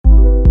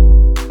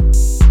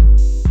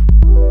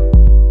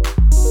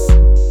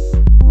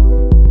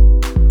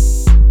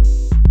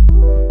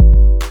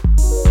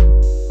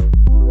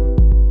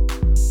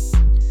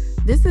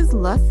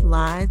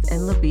Lies,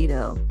 and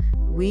Libido.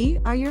 We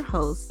are your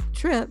hosts,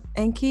 Trip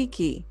and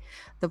Kiki,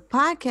 the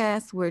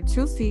podcast where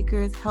truth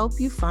seekers help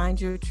you find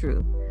your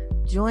truth.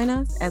 Join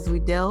us as we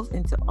delve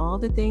into all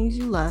the things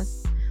you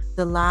lust,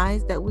 the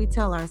lies that we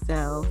tell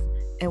ourselves,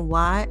 and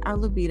why our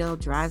libido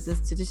drives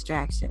us to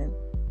distraction.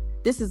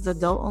 This is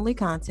adult-only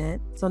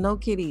content, so no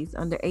kiddies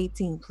under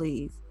 18,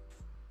 please.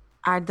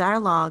 Our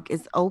dialogue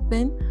is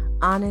open,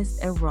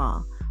 honest, and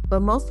raw,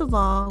 but most of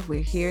all,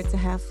 we're here to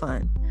have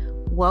fun.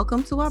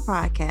 Welcome to our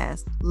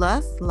podcast,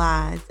 Lust,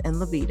 Lies, and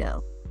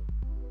Libido.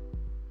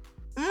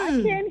 I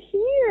can't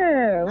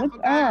hear. What's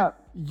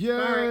up?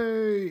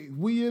 Yay!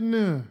 We in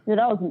there. Dude,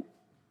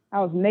 I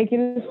was naked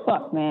as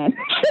fuck, man.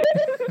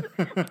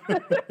 I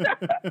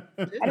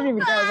didn't even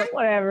know. I was like,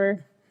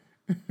 whatever.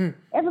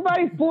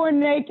 Everybody's born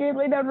naked.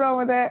 Ain't nothing wrong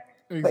with that.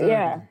 Exactly. But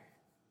yeah.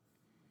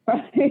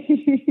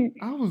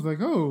 I was like,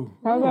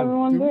 how's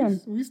everyone doing?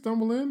 We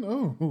stumble in?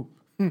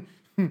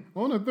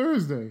 On a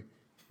Thursday.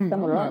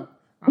 Stumble around.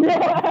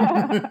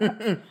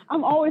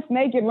 I'm always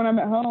naked when I'm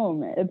at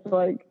home. It's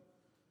like,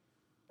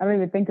 I don't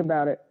even think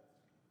about it.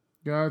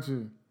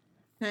 Gotcha.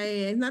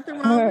 Hey, there's nothing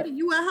wrong with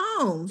you at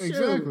home.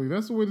 Exactly.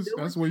 That's the way you're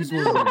supposed to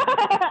do.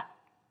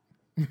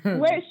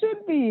 Where it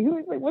should be.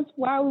 Who's like,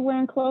 why are we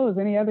wearing clothes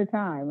any other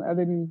time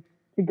other than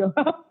to go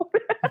out?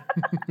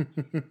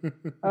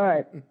 All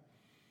right.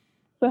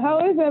 So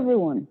how is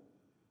everyone?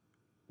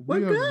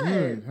 We're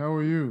good. How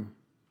are you?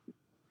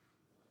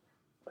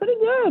 Pretty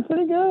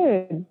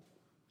good.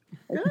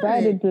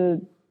 Excited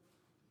to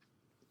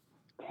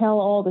tell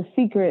all the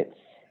secrets.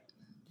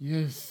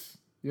 Yes,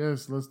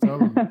 let's tell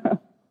them.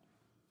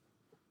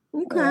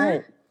 Okay.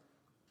 Right.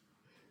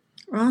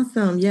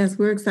 Awesome. Yes,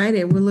 we're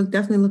excited. We're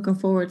definitely looking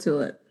forward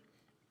to it.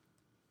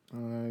 All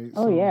right.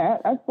 Oh yeah,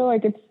 I feel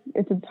like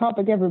it's a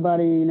topic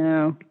everybody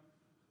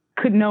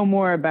could know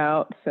more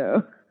about.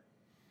 So.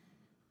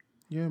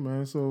 Yeah,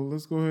 man. So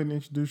let's go ahead and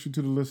introduce you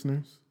to the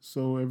listeners,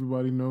 so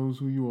everybody knows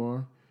who you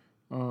are.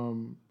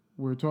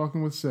 We're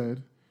talking with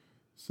Ced.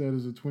 Ced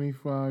is a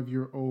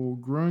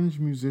 25-year-old grunge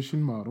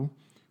musician model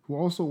who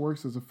also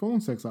works as a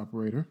phone sex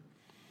operator.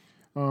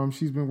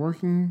 She's been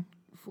working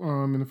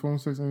in the phone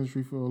sex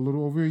industry for a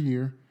little over a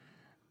year,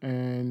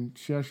 and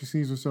she actually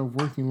sees herself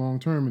working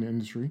long-term in the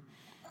industry,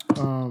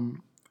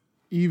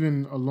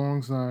 even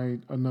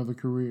alongside another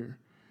career.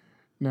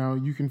 Now,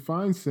 you can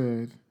find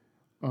Ced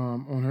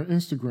on her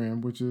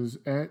Instagram, which is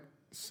at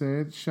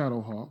Ced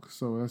Shadowhawk.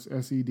 So that's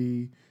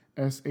SEDSHAW.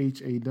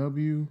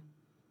 SHADOWHAWK.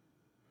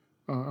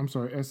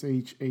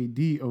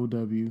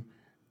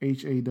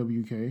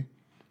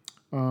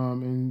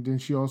 And then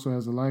she also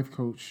has a life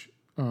coach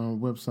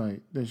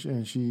website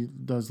and she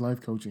does life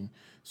coaching.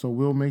 So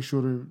we'll make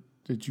sure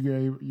that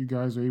you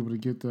guys are able to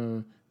get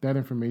that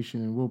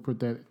information, and we'll put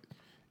that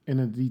in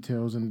the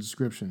details and the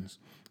descriptions.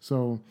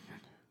 So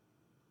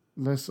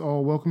let's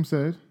all welcome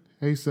Ced.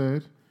 Hey,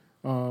 Ced.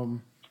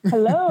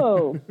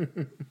 Hello.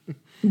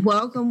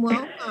 Welcome.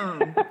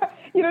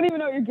 You don't even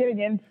know what you're getting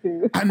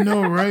into. I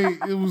know, right?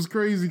 It was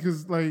crazy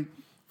because,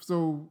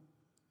 so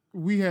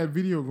we had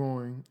video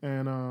going,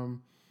 and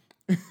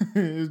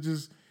it's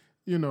just,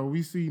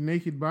 we see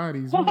naked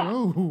bodies. We're like,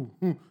 oh,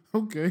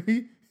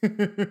 okay.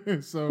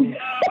 So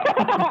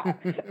I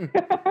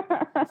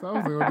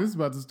was like, this is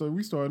about to start.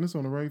 We starting this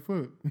on the right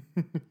foot.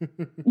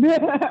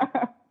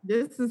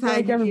 This is how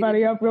Wake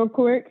everybody up real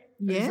quick.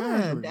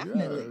 Yeah, exactly.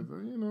 definitely.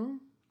 Yeah,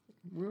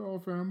 we're all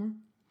family.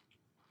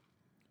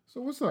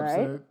 So what's up, Right.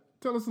 Ced?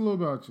 Tell us a little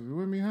about you.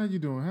 I mean, how you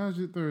doing? How's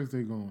your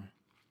Thursday going?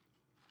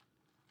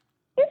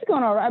 It's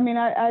going all right. I mean,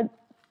 I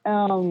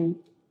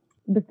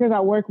because I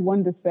work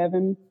 1 to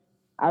 7,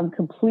 I'm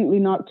completely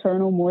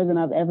nocturnal more than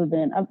I've ever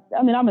been.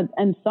 I'm an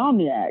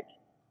insomniac,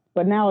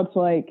 but now it's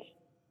like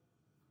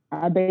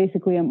I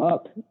basically am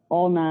up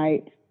all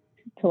night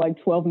till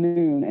like 12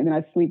 noon, and then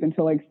I sleep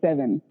until like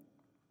 7.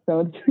 So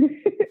it's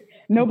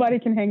nobody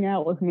can hang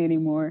out with me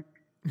anymore.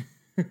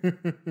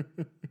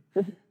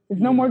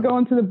 There's no more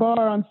going to the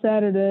bar on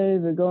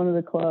Saturdays or going to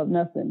the club,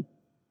 nothing.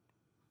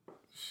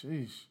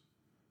 Sheesh.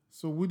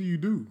 So what do you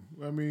do?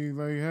 I mean,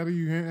 how do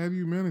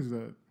you manage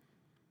that?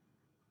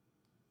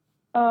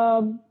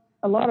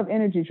 A lot of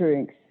energy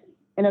drinks,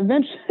 and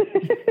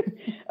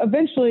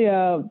eventually,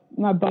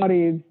 my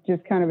body is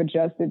just kind of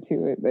adjusted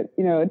to it. But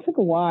it took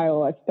a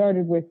while. I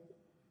started with,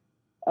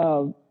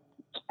 a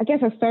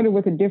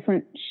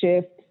different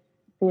shift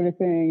sort of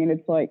thing, and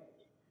it's like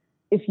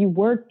if you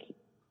work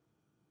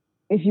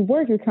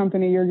your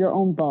company, you're your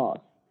own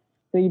boss.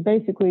 So you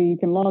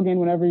can log in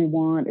whenever you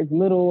want, as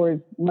little or as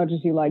much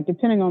as you like,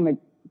 depending on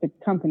the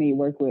company you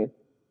work with.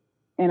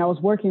 And I was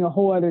working a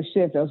whole other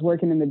shift. I was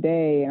working in the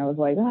day, and I was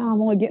like,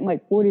 I'm only getting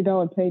like $40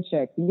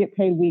 paychecks. You get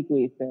paid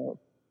weekly. So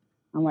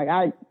I'm like,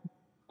 I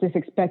just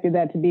expected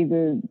that to be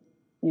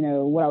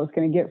what I was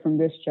going to get from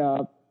this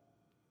job.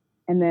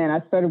 And then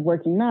I started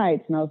working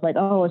nights, and I was like,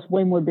 it's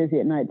way more busy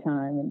at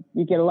nighttime. And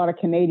you get a lot of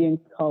Canadian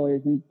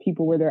callers and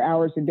people where their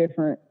hours are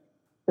different.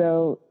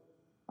 So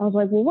I was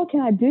like, well, what can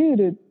I do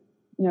to,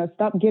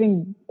 stop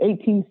getting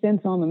 18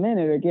 cents on the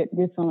minute or get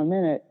this on a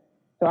minute?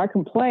 So I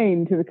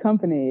complained to the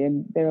company,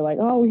 and they were like,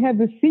 "Oh, we have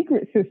this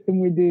secret system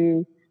we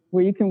do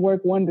where you can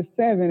work 1 to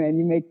 7 and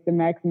you make the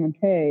maximum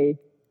pay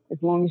as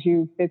long as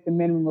you fit the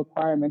minimum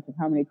requirements of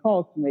how many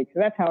calls to make." So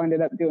that's how I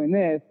ended up doing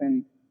this.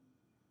 And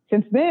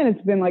since then,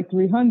 it's been like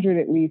 300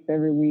 at least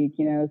every week,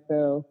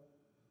 So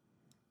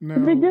now,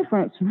 it's a big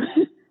difference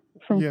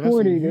from 40 that's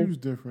a to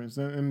huge difference.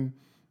 And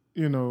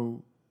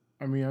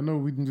I mean, I know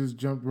we can just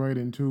jump right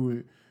into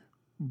it,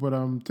 but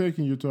I'm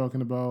taking you're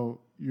talking about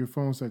your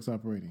phone sex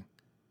operating.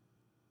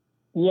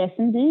 Yes,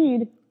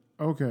 indeed.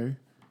 Okay.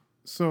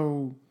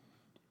 So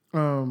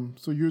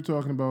you're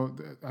talking about,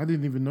 I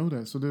didn't even know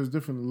that. So there's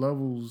different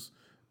levels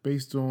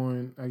based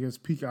on, I guess,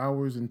 peak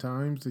hours and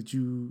times that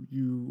you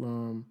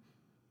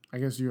I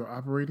guess you're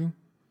operating?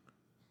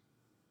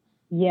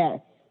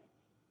 Yes.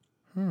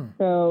 Huh.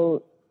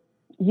 So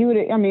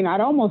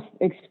I'd almost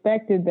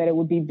expected that it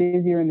would be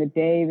busier in the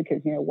day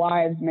because,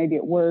 wives maybe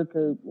at work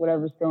or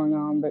whatever's going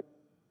on, but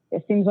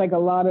it seems like a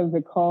lot of the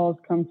calls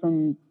come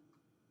from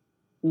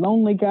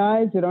lonely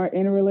guys that aren't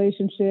in a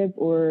relationship,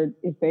 or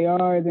if they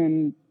are,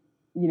 then,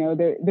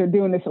 they're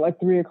doing this at like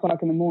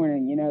 3:00 in the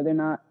morning, they're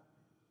not,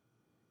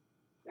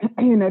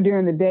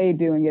 during the day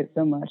doing it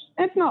so much.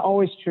 It's not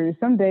always true.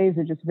 Some days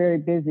are just very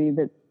busy,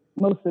 but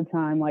most of the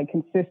time, like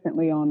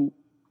consistently on,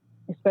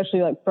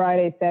 especially like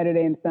Friday,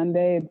 Saturday, and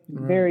Sunday, it's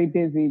very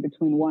busy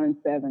between 1 and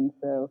 7.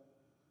 So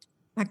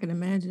I can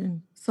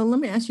imagine. So let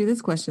me ask you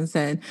this question,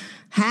 Said.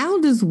 How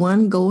does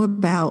one go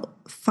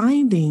about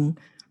finding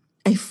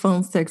a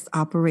phone sex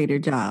operator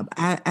job?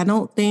 I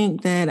don't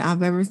think that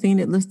I've ever seen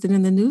it listed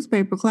in the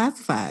newspaper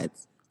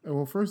classifieds.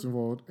 Well, first of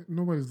all,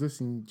 nobody's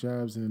listing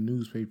jobs in the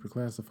newspaper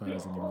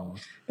classifieds anymore.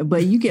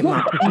 But you get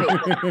my point.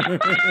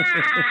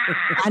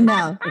 I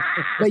know,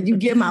 but you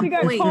get my point.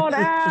 She got called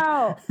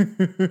out.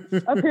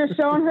 Up here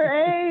showing her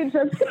age.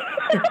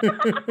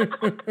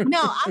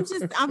 No,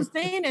 I'm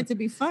saying that to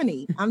be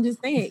funny. I'm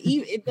just saying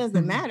it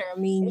doesn't matter. I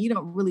mean, you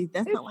don't really,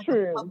 that's not like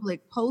a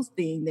public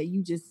posting that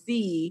you just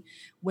see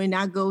when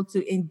I go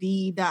to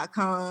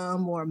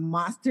Indeed.com or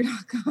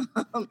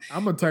Monster.com.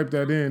 I'm going to type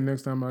that in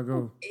next time I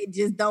go. It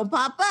just don't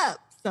pop up.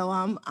 So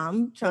I'm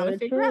trying to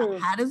figure out,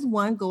 how does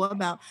one go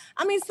about,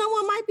 I mean,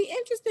 someone might be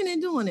interested in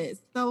doing it.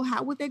 So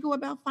how would they go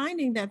about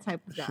finding that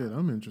type of job? Shit,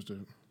 I'm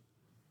interested.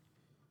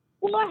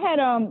 Well, I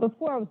had,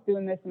 before I was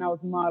doing this and I was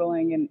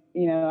modeling, and,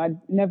 I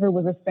never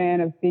was a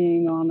fan of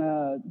being on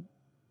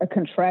a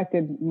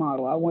contracted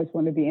model. I always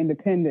wanted to be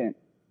independent.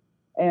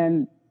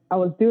 And I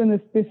was doing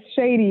this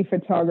shady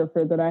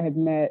photographer that I had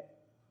met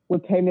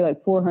would pay me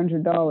like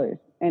 $400.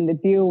 And the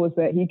deal was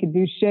that he could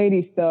do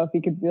shady stuff. I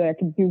could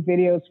do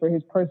videos for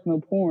his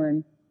personal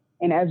porn.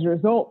 And as a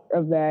result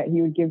of that,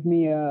 he would give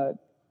me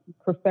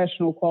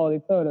professional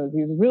quality photos.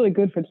 He was a really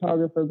good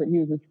photographer, but he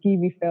was a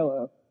skeevy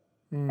fellow.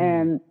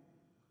 And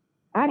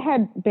I'd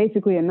had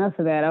basically enough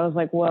of that. I was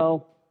like,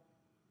 well,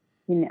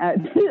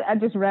 I'd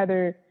just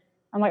rather,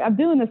 I'm like, I'm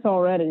doing this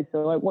already.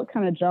 So like, what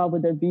kind of job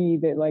would there be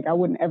that like, I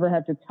wouldn't ever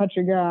have to touch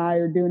a guy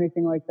or do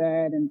anything like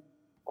that? And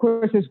of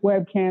course there's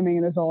webcamming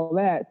and there's all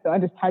that. So I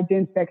just typed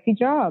in sexy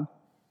jobs,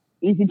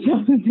 easy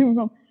jobs to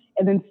do.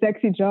 And then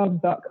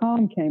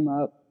sexyjobs.com came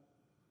up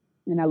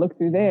and I looked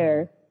through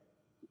there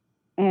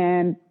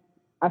and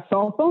I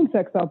saw a phone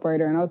sex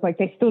operator and I was like,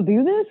 they still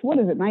do this? What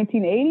is it,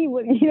 1980?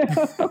 What,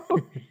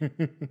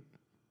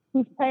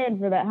 who's paying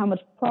for that? How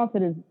much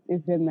profit is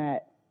in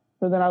that?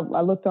 So then I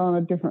looked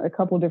on a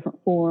couple different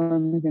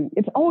forums, and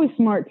it's always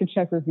smart to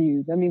check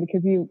reviews. I mean,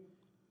 because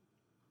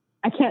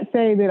I can't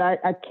say that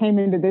I came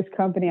into this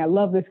company. I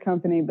love this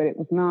company, but it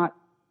was not,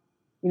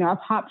 I've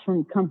hopped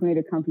from company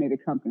to company to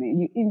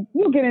company.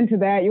 You'll get into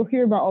that. You'll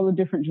hear about all the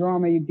different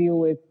drama you deal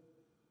with,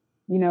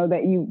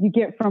 that you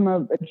get from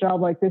a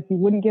job like this. You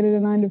wouldn't get it a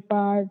 9 to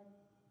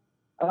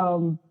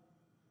 5.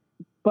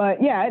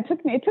 But yeah, it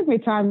took me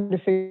time to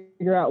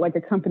figure out like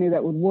a company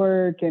that would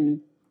work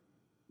and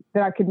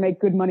that I could make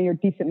good money or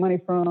decent money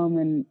from,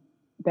 and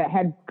that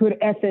had good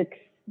ethics.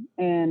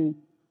 And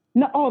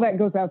all that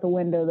goes out the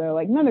window though.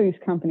 Like none of these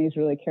companies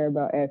really care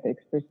about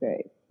ethics per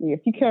se.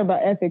 If you care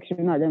about ethics, you're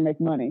not going to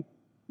make money.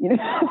 Yeah,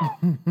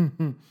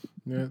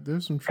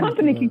 there's some truth.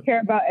 Company can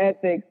care about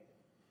ethics,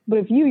 but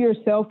if you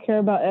yourself care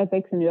about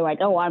ethics and you're like,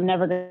 oh, I'm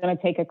never going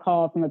to take a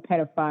call from a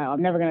pedophile.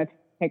 I'm never going to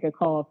take a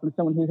call from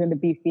someone who's into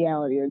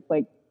bestiality. It's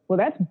like, well,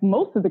 that's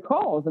most of the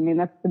calls. I mean,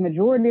 that's the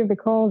majority of the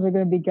calls are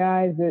going to be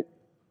guys that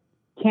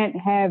can't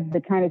have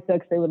the kind of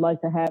sex they would like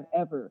to have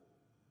ever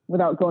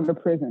without going to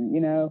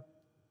prison,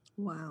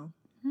 Wow.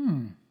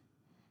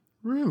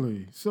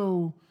 Really?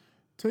 So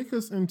take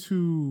us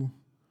into,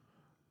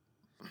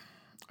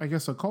 I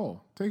guess, a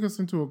call. Take us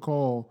into a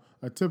call,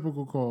 a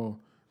typical call.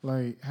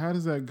 Like, how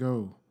does that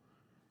go?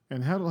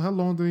 And how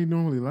long do they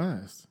normally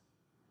last?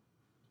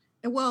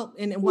 And while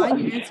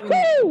you're answering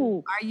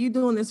that, are you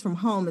doing this from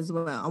home as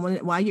well?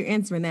 While you're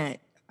answering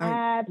that,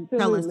 absolutely.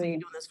 Tell us that you're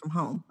doing this from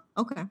home.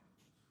 Okay.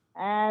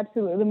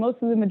 Absolutely.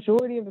 The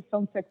majority of the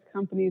phone sex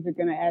companies are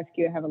going to ask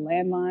you to have a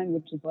landline,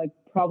 which is like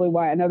probably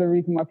another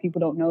reason why people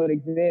don't know it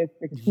exists,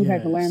 because who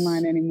has a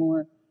landline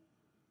anymore?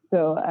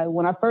 So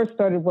when I first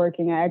started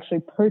working, I actually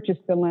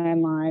purchased a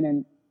landline,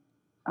 and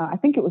I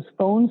think it was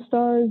Phone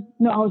Stars.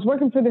 No, I was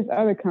working for this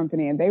other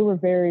company, and they were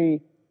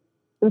it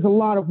was a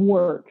lot of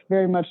work,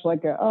 very much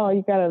like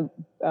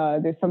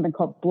there's something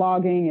called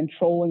blogging and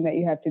trolling that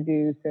you have to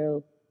do.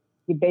 So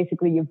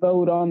you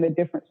vote on the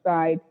different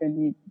sites,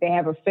 and they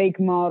have a fake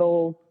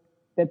model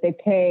that they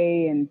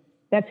pay, and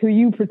that's who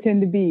you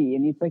pretend to be.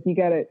 And it's like, you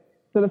got to,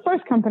 so the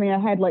first company I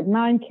had like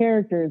 9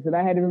 characters that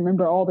I had to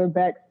remember all their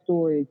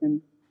backstories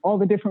and all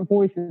the different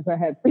voices I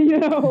had,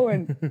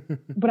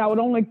 but I would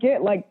only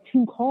get like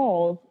 2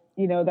 calls,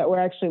 that were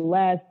actually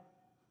last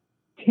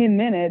 10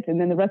 minutes. And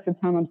then the rest of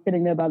the time I'm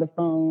sitting there by the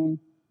phone,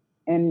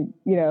 and,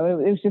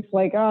 it was just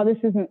like, this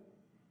isn't,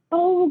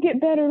 we'll get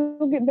better.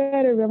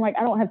 But I'm like,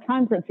 I don't have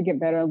time for it to get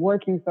better. I'm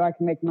working so I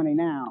can make money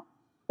now.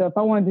 So if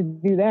I wanted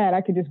to do that,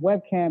 I could just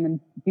webcam and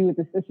do it.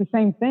 It's the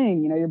same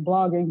thing, you're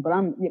blogging, but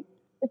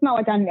it's not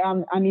like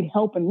I need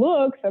help and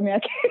looks. I mean,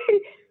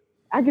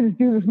 I can just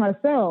do this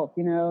myself,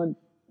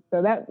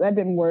 So that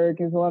didn't work.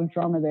 There's a lot of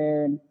drama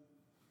there. And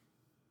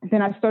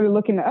then I started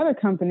looking at other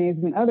companies,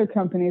 and other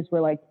companies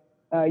were like,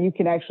 you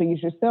could actually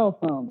use your cell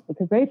phone,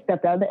 because they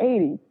stepped out of the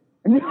 80s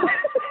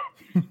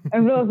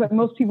and realized that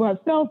most people have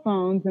cell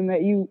phones, and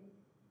that you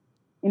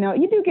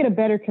do get a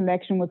better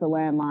connection with a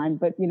landline.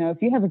 But,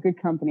 if you have a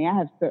good company, I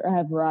have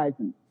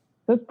Verizon.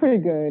 So it's pretty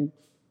good.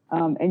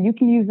 And you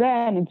can use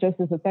that and just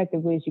as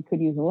effectively as you could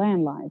use a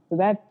landline. So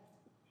that's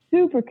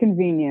super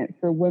convenient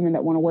for women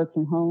that want to work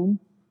from home.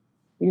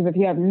 Because if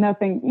you have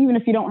nothing, even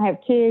if you don't have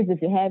kids,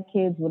 if you have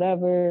kids,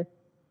 whatever,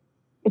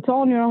 it's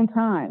all in your own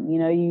time,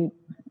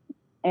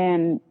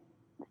 and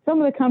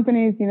some of the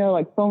companies,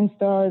 like Phone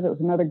Stars, it was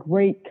another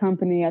great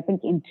company. I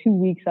think in 2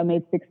 weeks I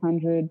made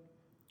 $600.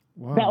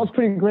 Wow. That was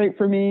pretty great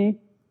for me,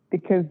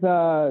 because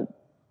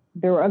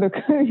there were other,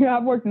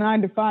 I've worked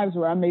 9 to 5s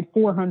where I made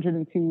 $400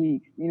 in 2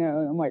 weeks,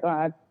 I'm like,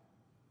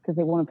 because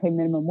they want to pay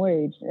minimum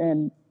wage.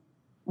 And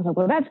I was like,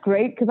 well, that's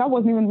great, because I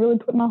wasn't even really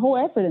putting my whole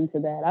effort into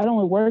that. I'd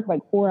only work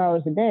like 4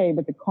 hours a day,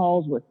 but the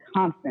calls were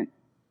constant.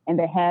 And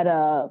they had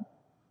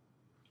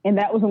and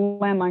that was a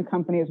landline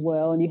company as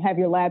well. And you have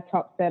your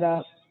laptop set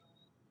up,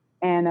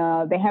 and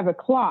they have a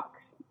clock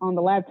on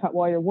the laptop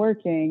while you're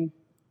working,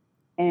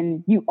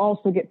 and you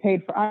also get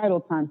paid for idle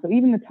time. So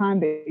even the time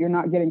that you're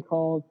not getting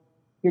calls,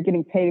 you're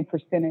getting paid a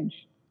percentage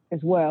as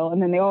well.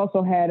 And then they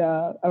also had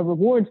a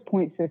rewards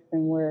point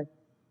system where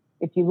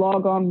if you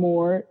log on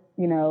more,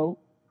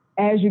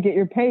 as you get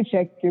your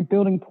paycheck, you're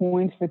building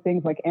points for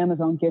things like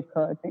Amazon gift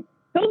cards. It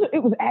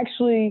was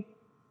actually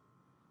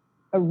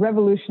a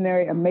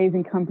revolutionary,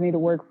 amazing company to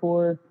work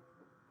for,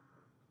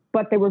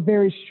 but they were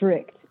very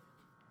strict.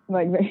 So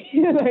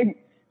it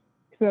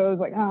was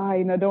like,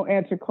 don't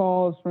answer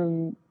calls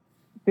from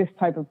this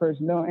type of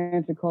person. Don't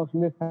answer calls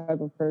from this type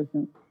of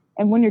person.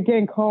 And when you're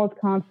getting calls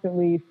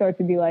constantly, you start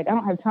to be like, I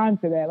don't have time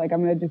for that. Like,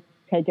 I'm going to just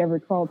take every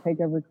call.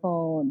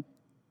 And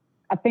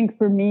I think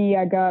for me,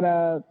 I got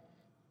a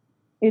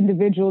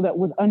individual that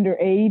was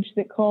underage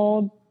that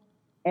called,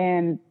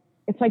 and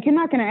it's like, you're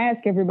not going to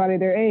ask everybody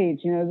their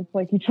age. It's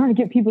like you're trying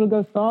to get people to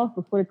go soft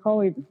before they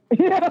call you.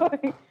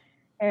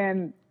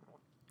 And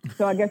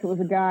so I guess it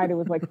was a guy that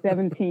was like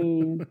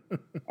 17,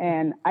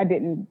 and I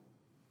didn't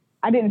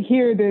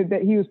hear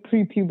that he was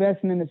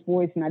prepubescent in his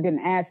voice, and I didn't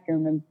ask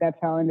him, and that's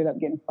how I ended up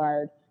getting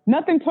fired.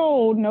 Nothing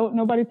told,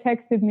 nobody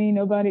texted me,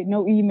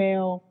 no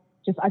email,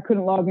 just I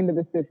couldn't log into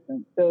the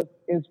system. So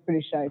it was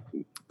pretty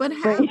shifty. But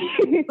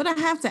I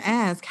have to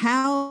ask,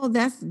 how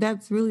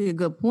that's really a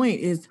good point,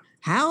 is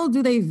how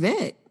do they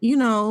vet,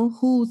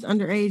 who's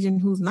underage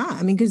and who's not?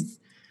 I mean, because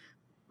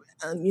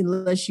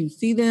unless you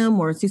see them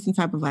or see some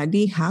type of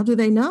ID, how do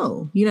they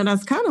know?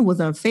 That's kind of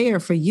was unfair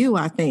for you,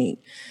 I think,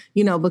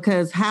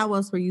 because how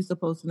else were you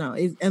supposed to know?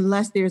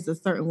 Unless there's a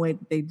certain way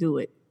that they do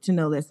it to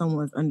know that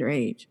someone's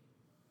underage.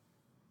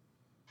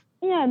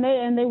 Yeah,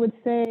 and they would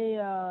say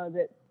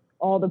that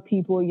all the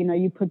people,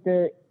 you put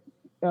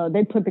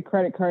they put the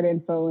credit card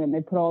info in,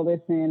 they put all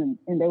this in,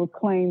 and they would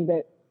claim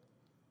that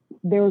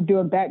they were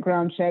doing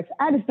background checks.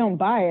 I just don't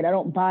buy it. I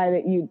don't buy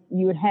that you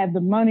would have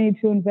the money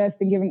to invest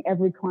in giving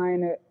every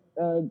client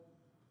a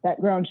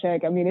background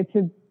check. I mean, it's a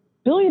 $1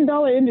 billion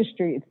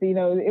industry. It's,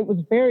 it was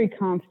very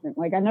constant.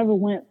 Like, I never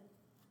went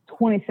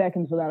 20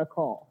 seconds without a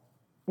call.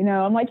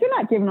 I'm like, you're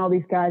not giving all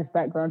these guys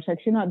background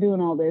checks. You're not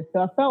doing all this. So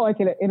I felt like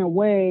in a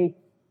way,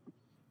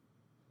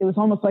 it was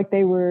almost like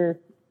they were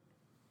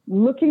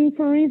looking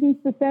for reasons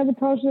to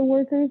sabotage their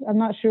workers. I'm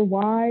not sure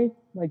why.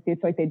 Like,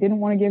 it's like they didn't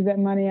want to give that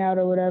money out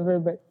or whatever,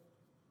 but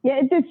yeah,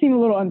 it did seem a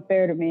little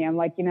unfair to me. I'm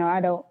like,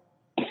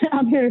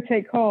 I'm here to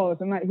take calls.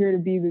 I'm not here to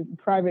be the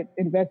private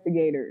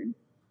investigator and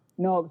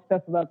know all the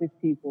stuff about these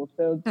people.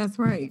 So that's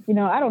right.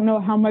 I don't know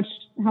how much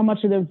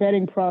of their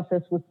vetting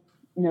process was,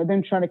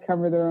 them trying to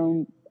cover their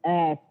own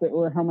ass,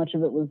 or how much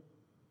of it was,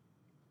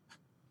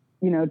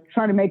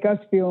 trying to make us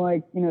feel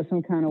like,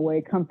 some kind of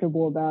way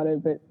comfortable about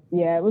it. But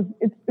yeah,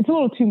 it's a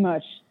little too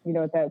much,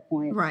 at that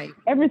point. Right.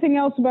 Everything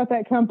else about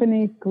that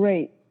company,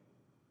 great.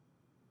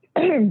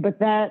 But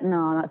that,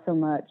 no, not so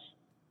much.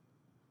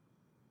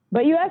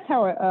 But you asked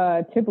how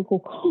a typical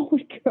call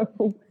would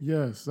go.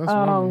 Yes, that's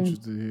what I'm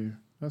interested to hear.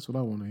 That's what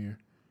I want to hear.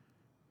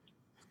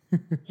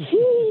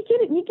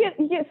 You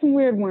get some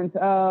weird ones.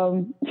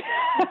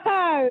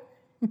 I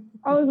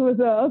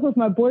was with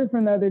my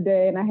boyfriend the other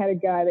day, and I had a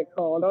guy that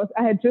called.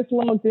 I had just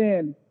logged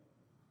in,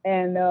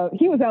 and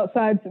he was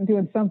outside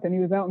doing something. He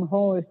was out in the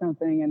hall or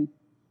something, and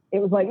it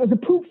was a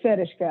poop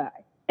fetish guy.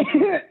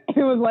 It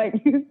was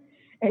like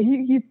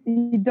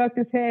he ducked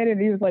his head, and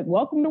he was like,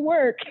 "Welcome to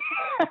work."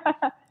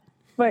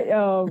 But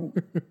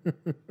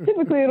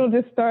typically, it'll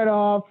just start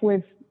off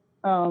with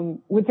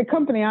the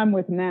company I'm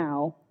with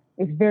now.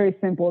 It's very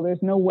simple.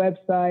 There's no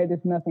website.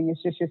 There's nothing.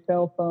 It's just your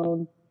cell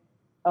phone.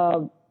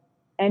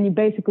 And you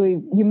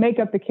make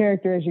up the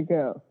character as you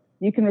go.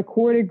 You can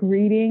record a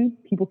greeting.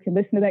 People can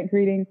listen to that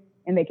greeting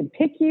and they can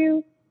pick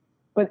you.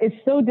 But it's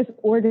so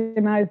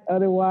disorganized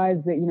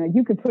otherwise that,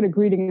 you could put a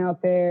greeting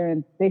out there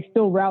and they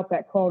still route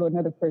that call to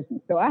another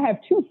person. So I have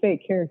 2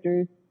 fake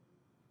characters.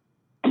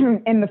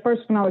 And the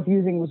first one I was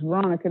using was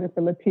Veronica, the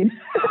Filipina.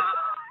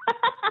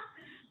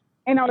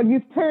 And I would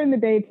use her in the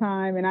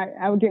daytime, and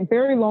I would get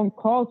very long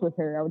calls with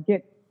her. I would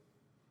get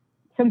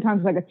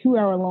sometimes like a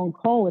 2-hour long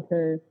call with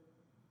her,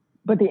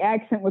 but the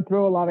accent would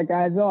throw a lot of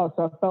guys off.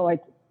 So I felt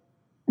like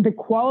the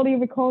quality of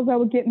the calls I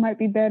would get might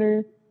be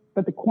better,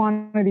 but the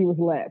quantity was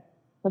less.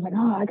 So I was like,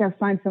 I got to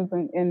find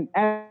something. And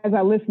as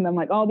I listened, I'm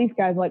like, these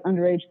guys like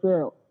underage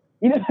girls.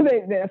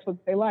 That's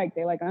what they like.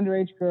 They like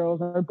underage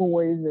girls or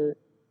boys or,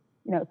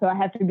 so I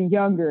have to be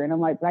younger. And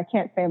I'm like, I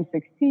can't say I'm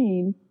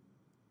 16.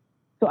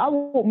 So I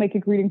won't make a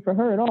greeting for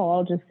her at all.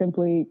 I'll just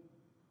simply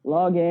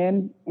log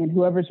in, and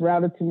whoever's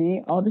routed to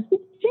me, I'll just be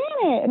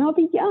Janet, and I'll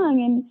be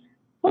young and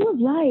full of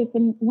life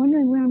and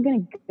wondering where I'm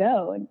going to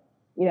go. And,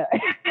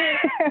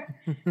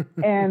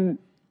 and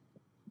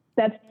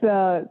that's,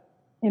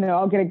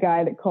 I'll get a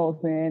guy that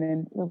calls in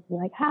and he'll be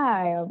like,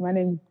 "Hi, my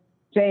name's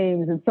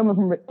James." And some of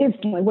them are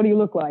instantly, "What do you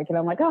look like?" And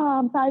I'm like,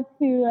 "I'm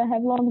 5'2". I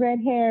have long red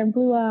hair and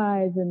blue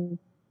eyes. And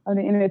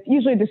it's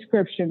usually a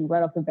description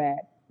right off the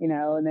bat,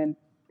 and then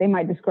they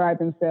might describe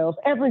themselves.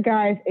 Every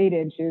guy's 8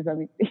 inches. I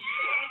mean,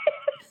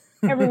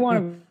 every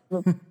one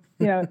of them.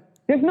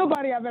 There's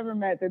nobody I've ever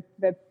met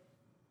that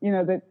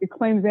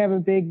claims they have a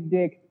big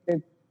dick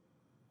that's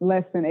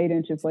less than 8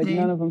 inches. Like,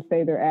 none of them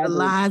say they're average. The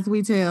lies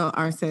we tell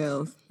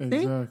ourselves.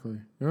 Exactly.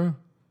 Yeah.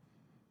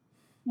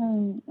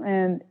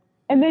 And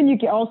then you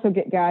can also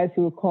get guys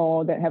who will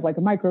call that have like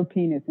a micro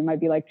penis. It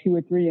might be like 2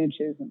 or 3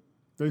 inches.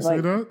 They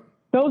say that?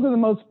 Those are the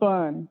most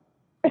fun.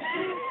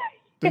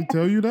 They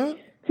tell you that?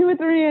 2 or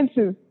 3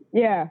 inches.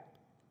 Yeah.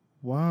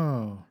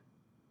 Wow.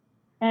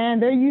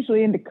 And they're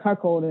usually into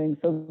cuckolding.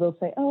 So they'll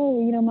say,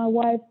 my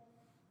wife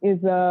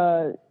is,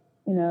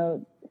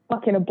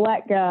 fucking a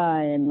black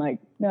guy. And and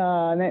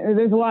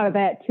there's a lot of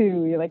that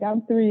too. You're like,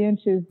 I'm 3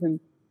 inches. And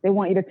they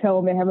want you to tell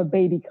them they have a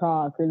baby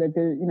cock or that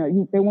they're,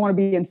 they want to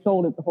be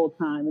insulted the whole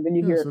time. And then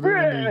you hear,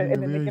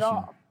 and then they get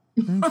off.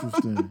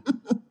 Interesting.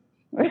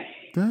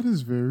 That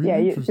is very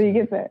interesting. So you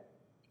get that.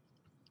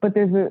 But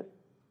there's a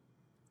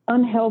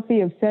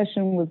unhealthy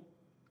obsession with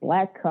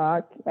black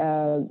cock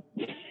that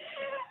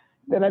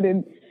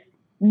I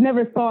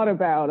never thought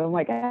about. I'm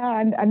like,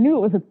 I knew it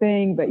was a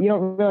thing, but you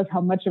don't realize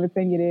how much of a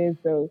thing it is.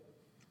 So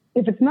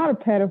if it's not a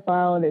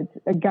pedophile and it's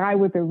a guy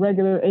with a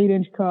regular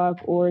 8-inch cock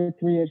or a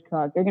 3-inch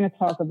cock, they're going to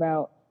talk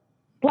about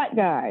black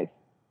guys,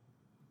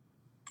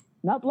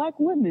 not black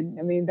women.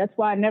 I mean, that's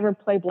why I never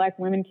play black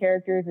women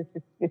characters.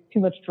 It's too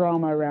much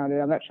drama around it.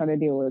 I'm not trying to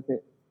deal with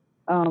it.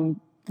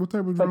 What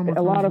type of drama? But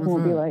a lot of them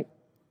will be like,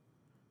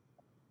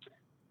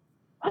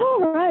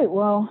 all right,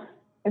 well,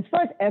 as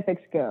far as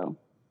ethics go,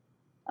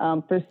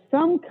 for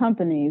some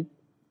companies,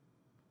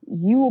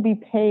 you will be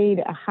paid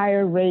a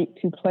higher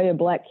rate to play a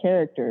black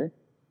character,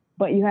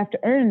 but you have to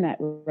earn that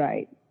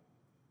right.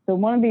 So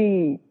one of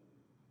the,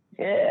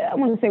 I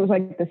want to say it was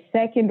like the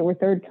second or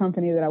third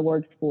company that I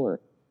worked for,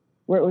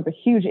 where it was a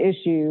huge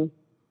issue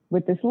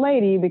with this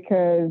lady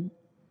because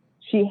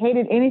she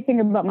hated anything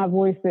about my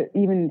voice that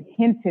even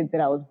hinted that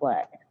I was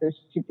black. So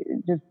she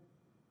just,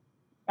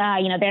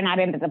 they're not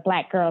into the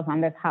black girls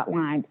on this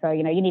hotline. So,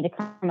 you need to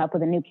come up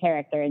with a new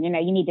character and,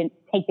 you need to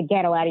take the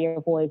ghetto out of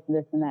your voice and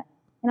this and that.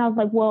 And I was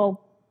like,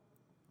 well,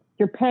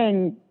 you're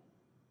paying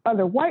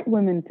other white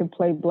women to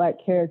play black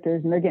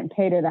characters and they're getting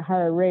paid at a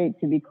higher rate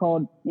to be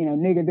called,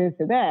 nigga this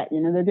or that.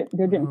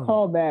 They're getting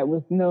called that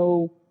with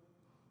no,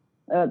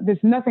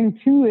 there's nothing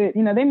to it.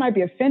 They might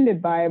be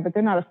offended by it, but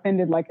they're not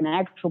offended like an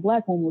actual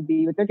black woman would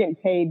be, but they're getting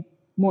paid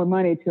more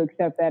money to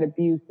accept that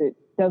abuse that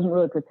doesn't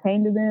really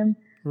pertain to them.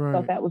 Right.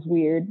 Thought that was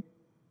weird.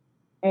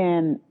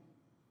 And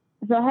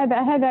so I had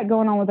that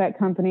going on with that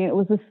company. It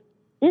was this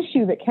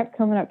issue that kept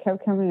coming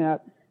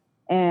up.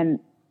 And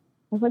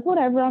I was like,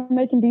 whatever, I'm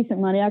making decent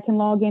money. I can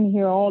log in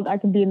here I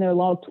can be in there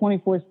log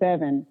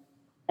 24/7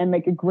 and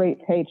make a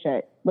great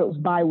paycheck. But it was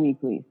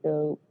bi-weekly.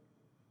 So,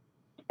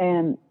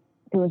 and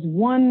there was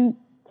one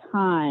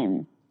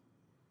time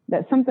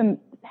that something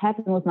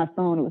happened with my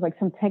phone. It was like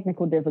some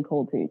technical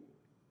difficulty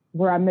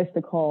where I missed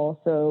a call.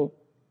 So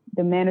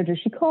the manager,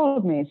 she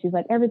called me and she's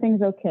like,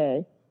 everything's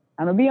okay.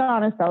 I'm gonna be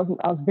honest, I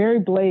was very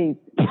blazed.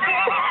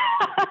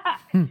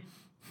 And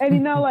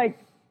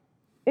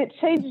it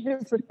changes your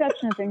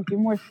perception of things. You're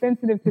more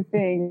sensitive to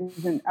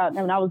things. And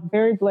I was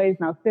very blazed,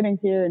 and I was sitting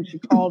here, and she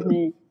called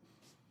me,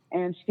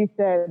 and she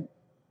said,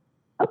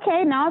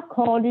 "Okay, now I've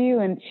called you."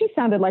 And she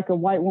sounded like a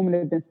white woman that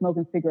had been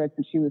smoking cigarettes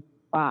since she was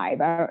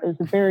 5. It was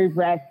a very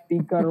raspy,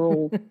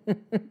 guttural,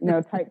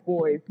 type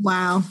voice.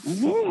 Wow.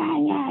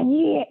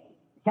 Yeah.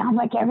 Sounds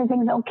like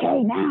everything's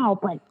okay now,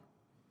 but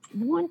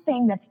one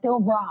thing that's still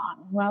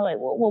wrong.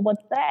 Well,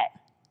 what's that?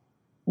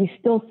 You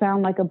still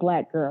sound like a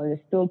black girl.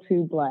 You're still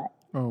too black.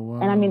 Oh,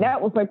 wow. And I mean,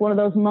 that was like one of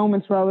those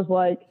moments where I was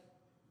like,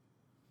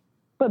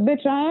 but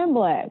bitch, I am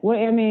black. Well,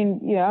 I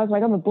mean, I was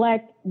like, I'm a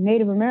black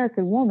Native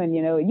American woman,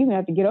 you're going to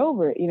have to get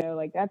over it,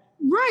 like that's.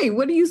 Right.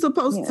 What are you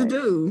supposed to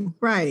do?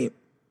 Right.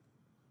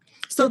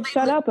 So they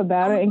shut up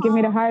about it and give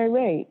me the higher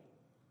rate.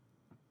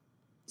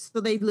 So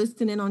they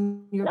listen in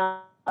on your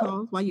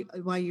calls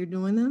while you're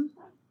doing them?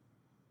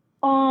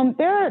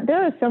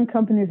 There are some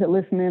companies that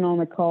listen in on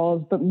the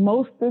calls, but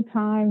most of the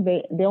time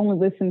they only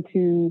listen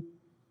to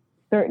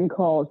certain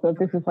calls. So if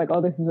this is like,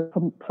 this is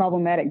a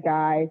problematic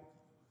guy,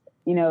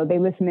 they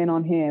listen in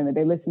on him, and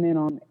they listen in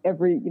on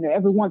every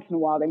once in a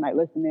while they might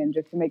listen in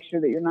just to make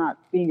sure that you're not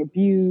being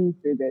abused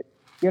or that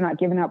you're not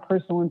giving out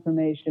personal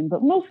information.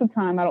 But most of the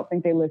time, I don't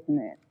think they listen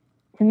in.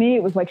 To me,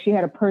 it was like she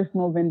had a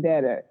personal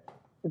vendetta.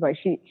 It was like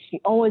she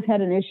always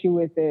had an issue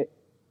with it.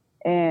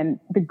 And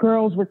the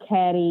girls were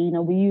catty.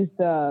 We used,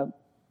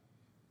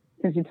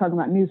 since you're talking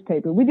about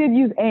newspaper, we did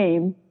use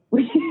AIM.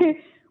 We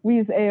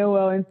used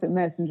AOL Instant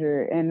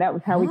Messenger, and that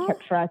was how we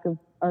kept track of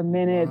our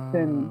minutes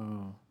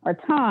and our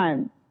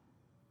time.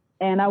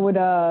 And I would,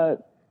 I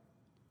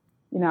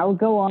would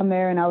go on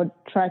there and I would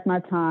track my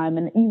time,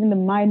 and even the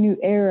minute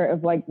error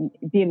of like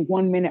being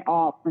 1 minute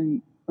off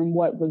from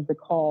what was the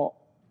call.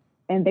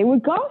 And they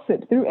would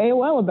gossip through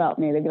AOL about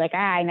me. They'd be like,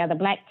 the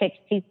black chick,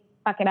 she's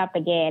fucking up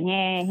again.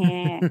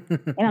 And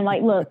I'm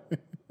like, look,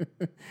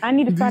 I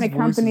need to find a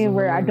company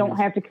where I don't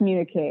have to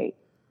communicate.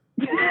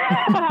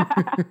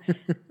 I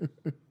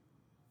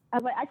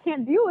was like, I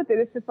can't deal with it.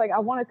 It's just like, I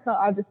want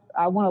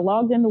to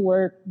log into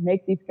work,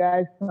 make these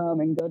guys come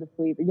and go to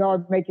sleep. And y'all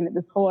are making it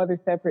this whole other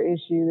separate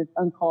issue that's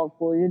uncalled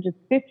for. You're just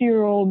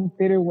 50-year-old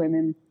bitter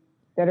women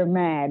that are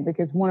mad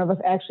because one of us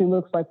actually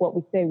looks like what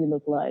we say we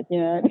look like,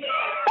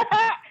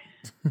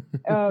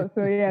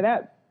 So yeah,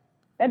 that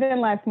didn't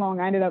last long.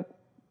 I ended up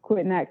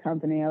quitting that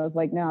company. I was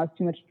like, no, it's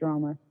too much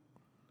drama.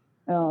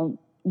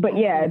 But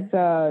yeah,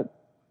 it's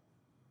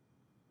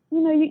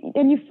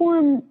you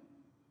form.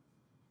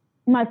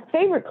 My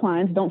favorite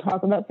clients don't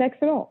talk about sex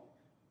at all.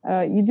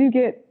 You do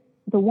get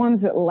the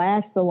ones that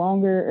last the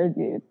longer,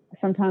 or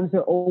sometimes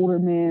they're older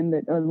men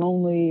that are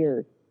lonely,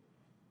 or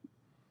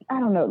I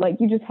don't know. Like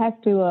you just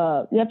have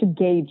to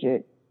gauge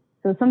it.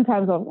 So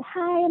sometimes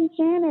hi, I'm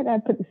Janet. I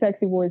put the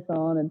sexy voice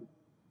on, and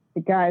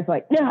the guy's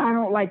like, no, I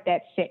don't like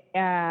that shit.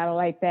 I don't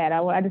like that.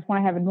 I just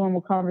want to have a normal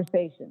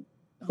conversation.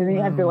 So then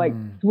you have to like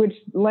switch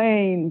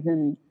lanes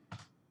and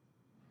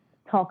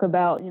talk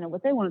about,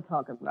 what they want to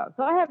talk about.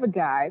 So I have a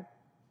guy,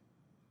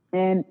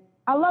 and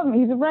I love him.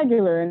 He's a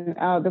regular. And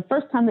the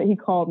first time that he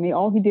called me,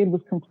 all he did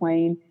was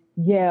complain,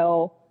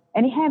 yell.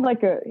 And he had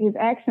his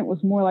accent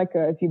was more like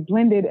if you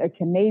blended a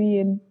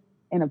Canadian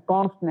and a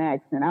Boston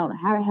accent. I don't know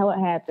how the hell it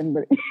happened,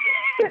 but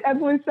that's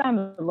what it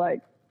sounded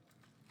like.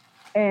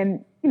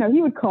 And,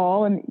 he would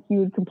call and he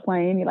would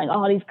complain. He's like,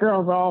 these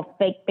girls are all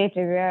fake bitches.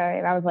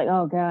 And I was like,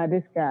 oh, God,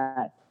 this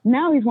guy.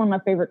 Now he's one of my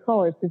favorite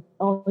callers because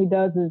all he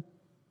does is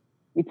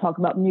we talk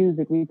about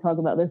music. We talk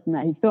about this and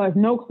that. He still has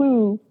no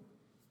clue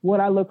what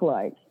I look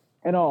like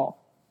at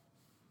all.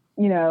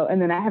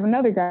 And then I have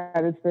another guy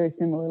that's very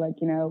similar. Like,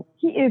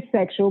 he is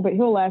sexual, but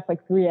he'll last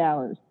like 3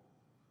 hours.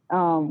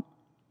 And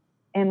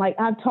like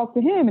I've talked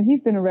to him and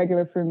he's been a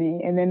regular for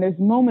me. And then there's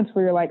moments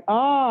where you're like,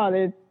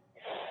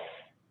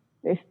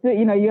 they still,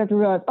 you have to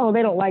realize,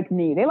 they don't like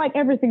me. They like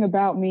everything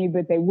about me,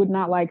 but they would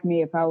not like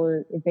me if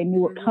they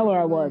knew what color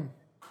I was.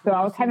 So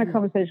I was having a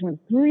conversation with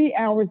 3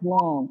 hours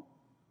long,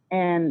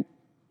 and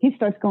he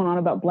starts going on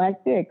about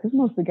black dick because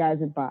most of the guys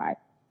are bi.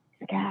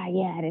 He's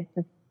like, it's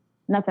just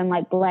nothing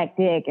like black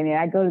dick. And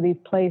I go to these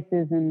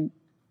places, and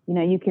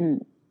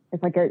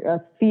it's like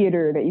a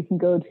theater that you can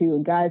go to,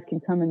 and guys can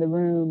come in the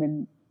room,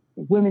 and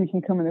women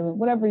can come in the room.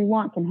 Whatever you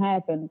want can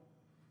happen.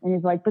 And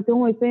he's like, but the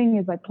only thing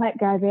is, like, black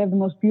guys, they have the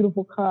most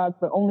beautiful cocks,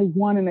 but only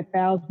 1 in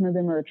 1,000 of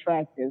them are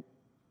attractive.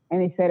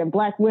 And he said, and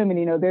black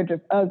women, they're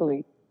just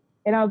ugly.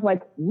 And I was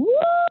like, what?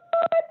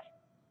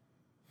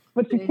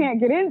 But you can't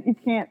get in. You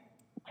can't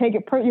take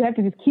it. You have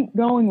to just keep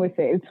going with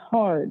it. It's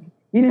hard.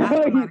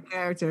 That's my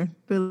character.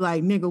 Be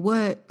like, nigga,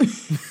 what?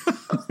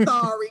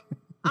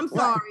 I'm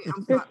sorry.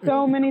 There's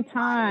so many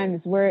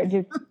times where it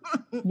just,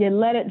 you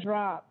let it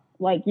drop.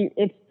 Like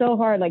it's so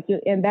hard.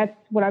 And that's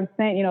what I'm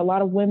saying. A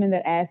lot of women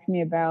that ask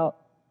me about,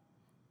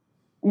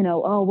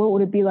 what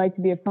would it be like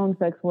to be a phone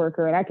sex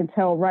worker? And I can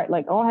tell, right?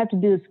 Like all I have to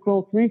do is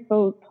scroll 3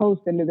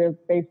 posts into their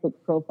Facebook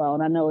profile,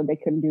 and I know they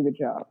couldn't do the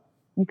job.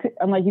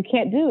 I'm like, you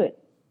can't do it.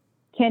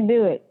 Can't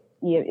do it.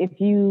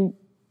 If you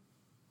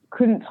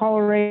couldn't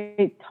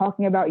tolerate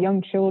talking about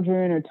young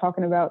children or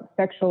talking about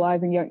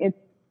sexualizing young,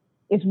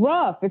 it's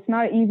rough. It's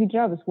not an easy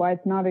job. That's why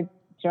it's not a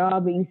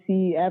job that you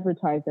see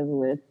advertised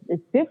everywhere.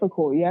 It's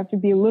difficult. You have to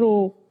be a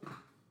little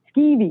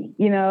skeevy,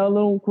 you know, a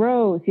little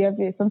gross. You have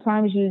to,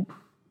 sometimes you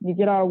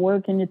get out of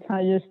work and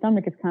your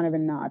stomach is kind of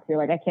in knots. You're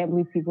like, I can't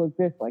believe people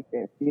exist like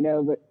this, you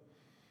know, but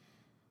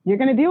you're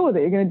going to deal with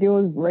it. You're going to deal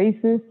with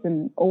racists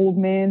and old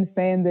men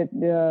saying that,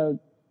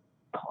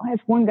 there's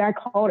one guy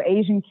called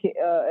Asian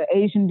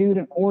dude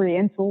an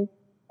Oriental,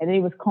 and then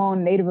he was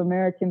calling Native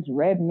Americans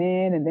red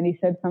men. And then he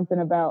said something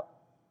about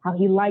how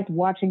he liked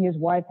watching his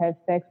wife have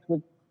sex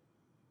with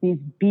these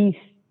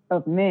beasts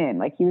of men.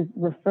 Like he was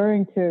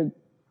referring to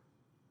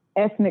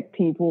ethnic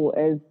people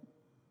as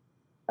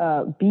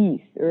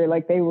beasts, or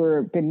like they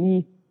were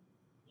beneath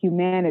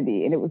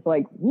humanity. And it was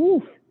like,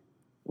 woof,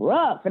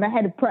 rough. And I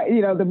had to,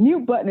 you know, the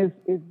mute button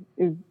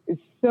is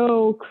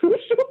so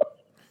crucial.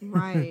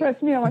 Right.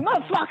 Press me. I'm like,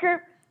 motherfucker.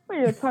 What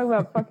are you talking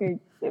about? Fucking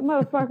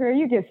motherfucker.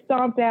 You get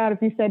stomped out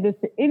if you said this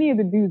to any of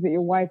the dudes that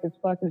your wife is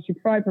fucking. She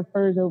probably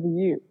prefers over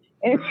you.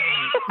 And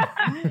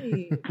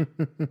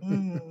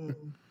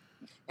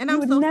And I I'm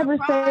would so never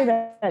say surprised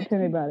that to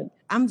anybody.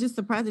 I'm just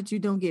surprised that you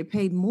don't get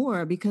paid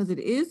more, because it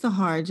is a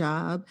hard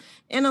job.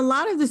 And a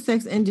lot of the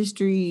sex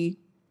industry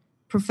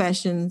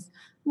professions,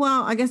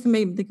 well, I guess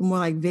maybe thinking more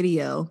like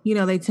video, you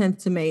know, they tend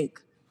to make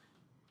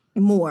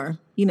more,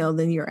 you know,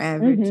 than your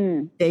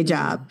average day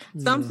job.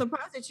 Yeah. So I'm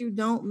surprised that you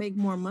don't make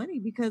more money,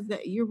 because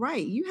you're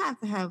right. You have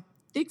to have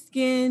thick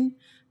skin,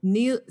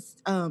 nerves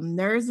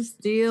of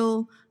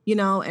steel, you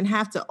know, and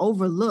have to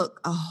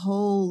overlook a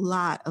whole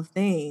lot of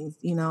things,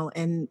 you know,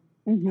 and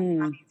that's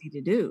not easy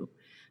to do.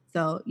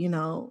 So, you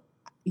know,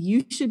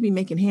 you should be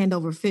making hand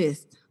over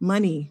fist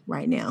money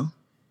right now.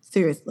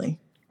 Seriously.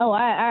 Oh,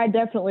 I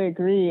definitely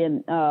agree.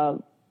 And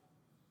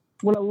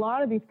what a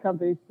lot of these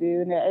companies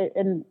do,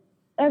 and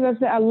as I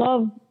said, I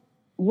love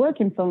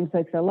working phone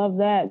sex. I love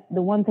that.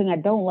 The one thing I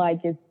don't like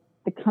is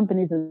the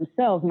companies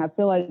themselves. And I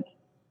feel like,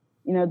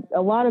 you know,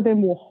 a lot of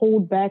them will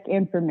hold back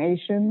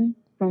information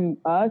from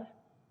us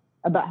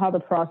about how the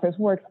process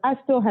works. I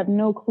still have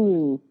no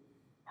clue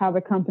how the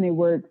company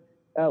works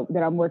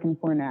that I'm working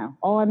for now.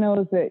 All I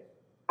know is that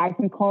I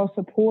can call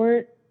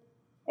support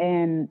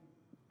and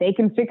they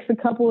can fix a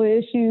couple of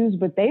issues,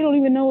 but they don't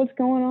even know what's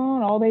going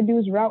on. All they do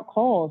is route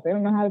calls. They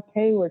don't know how to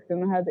pay works. They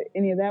don't know how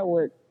any of that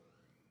works.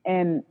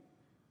 And,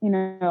 you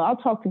know, I'll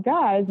talk to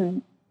guys,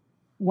 and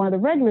one of the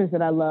regulars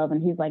that I love,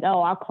 and he's like,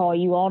 oh, I'll call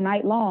you all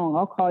night long.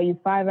 I'll call you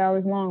 5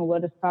 hours long. We'll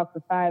just talk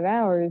for 5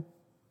 hours.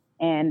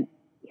 And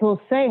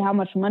he'll say how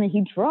much money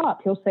he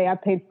dropped. He'll say, I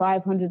paid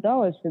 $500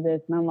 for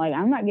this. And I'm like,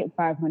 I'm not getting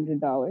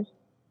 $500.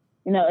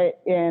 You know,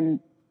 and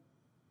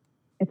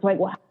it's like,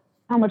 well,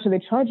 how much are they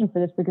charging for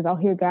this? Because I'll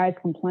hear guys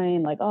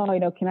complain like, oh, you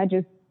know, can I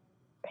just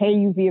pay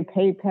you via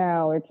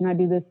PayPal, or can I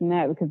do this and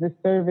that? Because this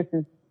service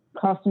is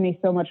costing me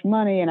so much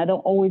money, and I don't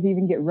always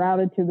even get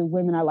routed to the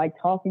women I like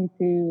talking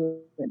to.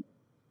 And,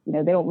 you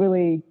know, they don't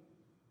really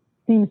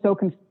seem so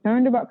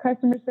concerned about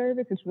customer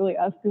service. It's really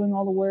us doing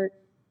all the work.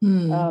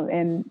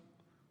 And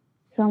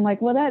so I'm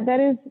like, well, that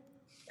is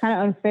kind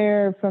of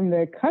unfair from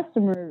the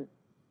customer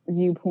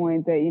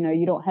viewpoint, that, you know,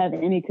 you don't have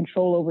any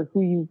control over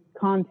who you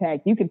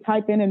contact. You can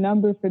type in a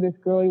number for this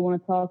girl you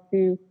want to talk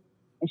to,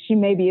 and she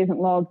maybe isn't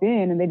logged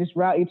in, and they just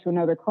route you to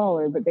another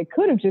caller. But they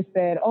could have just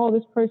said, oh,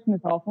 this person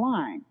is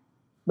offline.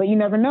 But you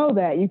never know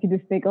that. You could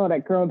just think, oh,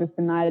 that girl just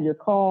denied your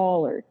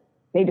call, or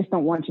they just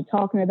don't want you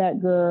talking to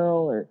that girl,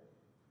 or,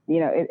 you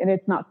know, and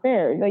it's not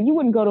fair. Like, you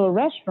wouldn't go to a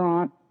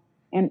restaurant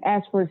and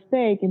ask for a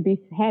steak and be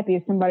happy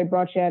if somebody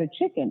brought you out a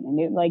chicken and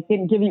it like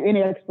didn't give you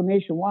any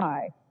explanation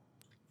why.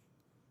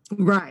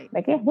 Right.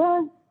 Like, yeah,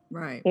 well,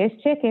 right. Here's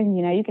chicken.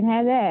 You know, you can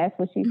have that.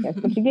 That's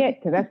what you get,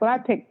 because that's what I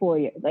picked for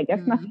you. Like,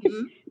 that's not.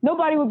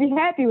 Nobody would be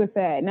happy with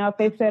that. Now, if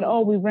they said,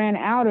 oh, we ran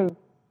out of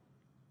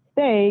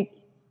steak,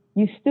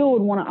 you still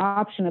would want an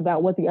option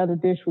about what the other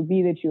dish would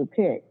be that you would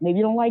pick. Maybe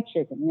you don't like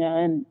chicken, you know,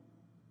 and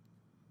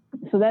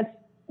so that's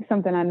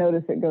something I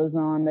notice that goes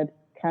on that's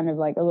kind of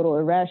like a little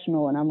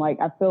irrational. And I'm like,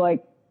 I feel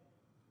like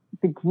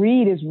the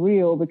greed is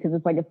real, because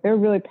it's like, if they're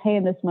really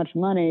paying this much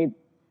money,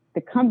 the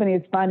company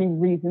is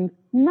finding reasons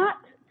not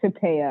to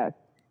pay us.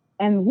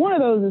 And one of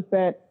those is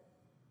that,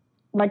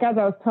 like, as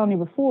I was telling you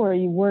before,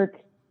 you work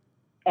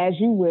as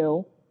you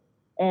will,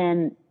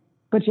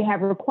 but you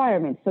have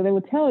requirements. So they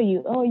would tell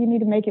you, oh, you need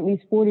to make at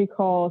least 40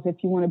 calls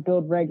if you want to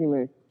build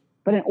regulars.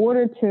 But in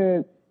order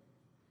to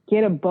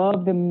get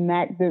above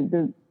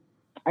the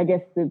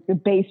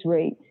base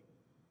rate,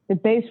 the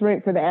base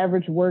rate for the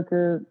average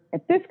worker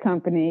at this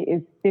company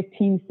is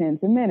 15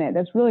 cents a minute.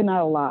 That's really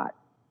not a lot.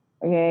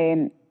 Okay.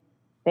 And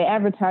they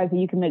advertise that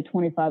you can make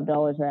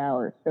 $25 an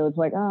hour. So it's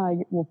like,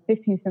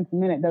 15 cents a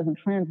minute doesn't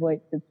translate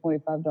to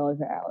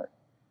 $25 an hour.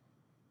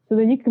 So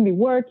then you can be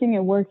working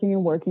and working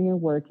and working and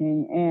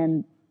working.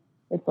 And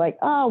it's like,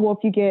 if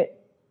you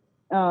get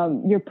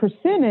your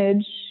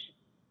percentage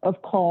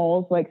of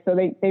calls, like, so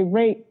they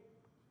rate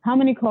how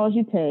many calls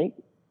you take.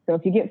 So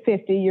if you get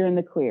 50, you're in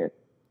the clear.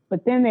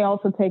 But then they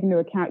also take into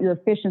account your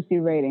efficiency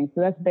rating.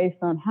 So that's based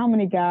on how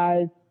many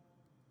guys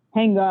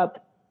hang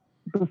up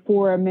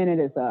before a minute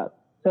is up.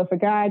 So if a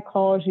guy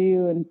calls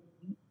you and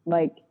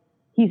like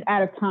he's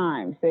out of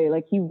time. Say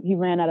like he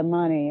ran out of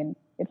money, and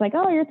it's like,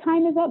 oh, your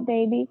time is up,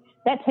 baby.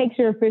 That takes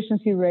your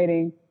efficiency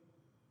rating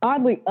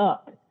oddly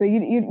up. So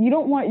you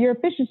don't want, your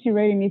efficiency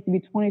rating needs to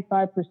be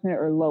 25%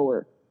 or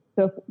lower.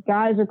 So if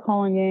guys are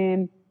calling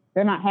in,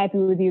 they're not happy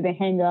with you, they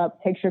hang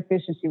up, takes your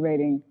efficiency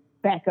rating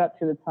back up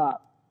to the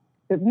top.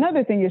 There's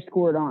another thing you're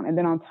scored on. And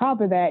then on top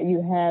of that,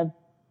 you have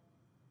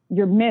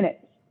your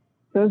minutes.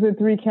 Those are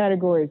 3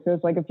 categories. So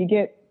it's like if you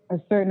get a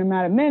certain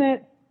amount of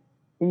minutes,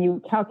 then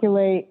you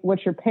calculate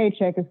what your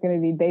paycheck is going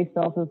to be based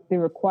off of the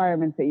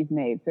requirements that you've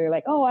made. So you're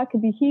like, oh, I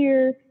could be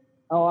here.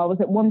 Oh, I was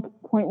at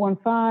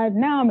 1.15.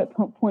 Now I'm at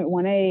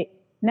 0.18.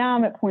 Now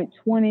I'm at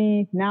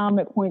 0.20. Now I'm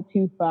at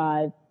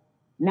 0.25.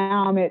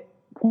 Now I'm at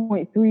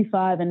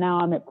 0.35. And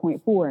now I'm at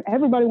 0.4. And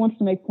everybody wants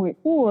to make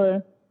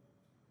 0.4,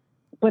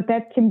 but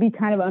that can be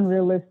kind of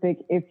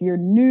unrealistic if you're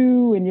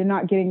new and you're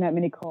not getting that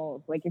many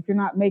calls. Like if you're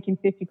not making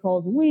 50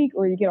 calls a week,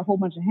 or you get a whole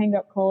bunch of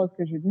hang-up calls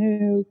because you're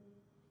new,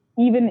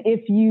 even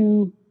if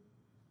you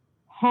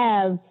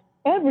have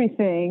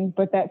everything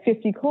but that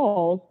 50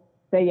 calls,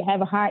 say you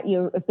have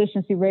your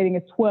efficiency rating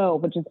is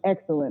 12, which is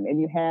excellent, and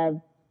you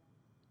have,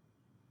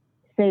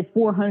 say,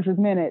 400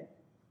 minutes,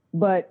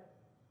 but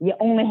you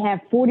only have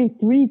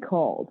 43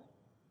 calls,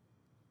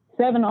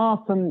 7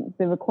 off from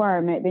the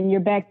requirement, then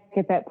you're back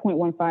at that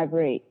 0.15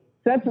 rate.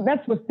 So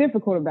that's what's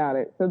difficult about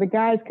it. So the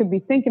guys could be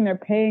thinking they're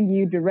paying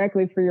you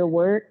directly for your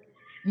work.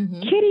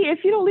 Mm-hmm. Kitty,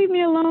 if you don't leave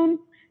me alone,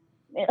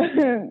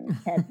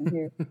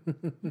 here.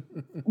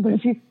 But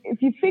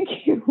if you think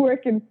you're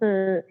working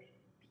for,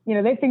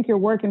 they think you're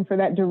working for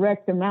that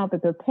direct amount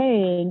that they're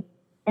paying.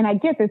 And I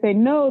get that they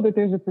know that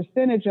there's a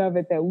percentage of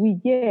it that we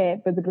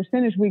get, but the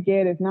percentage we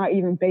get is not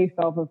even based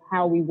off of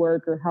how we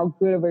work or how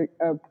good of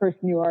a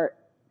person you are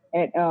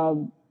at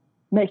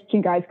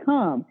making guys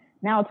come.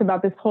 Now it's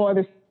about this whole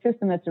other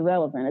system that's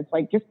irrelevant. It's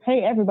like, just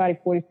pay everybody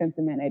 40 cents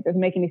a minute. It doesn't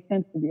make any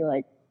sense to be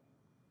like,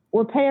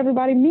 or pay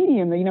everybody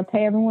medium,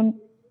 pay everyone,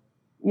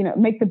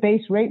 make the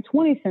base rate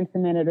 20 cents a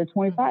minute or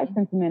 25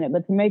 cents a minute.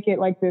 But to make it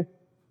like this,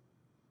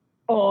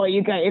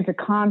 it's a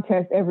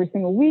contest every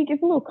single week,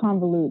 it's a little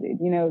convoluted.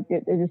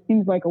 It just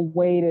seems like a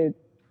way to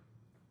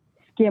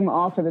skim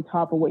off of the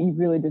top of what you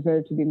really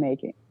deserve to be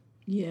making.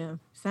 Yeah,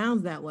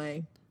 sounds that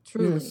way.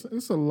 Truly. Yes,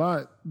 it's a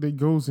lot that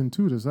goes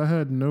into this. I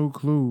had no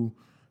clue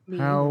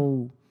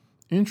how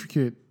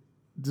intricate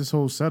this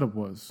whole setup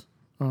was.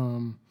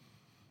 Not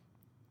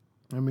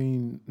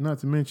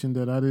to mention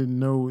that I didn't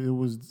know it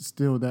was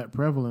still that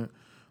prevalent.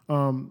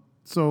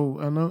 So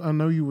I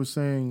know you were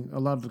saying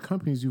a lot of the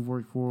companies you've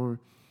worked for,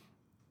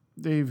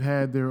 they've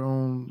had their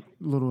own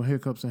little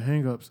hiccups and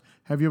hangups.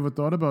 Have you ever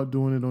thought about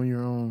doing it on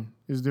your own?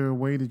 Is there a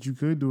way that you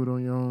could do it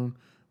on your own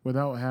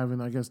without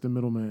having, I guess, the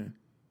middleman?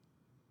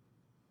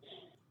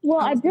 Well,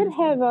 I did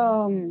have,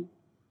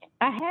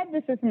 I had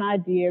this as an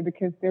idea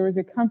because there was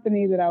a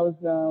company that I was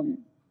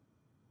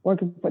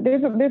working for.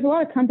 There's a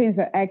lot of companies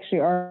that actually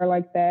are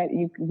like that.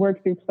 You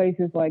work through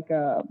places like,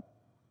 I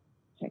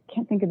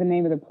can't think of the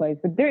name of the place,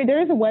 but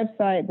there is a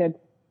website that's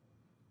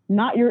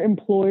not your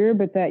employer,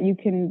 but that you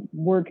can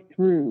work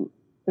through.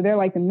 So they're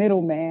like the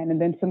middleman, and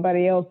then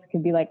somebody else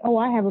can be like, oh,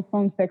 I have a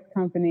phone sex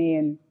company,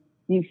 and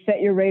you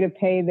set your rate of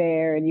pay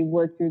there and you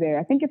work through there.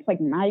 I think it's like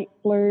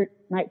NiteFlirt,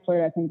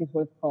 I think is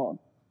what it's called.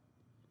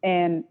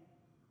 And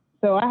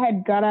so I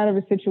had got out of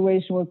a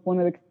situation with one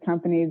of the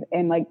companies,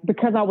 and like,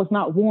 because I was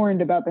not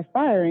warned about the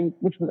firing,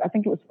 which was, I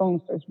think it was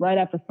Phone Stars, right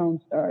after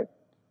Phone Stars.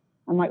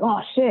 I'm like,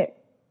 oh shit.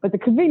 But the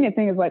convenient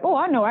thing is like, oh,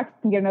 I know I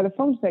can get another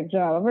phone sex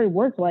job. I've already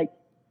worked like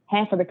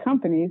half of the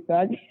companies, so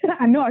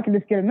I know I can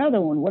just get another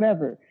one,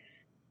 whatever.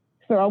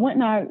 So I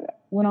went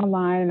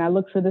online and I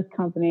looked for this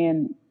company,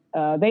 and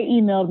they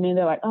emailed me.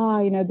 They're like,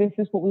 oh, this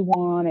is what we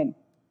want, and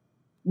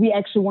we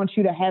actually want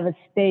you to have a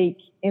stake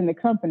in the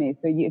company.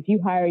 So if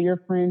you hire your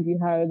friends, you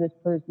hire this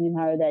person, you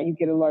hire that, you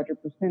get a larger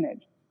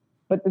percentage.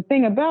 But the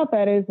thing about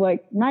that is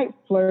like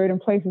NiteFlirt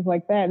and places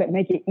like that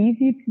make it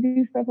easy to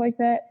do stuff like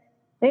that,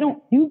 they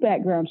don't do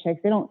background checks.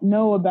 They don't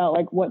know about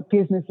like what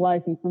business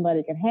license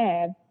somebody could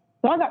have.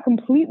 So I got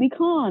completely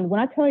conned. When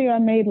I tell you I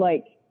made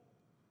like,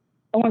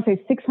 I want to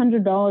say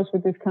 $600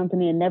 with this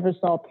company and never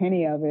saw a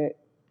penny of it,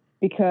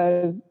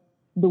 because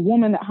the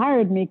woman that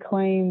hired me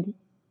claimed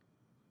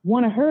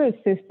one of her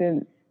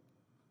assistants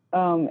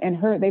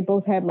and they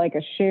both had like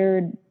a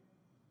shared,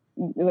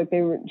 like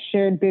they were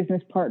shared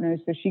business partners.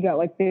 So she got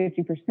like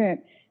 50%,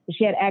 but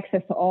she had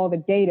access to all the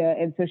data.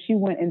 And so she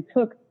went and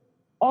took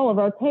all of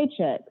our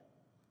paychecks.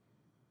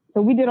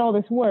 So we did all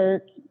this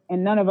work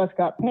and none of us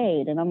got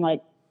paid. And I'm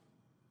like,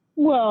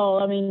 well,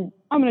 I'm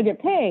going to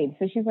get paid.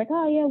 So she's like,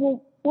 oh yeah,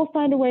 we'll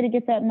find a way to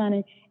get that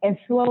money. And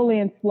slowly,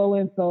 I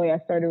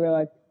started to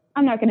realize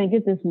I'm not going to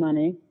get this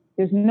money.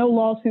 There's no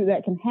lawsuit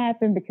that can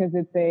happen because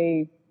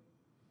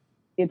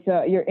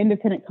you're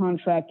independent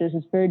contractors.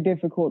 It's very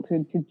difficult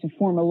to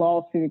form a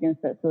lawsuit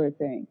against that sort of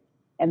thing.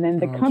 And then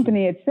the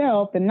company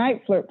itself, the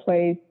NiteFlirt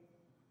place,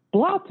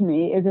 blocked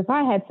me as if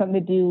I had something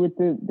to do with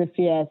the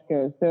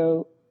fiasco.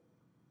 So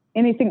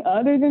anything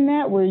other than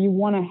that, where you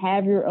want to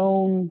have your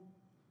own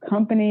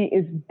company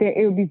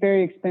it would be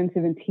very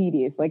expensive and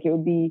tedious. Like it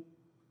would be,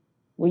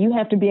 well, you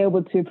have to be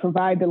able to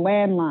provide the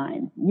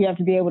landline. You have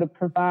to be able to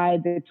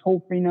provide the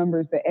toll-free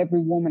numbers that every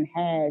woman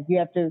has. You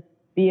have to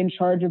be in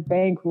charge of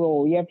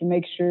bankroll. You have to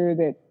make sure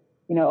that,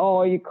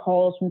 all your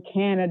calls from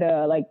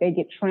Canada, like they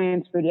get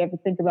transferred. You have to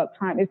think about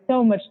time. It's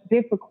so much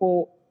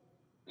difficult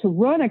to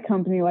run a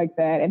company like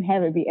that and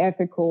have it be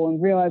ethical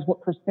and realize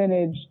what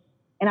percentage.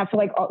 And I feel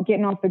like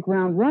getting off the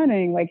ground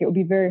running, like it would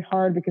be very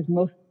hard because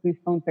most of these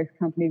phone sex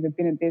companies have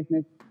been in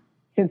business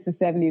since the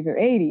 70s or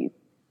 80s.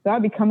 So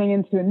I'd be coming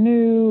into a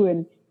new,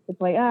 and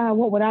it's like,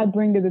 what would I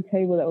bring to the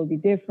table that would be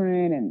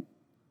different? And,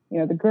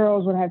 the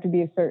girls would have to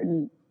be a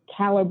certain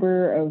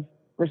caliber of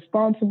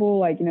responsible,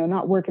 like,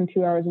 not working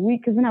 2 hours a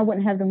week, because then I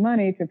wouldn't have the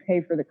money to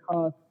pay for the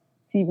cost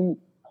to even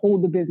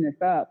hold the business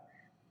up.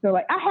 So,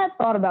 like, I had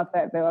thought about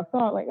that, though. I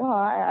thought, like,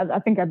 I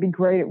think I'd be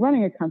great at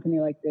running a company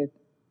like this.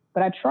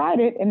 But I tried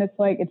it, and it's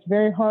like, it's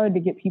very hard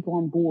to get people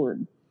on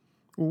board.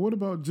 Well, what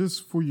about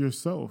just for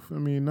yourself? I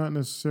mean, not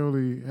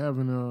necessarily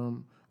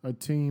having a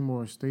team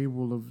or a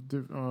stable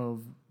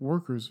of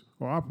workers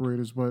or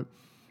operators, but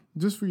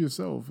just for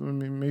yourself. I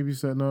mean, maybe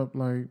setting up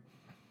like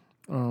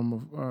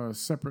a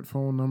separate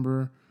phone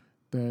number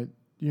that,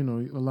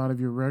 a lot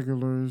of your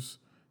regulars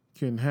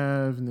can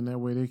have, and then that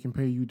way they can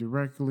pay you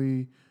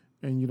directly,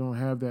 and you don't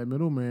have that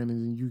middleman, and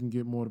then you can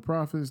get more of the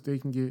profits. They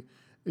can get,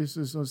 it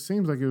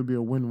seems like it would be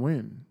a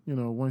win-win,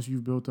 once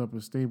you've built up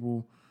a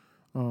stable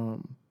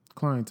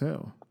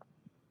clientele.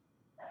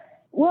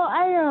 Well,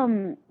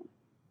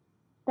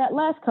 that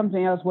last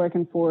company I was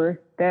working for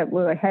that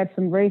had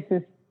some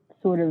racist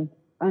sort of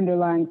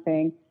underlying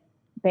thing.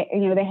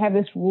 They have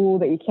this rule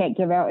that you can't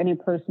give out any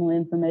personal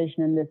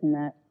information and this and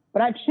that.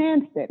 But I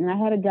chanced it, and I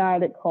had a guy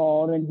that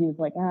called, and he was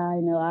like,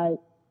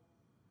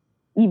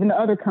 even the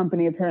other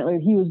company, apparently,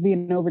 he was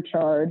being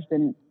overcharged,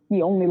 and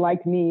he only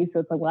liked me. So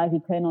it's like, why is he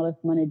paying all this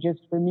money just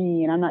for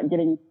me? And I'm not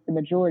getting the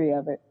majority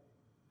of it.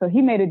 So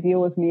he made a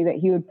deal with me that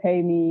he would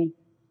pay me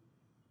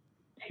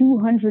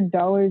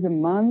 $200 a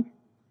month,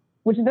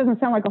 which it doesn't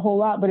sound like a whole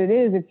lot, but it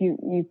is if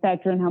you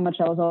factor in how much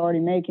I was already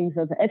making.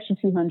 So it's an extra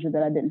 $200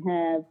 that I didn't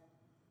have.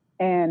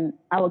 And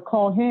I would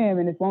call him,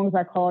 and as long as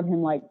I called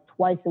him like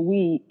twice a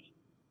week,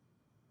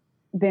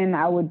 then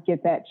I would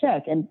get that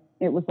check. And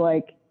it was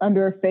like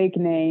under a fake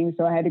name.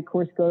 So I had to, of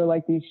course, go to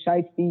like these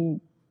shiesty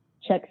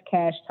checks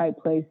cash type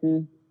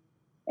places.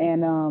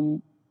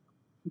 And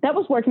that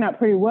was working out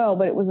pretty well,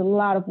 but it was a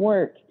lot of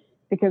work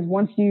because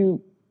once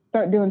you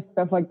start doing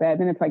stuff like that,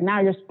 then it's like now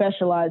you're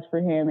specialized for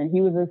him. And he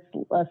was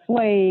a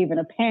slave and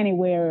a panty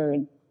wearer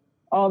and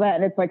all that.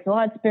 And it's like, so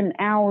I'd spend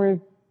hours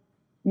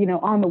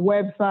on the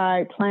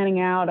website planning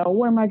out,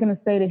 what am I going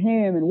to say to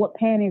him and what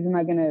panties am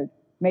I going to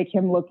make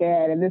him look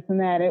at and this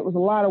and that. It was a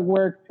lot of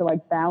work to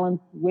like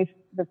balance with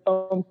the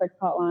phone sex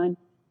hotline.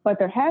 But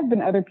there have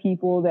been other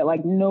people that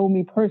like know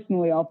me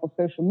personally off of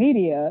social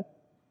media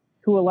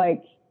who are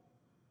like,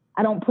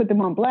 I don't put them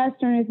on blast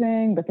or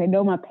anything, but they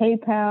know my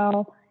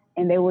PayPal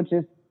and they will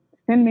just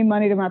send me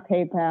money to my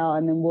PayPal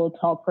and then we'll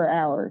talk for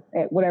hours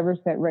at whatever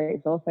set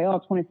rate. So I'll say,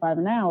 $25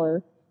 an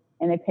hour.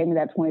 And they pay me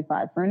that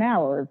 $25 for an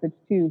hour if it's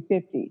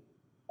 $250.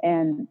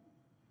 And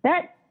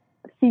that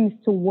seems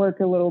to work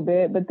a little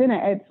bit, but then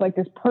it's like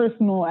this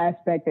personal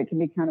aspect that can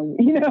be kind of,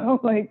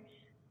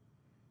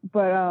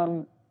 but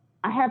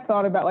I have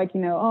thought about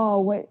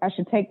wait, I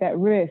should take that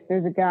risk.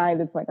 There's a guy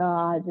that's like,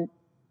 I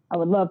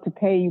would love to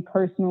pay you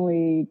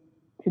personally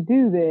to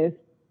do this.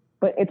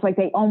 But it's like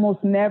they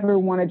almost never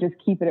want to just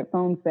keep it at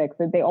phone sex.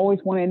 That they always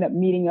want to end up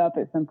meeting up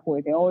at some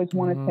point. They always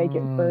want to take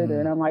it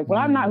further. And I'm like, well,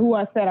 I'm not who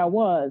I said I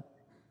was.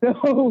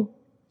 So,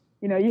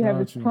 you have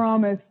this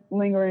promise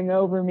lingering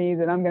over me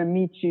that I'm going to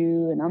meet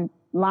you and I'm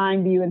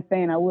lying to you and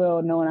saying I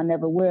will, knowing I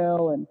never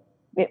will. And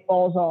it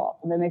falls off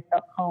and then they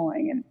stop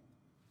calling. And,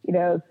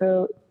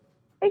 so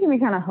it can be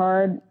kind of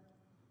hard,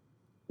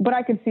 but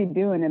I could see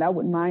doing it. I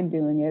wouldn't mind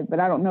doing it,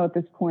 but I don't know at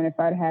this point if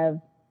I'd have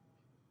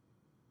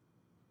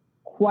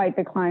quite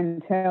the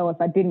clientele if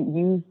I didn't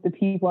use the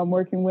people I'm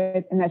working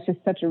with. And that's just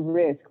such a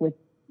risk with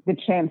the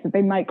chance that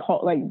they might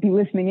call, be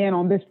listening in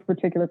on this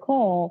particular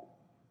call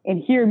and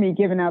hear me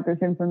giving out this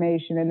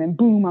information and then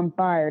boom, I'm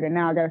fired. And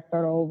now I got to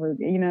start over,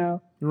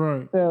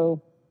 Right.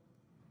 So.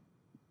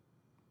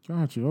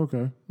 Gotcha.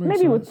 Okay.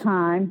 Maybe with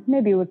time.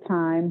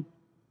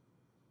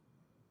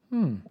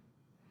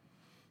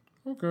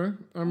 Okay.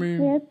 I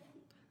mean,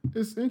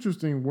 It's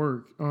interesting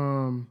work.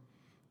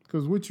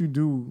 Because what you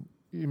do,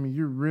 I mean,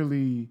 you're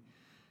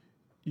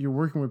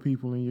working with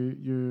people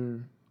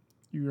and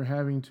you're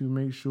having to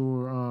make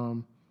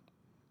sure,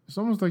 it's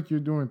almost like you're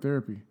doing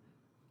therapy.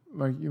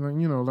 Like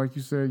like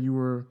you said,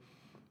 you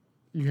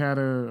had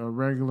a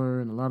regular,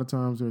 and a lot of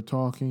times they're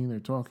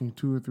talking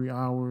 2 or 3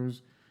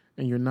 hours,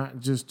 and you're not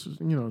just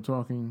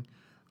talking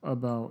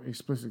about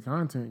explicit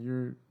content.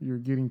 You're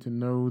getting to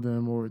know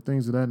them or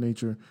things of that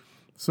nature.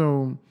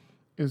 So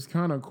it's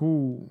kind of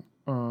cool.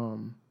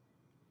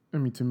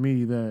 To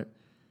me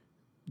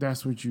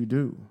that's what you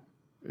do.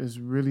 It's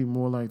really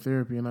more like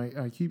therapy, and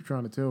I keep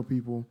trying to tell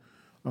people,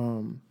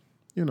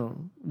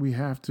 we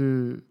have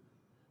to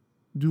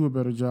do a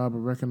better job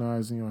of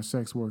recognizing our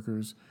sex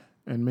workers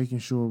and making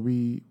sure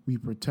we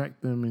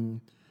protect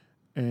them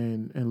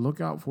and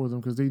look out for them,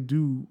 because they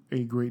do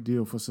a great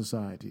deal for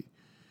society.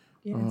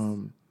 Yes.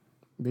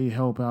 They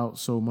help out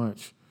so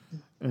much.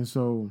 And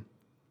so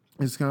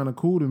it's kind of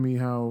cool to me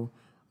how,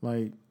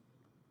 like,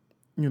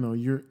 you know,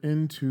 you're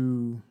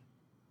into,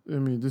 I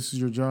mean, this is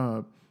your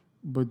job,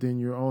 but then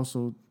you're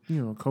also,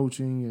 you know,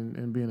 coaching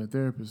and being a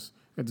therapist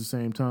at the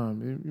same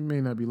time. You may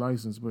not be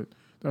licensed, but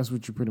that's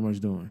what you're pretty much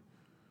doing.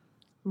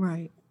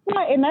 Right.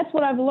 Yeah, and that's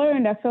what I've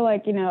learned. I feel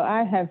like, you know,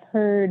 I have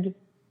heard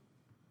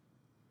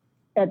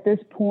at this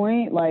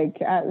point, like,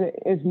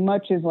 as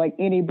much as like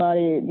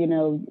anybody, you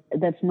know,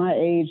 that's my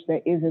age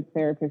that is a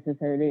therapist has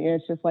heard it.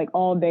 It's just like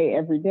all day,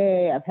 every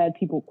day. I've had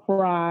people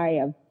cry.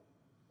 You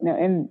know,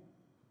 and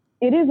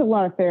it is a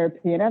lot of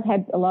therapy. And I've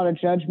had a lot of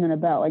judgment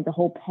about like the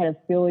whole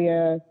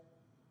pedophilia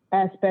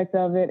aspect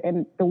of it.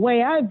 And the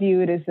way I view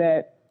it is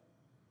that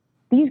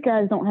these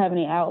guys don't have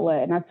any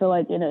outlet. And I feel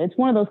like, you know, it's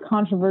one of those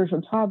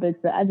controversial topics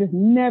that I just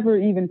never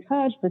even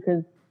touch,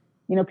 because,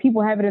 you know,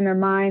 people have it in their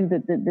mind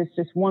that there's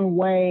just one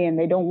way and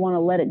they don't want to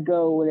let it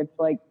go. And it's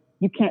like,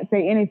 you can't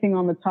say anything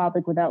on the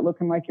topic without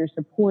looking like you're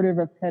supportive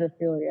of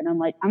pedophilia. And I'm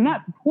like, I'm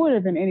not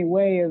supportive in any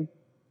way of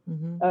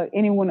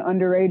anyone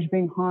underage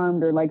being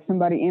harmed or like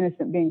somebody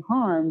innocent being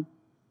harmed.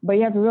 But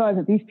you have to realize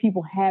that these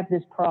people have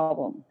this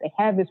problem. They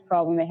have this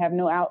problem. They have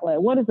no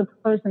outlet. What is a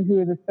person who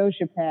is a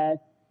sociopath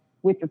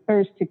with the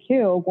thirst to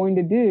kill going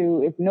to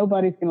do if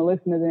nobody's going to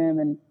listen to them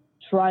and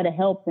try to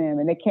help them,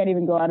 and they can't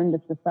even go out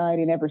into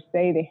society and ever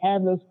say they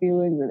have those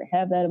feelings or they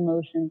have that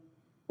emotion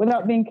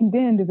without being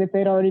condemned as if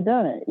they'd already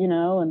done it, you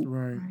know? And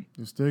right.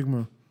 The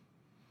stigma.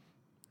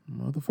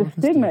 The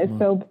stigma is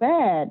so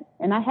bad.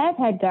 And I have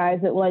had guys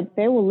that, like,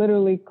 they will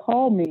literally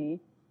call me,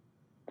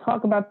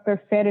 talk about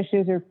their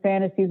fetishes or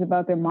fantasies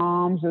about their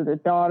moms or their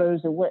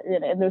daughters or what,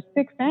 and there's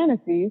 6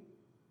 fantasies.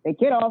 They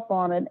get off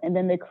on it and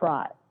then they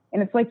cry.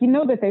 And it's like, you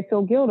know that they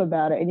feel guilt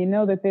about it, and you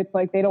know that it's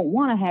like they don't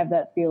want to have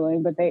that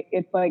feeling, but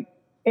it's like,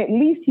 at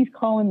least he's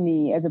calling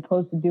me as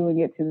opposed to doing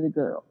it to the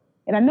girl.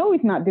 And I know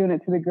he's not doing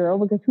it to the girl,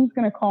 because who's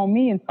going to call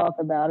me and talk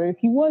about it if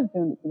he was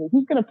doing it to them?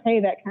 Who's going to pay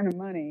that kind of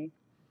money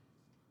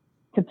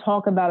to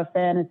talk about a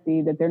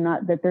fantasy that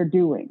they're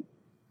doing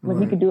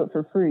when he could do it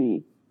for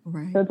free?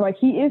 Right. So it's like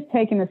he is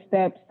taking a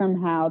step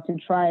somehow to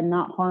try and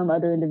not harm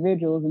other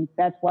individuals, and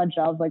that's why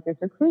jobs like this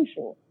are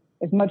crucial.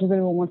 As much as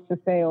everyone wants to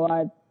say,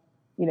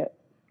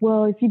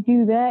 well, if you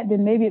do that,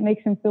 then maybe it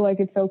makes him feel like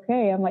it's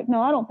okay. I'm like,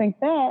 no, I don't think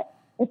that.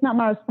 It's not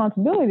my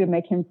responsibility to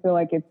make him feel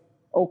like it's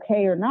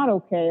okay or not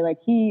okay. Like,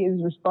 he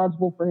is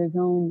responsible for his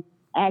own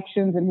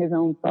actions and his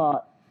own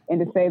thoughts. And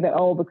to say that,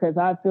 because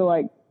I feel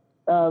like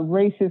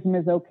racism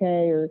is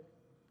okay, or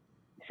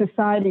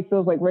society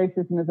feels like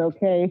racism is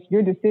okay, it's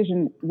your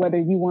decision whether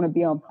you want to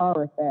be on par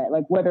with that.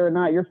 Like, whether or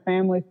not your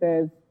family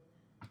says,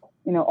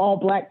 you know, all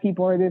Black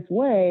people are this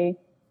way,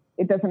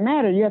 it doesn't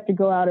matter. You have to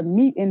go out and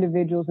meet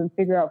individuals and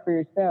figure out for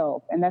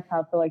yourself. And that's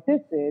how I feel like this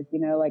is, you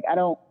know, like,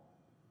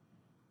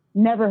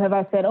 never have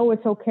I said,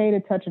 it's okay to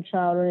touch a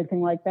child or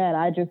anything like that.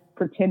 I just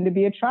pretend to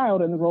be a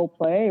child in the role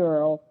play,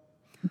 or I'll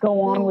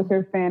go on with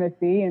their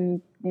fantasy,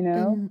 and, you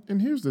know.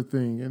 And here's the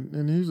thing,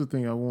 and here's the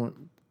thing I want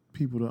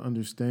people to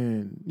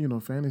understand, you know,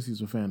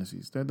 fantasies are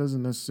fantasies. That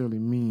doesn't necessarily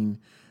mean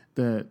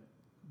that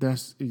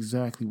that's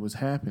exactly what's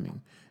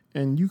happening.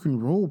 And you can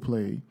role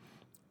play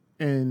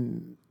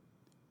and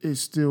it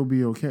still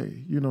be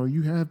okay. You know,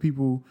 you have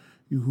people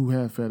who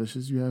have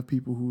fetishes. You have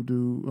people who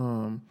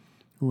do,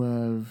 who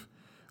have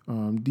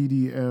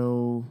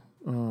DDLG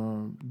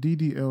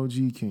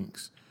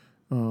kinks,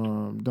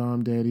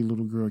 Dom Daddy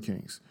Little Girl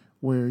kinks,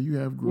 where you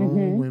have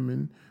grown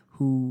women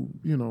who,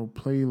 you know,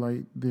 play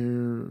like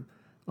they're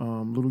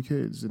little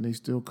kids, and they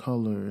still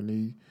color, and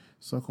they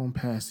suck on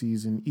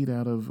passies and eat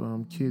out of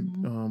kid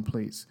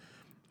plates.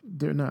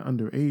 They're not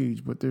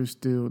underage, but they're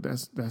still,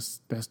 that's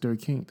their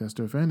kink, that's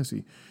their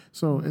fantasy.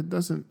 So it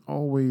doesn't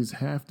always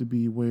have to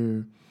be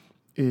where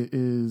it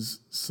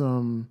is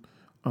some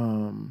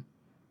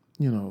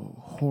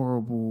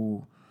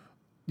horrible,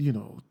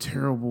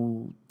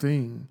 terrible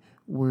thing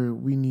where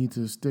we need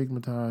to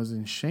stigmatize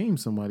and shame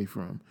somebody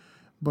from.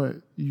 But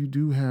you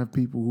do have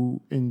people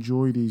who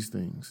enjoy these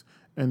things,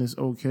 and it's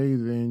okay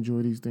that they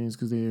enjoy these things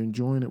because they're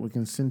enjoying it with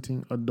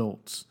consenting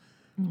adults.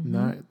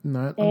 Not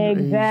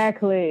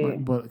exactly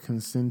underage, but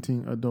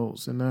consenting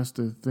adults. And that's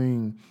the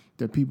thing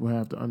that people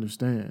have to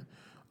understand.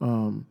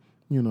 If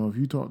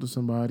you talk to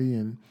somebody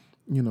and,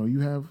 you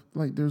have,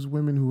 like, there's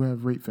women who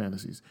have rape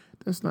fantasies.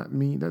 That does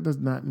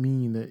not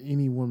mean that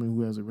any woman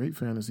who has a rape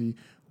fantasy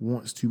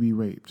wants to be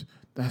raped.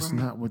 That's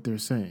not what they're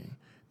saying.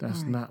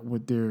 That's not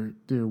what they're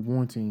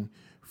wanting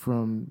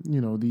from,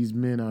 these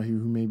men out here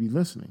who may be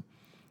listening.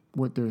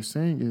 What they're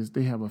saying is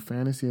they have a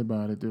fantasy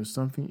about it. There's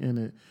something in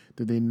it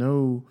that they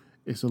know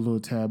it's a little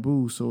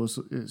taboo, so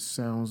it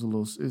sounds a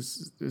little,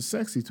 it's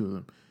sexy to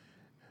them.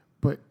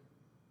 But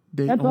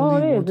that's all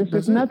it is. It's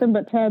just nothing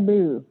but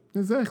taboo.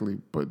 Exactly.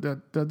 But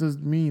that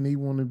doesn't mean they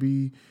want to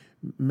be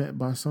met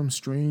by some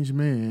strange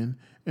man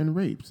and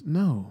raped.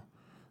 No.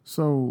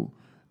 So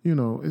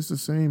it's the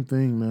same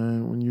thing,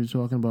 man, when you're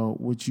talking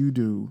about what you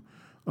do,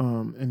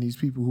 and these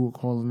people who are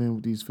calling in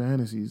with these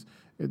fantasies.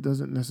 It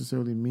doesn't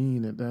necessarily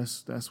mean that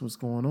that's what's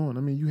going on.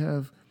 I mean, you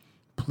have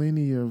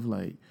plenty of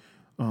like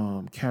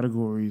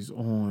categories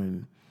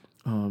on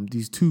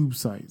these tube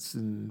sites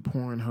and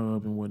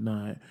Pornhub and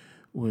whatnot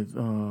with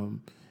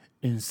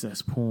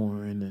incest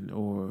porn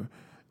or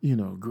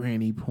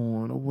granny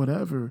porn or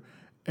whatever,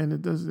 and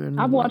it doesn't. I mean,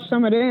 I've watched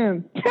some of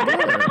them.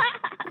 Yeah,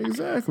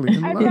 exactly.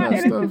 And a lot of that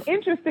and stuff, it's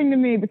interesting to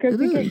me because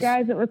you get is.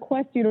 guys that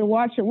request you to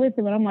watch it with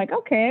them, and I'm like,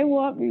 okay,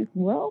 well,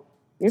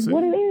 it's See?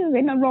 what it is.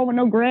 Ain't nothing wrong with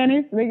no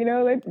grannies.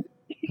 Mhm.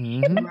 Right.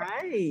 And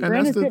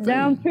Grannies that's the sit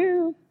down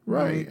too.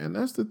 Right. And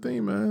that's the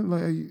thing, man.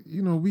 Like,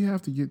 we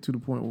have to get to the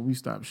point where we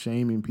stop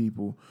shaming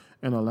people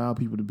and allow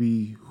people to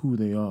be who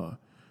they are.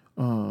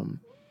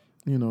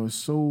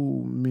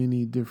 So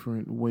many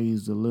different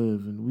ways to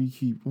live, and we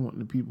keep wanting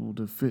the people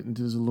to fit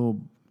into this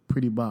little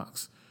pretty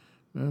box.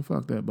 Man,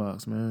 fuck that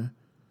box, man.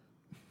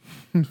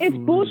 It's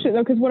bullshit,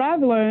 though, because what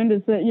I've learned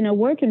is that,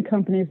 working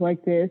companies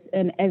like this,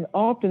 and as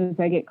often as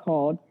I get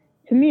called,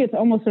 to me, it's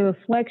almost a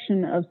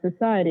reflection of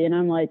society. And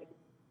I'm like,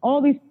 all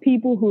these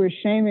people who are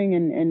shaming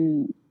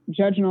and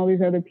judging all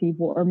these other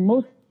people are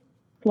most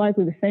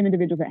likely the same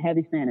individuals that have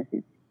these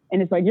fantasies.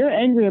 And it's like, you're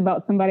angry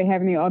about somebody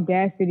having the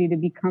audacity to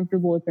be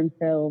comfortable with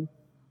themselves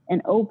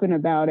and open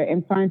about it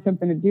and find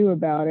something to do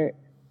about it,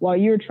 while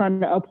you're trying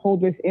to uphold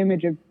this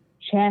image of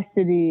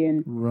chastity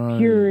and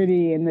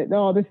purity and that,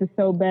 oh, this is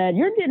so bad.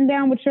 You're getting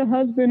down with your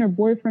husband or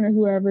boyfriend or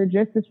whoever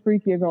just as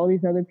freaky as all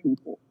these other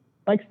people.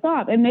 Like,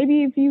 stop. And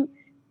maybe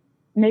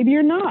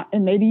you're not,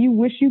 and maybe you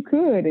wish you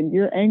could, and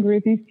you're angry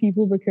at these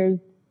people because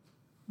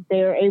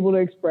they're able to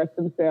express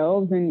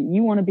themselves, and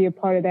you want to be a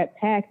part of that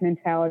pack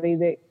mentality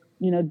that,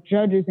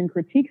 judges and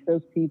critiques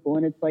those people.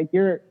 And it's like,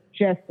 you're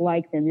just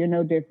like them. You're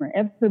no different.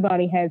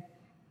 Everybody has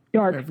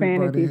dark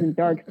fantasies and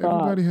dark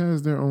thoughts. Everybody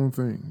has their own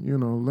thing.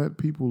 Let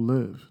people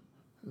live.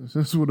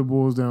 That's what it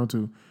boils down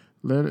to.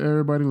 Let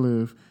everybody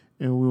live,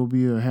 and we'll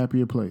be a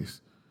happier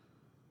place.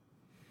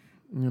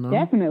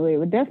 Definitely. It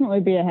would definitely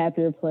be a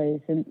happier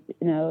place. And,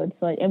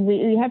 it's like, and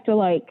we have to,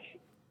 like,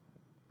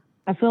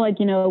 I feel like,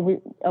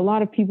 a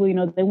lot of people,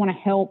 they want to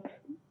help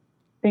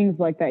things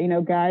like that,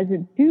 guys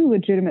that do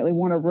legitimately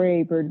want to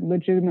rape or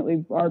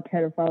legitimately are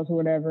pedophiles or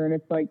whatever. And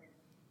it's like,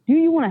 do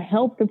you want to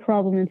help the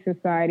problem in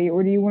society,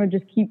 or do you want to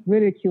just keep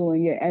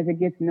ridiculing it as it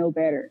gets no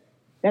better?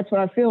 That's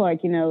what I feel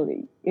like,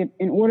 in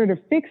order to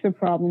fix a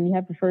problem, you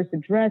have to first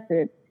address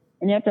it.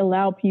 And you have to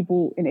allow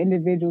people and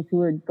individuals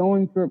who are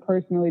going through it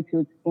personally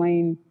to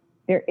explain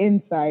their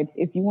insights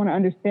if you want to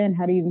understand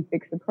how to even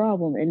fix the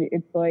problem. And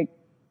it's like,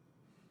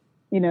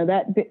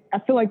 I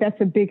feel like that's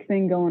a big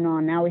thing going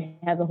on. Now we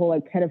have the whole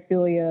like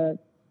pedophilia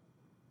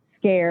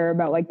scare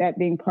about like that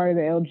being part of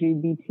the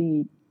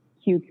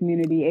LGBTQ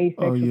community,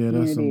 asexual community. Oh, yeah,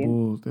 that's some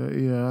bull.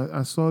 Yeah,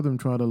 I saw them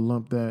try to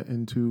lump that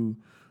into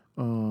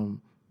the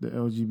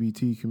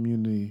LGBT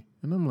community.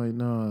 And I'm like,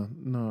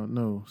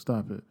 no,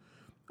 stop it.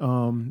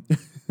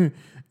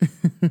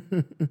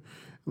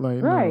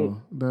 Like, right.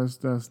 No,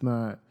 that's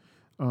not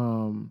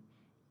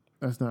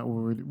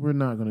what we're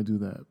not going to do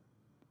that.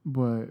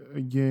 But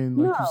again,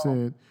 like you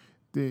said,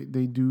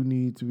 they do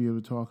need to be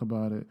able to talk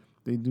about it.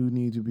 They do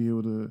need to be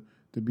able to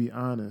be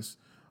honest,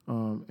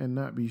 and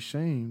not be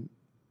shamed.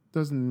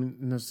 Doesn't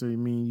necessarily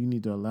mean you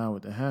need to allow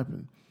it to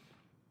happen.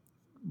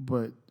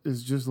 But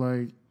it's just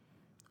like,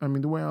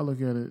 the way I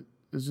look at it,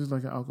 it's just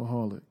like an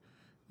alcoholic.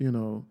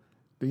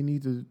 They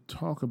need to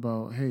talk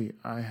about, hey,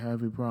 I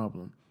have a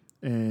problem,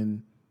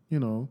 and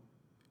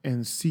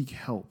and seek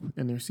help,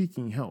 and they're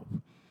seeking help.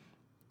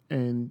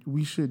 And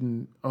we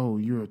shouldn't, oh,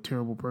 you're a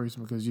terrible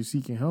person because you're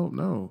seeking help.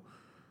 No,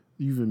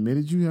 you've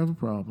admitted you have a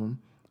problem,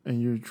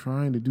 and you're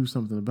trying to do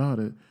something about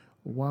it.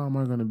 Why am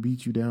I going to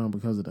beat you down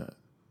because of that?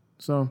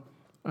 So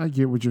I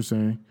get what you're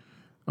saying.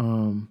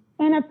 And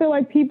I feel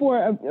like people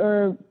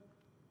are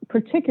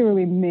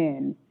particularly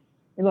men.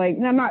 Like,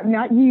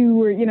 not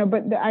you, or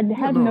but I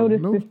have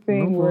noticed this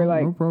thing where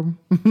like no problem.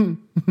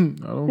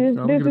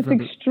 there's this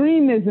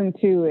extremism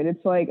to it.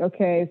 It's like,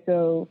 okay,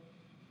 so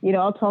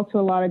I'll talk to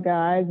a lot of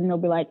guys and they'll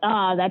be like,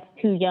 that's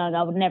too young.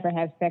 I would never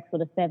have sex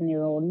with a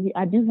 7-year-old.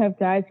 I do have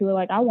guys who are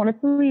like, I want a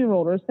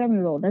 3-year-old or a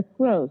 7-year-old. That's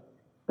gross.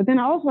 But then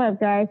I also have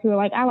guys who are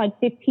like, I like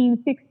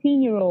 15,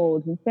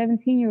 16-year-olds and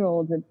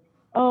 17-year-olds and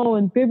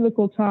in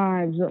biblical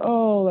times,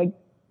 or like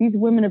these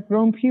women have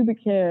grown pubic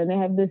hair and they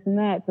have this and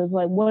that. So it's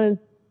like,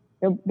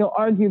 they'll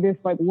argue this,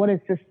 like, what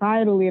is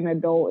societally an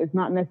adult is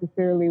not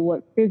necessarily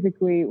what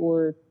physically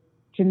or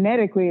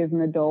genetically is an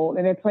adult.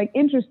 And it's like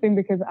interesting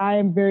because I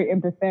am very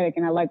empathetic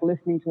and I like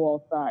listening to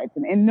all sides.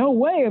 And in no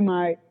way am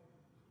I,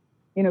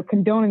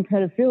 condoning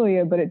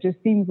pedophilia, but it just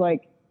seems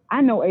like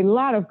I know a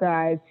lot of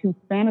guys who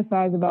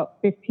fantasize about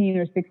 15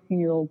 or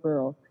 16-year-old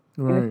girls.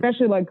 Right. And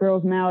especially like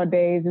girls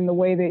nowadays in the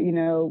way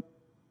that,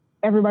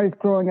 everybody's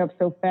growing up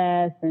so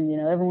fast and,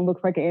 everyone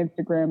looks like an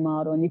Instagram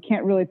model and you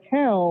can't really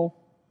tell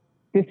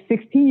this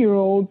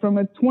 16-year-old from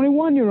a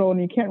 21-year-old,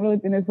 and you can't really,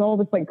 and there's all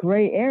this like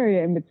gray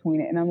area in between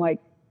it. And I'm like,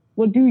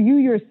 well, do you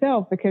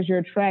yourself, because you're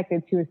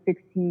attracted to a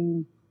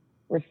 16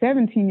 or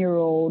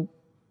 17-year-old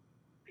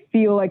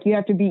feel like you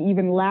have to be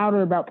even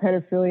louder about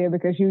pedophilia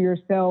because you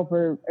yourself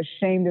are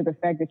ashamed of the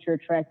fact that you're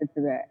attracted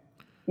to that.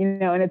 You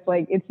know, and it's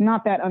like, it's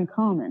not that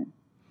uncommon.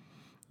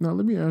 Now,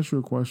 let me ask you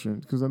a question,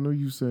 because I know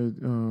you said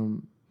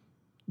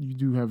you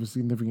do have a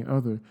significant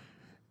other.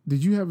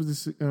 Did you have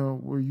this,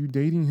 were you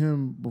dating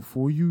him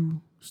before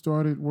you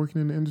started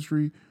working in the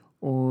industry,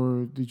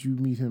 or did you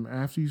meet him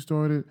after you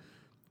started?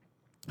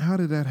 How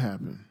did that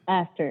happen?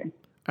 After.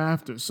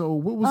 So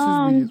what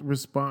was his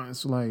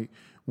response like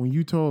when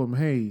you told him,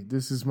 hey,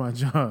 this is my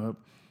job?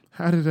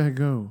 How did that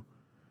go?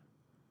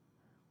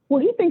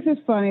 Well, he thinks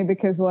it's funny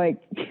because, like,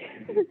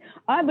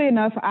 oddly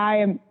enough,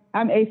 I'm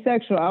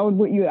asexual. I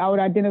would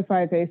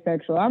identify as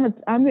asexual.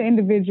 I'm the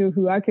individual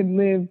who I could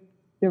live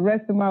the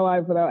rest of my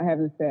life without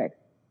having sex.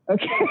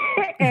 Okay,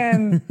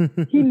 and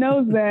he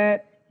knows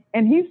that,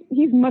 and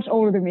he's much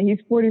older than me. He's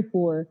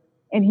 44,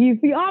 and he's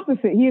the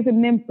opposite. He is a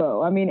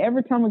nympho. I mean,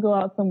 every time we go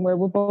out somewhere,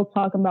 we're both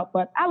talking about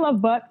butts. I love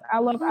butts. I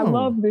love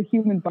the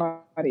human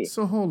body.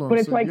 So hold on. But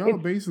it's so like y'all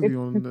basically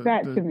on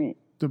to me.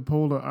 The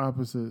polar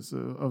opposites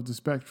of the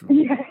spectrum.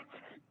 Yeah.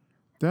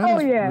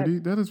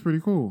 That is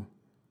pretty cool.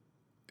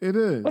 It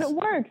is. But it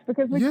works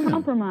because we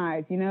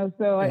compromise, you know?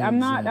 So like,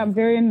 I'm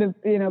very into,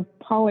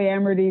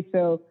 polyamory.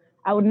 So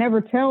I would never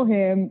tell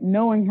him,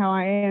 knowing how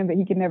I am, that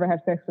he could never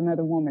have sex with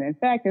another woman. In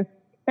fact, it's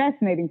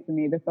fascinating to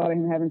me, the thought of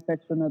him having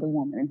sex with another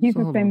woman. And he's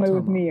the same way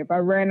with me. If I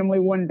randomly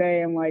one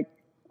day am like,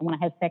 I want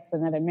to have sex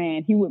with another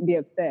man, he wouldn't be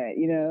upset,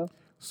 you know?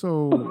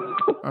 So,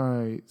 all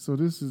right. So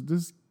this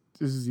is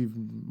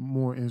even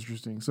more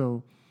interesting.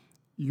 So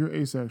you're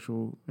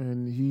asexual,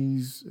 and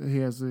he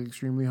has an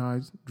extremely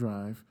high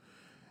drive,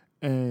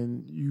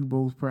 and you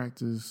both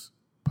practice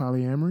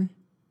polyamory?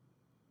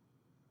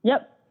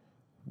 Yep.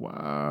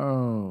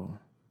 Wow.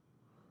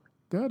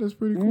 That is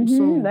pretty cool.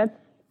 Mm-hmm, that's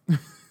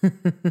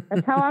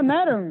how I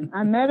met him.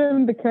 I met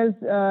him because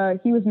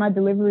he was my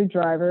delivery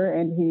driver,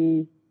 and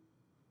he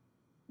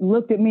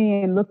looked at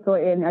me and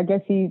and I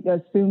guess he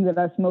assumed that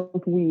I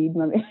smoked weed.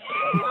 And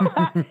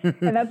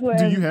that's what.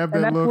 Do you have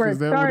that look? Is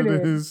that started.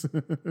 What it is?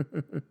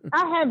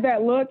 I have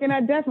that look, and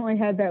I definitely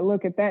had that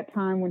look at that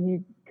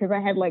time because I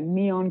had like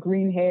neon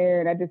green hair,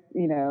 and I just,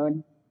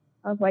 and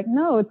I was like,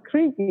 no, it's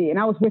creepy. And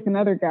I was with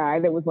another guy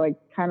that was like,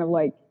 kind of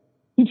like,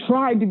 he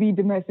tried to be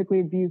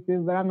domestically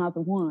abusive, but I'm not the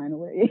one.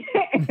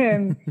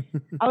 And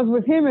I was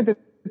with him at the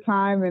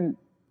time, and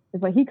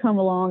it's like he come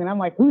along, and I'm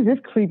like, who's this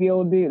creepy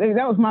old dude?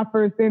 That was my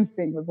first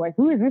instinct. Was like,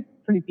 who is this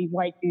creepy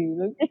white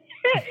dude?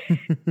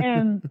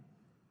 And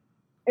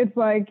it's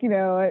like,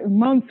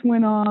 months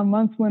went on,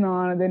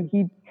 and then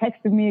he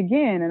texted me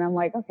again, and I'm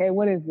like, okay,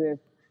 what is this?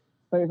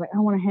 So he's like, I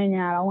want to hang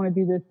out. I want to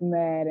do this and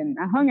that. And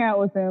I hung out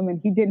with him, and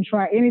he didn't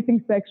try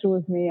anything sexual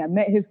with me. I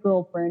met his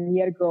girlfriend. He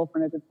had a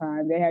girlfriend at the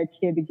time. They had a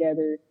kid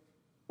together,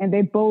 and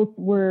they both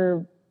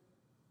were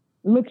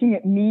looking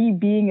at me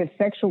being a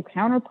sexual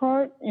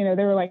counterpart. They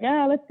were like,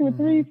 let's do a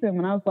threesome.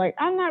 And I was like,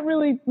 I'm not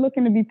really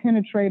looking to be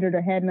penetrated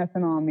or had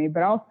nothing on me,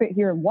 but I'll sit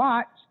here and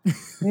watch. And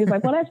he's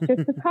like, well, that's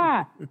just a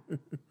cop.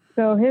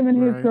 So him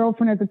and his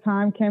girlfriend at the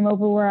time came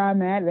over where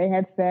I'm at. They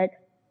had sex,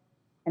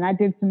 and I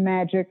did some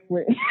magic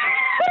with...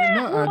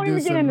 I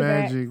did some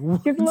magic.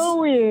 It's a little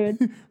weird.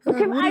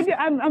 Because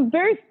I'm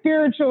very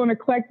spiritual and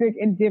eclectic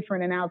and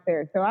different and out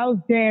there. So I was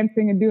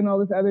dancing and doing all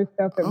this other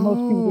stuff that most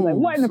people were like,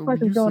 what in the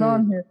fuck is going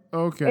on here?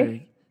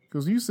 Okay.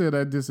 Because you said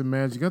I did some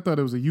magic. I thought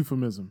it was a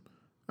euphemism.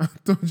 I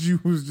thought you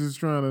was just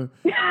trying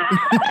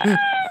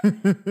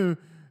to...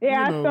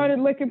 I started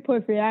licking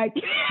pussy. I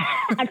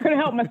couldn't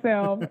help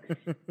myself.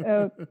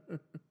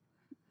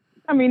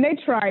 They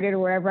tried it or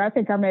whatever. I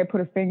think I may have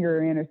put a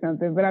finger in or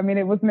something, but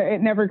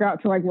it never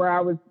got to like where I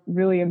was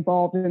really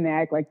involved in the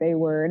act like they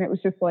were. And it was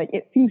just like,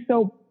 it seemed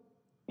so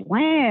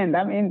bland.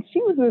 She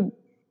was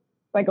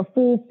a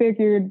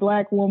full-figured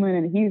black woman,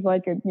 and he's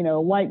like a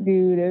white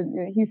dude.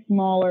 And he's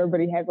smaller, but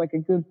he has like a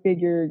good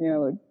figure,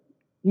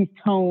 he's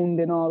toned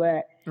and all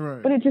that.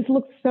 Right. But it just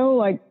looked so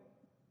like,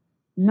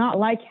 not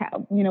like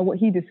how, what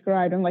he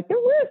described. I'm like,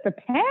 where's the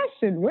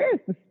passion? Where's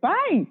the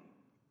spice?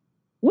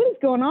 What is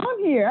going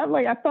on here?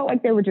 I felt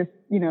like they were just,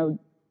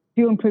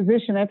 doing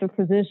position after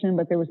position,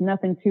 but there was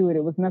nothing to it.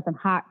 It was nothing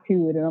hot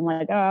to it. And I'm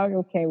like,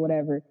 oh, okay,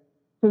 whatever.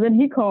 So then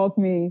he calls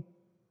me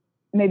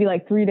maybe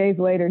like 3 days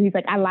later. He's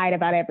like, I lied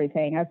about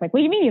everything. I was like, what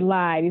do you mean you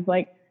lied? He's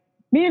like,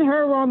 me and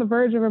her were on the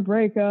verge of a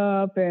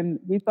breakup, and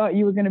we thought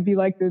you were going to be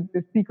like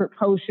the secret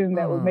potion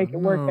that would make it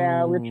work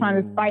out. We're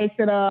trying to spice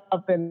it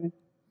up, and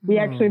we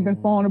actually have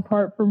been falling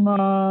apart for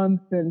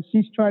months, and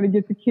she's trying to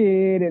get the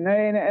kid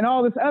and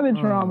all this other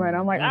drama. And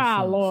I'm like,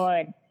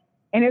 Lord.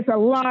 And it's a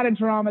lot of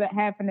drama that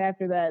happened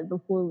after that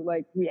before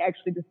like we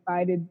actually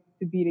decided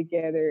to be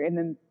together. And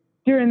then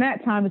during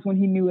that time is when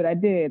he knew what I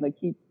did. Like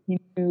he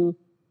knew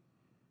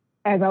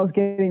as I was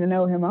getting to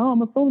know him,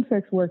 I'm a phone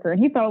sex worker.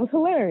 And he thought it was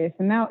hilarious.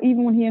 And now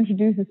even when he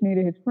introduces me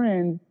to his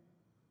friends,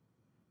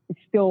 it's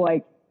still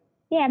like,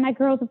 yeah, my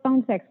girl's a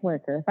phone sex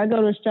worker. If I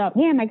go to his job,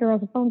 yeah, my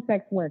girl's a phone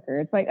sex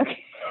worker. It's like,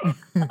 okay.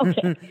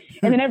 Okay.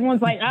 And then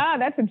everyone's like,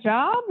 that's a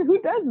job?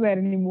 Who does that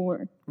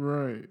anymore?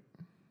 Right.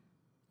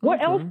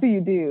 What else do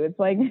you do? It's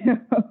like,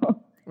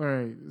 All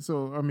right.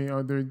 So, I mean,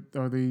 are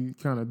they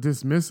kind of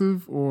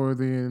dismissive, or are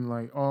they in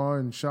like awe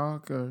and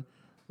shock?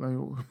 Like,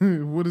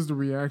 what is the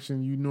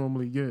reaction you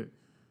normally get?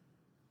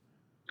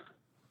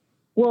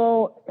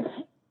 well,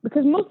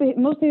 because most of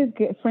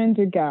his friends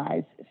are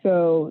guys,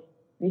 so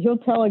he'll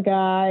tell a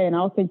guy, and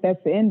I'll think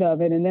that's the end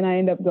of it, and then I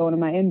end up going to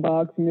my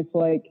inbox, and it's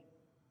like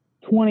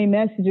 20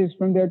 messages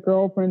from their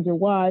girlfriends or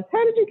wives.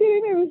 How did you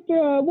get into this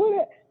job?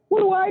 What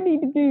do I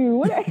need to do?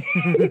 What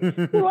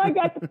do I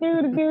got to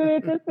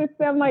do this?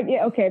 I'm like,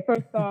 yeah, okay,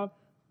 first off,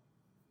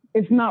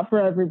 it's not for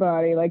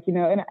everybody. Like, you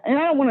know, and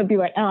I don't want to be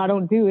like, oh, I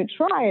don't do it.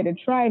 Try it and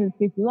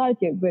see if you like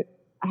it. But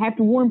I have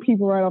to warn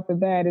people right off the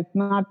bat, it's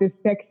not this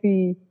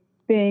sexy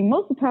thing.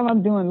 Most of the time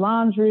I'm doing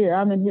laundry or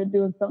I'm in here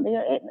doing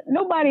something.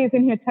 Nobody is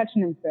in here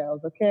touching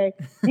themselves, okay?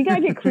 You got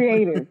to get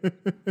creative,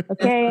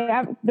 okay?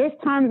 There's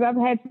times I've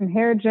had some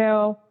hair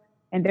gel,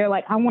 and they're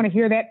like, I want to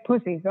hear that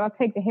pussy. So I'll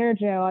take the hair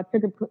gel, I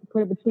put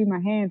it between my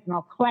hands, and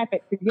I'll clap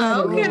it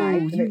together. Okay. Oh,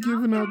 you're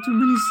giving out too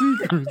many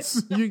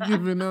secrets. You're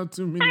giving out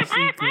too many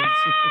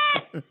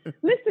secrets.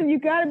 Listen, you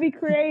got to be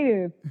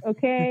creative,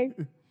 okay?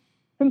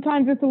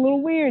 Sometimes it's a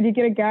little weird. You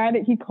get a guy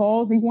that he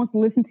calls, he wants to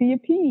listen to you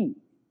pee.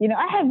 You know,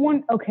 I had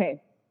one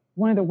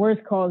of the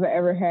worst calls I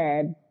ever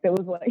had that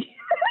was like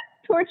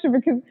torture,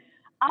 because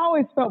I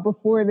always felt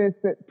before this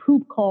that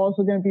poop calls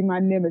were going to be my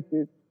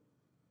nemesis.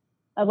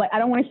 I was like, I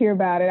don't want to hear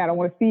about it. I don't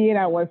want to see it.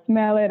 I don't want to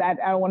smell it. I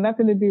don't want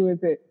nothing to do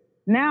with it.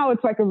 Now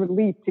it's like a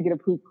relief to get a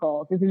poop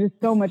call, because it's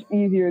just so much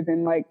easier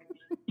than like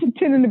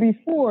pretending to be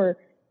four.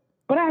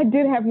 But I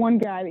did have one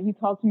guy that he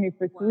talked to me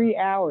for 3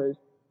 hours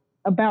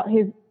about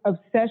his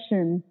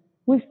obsession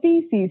with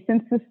feces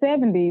since the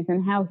 70s,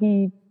 and how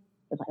he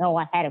was like, oh,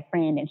 I had a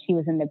friend and she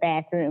was in the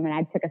bathroom and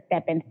I took a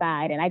step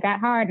inside and I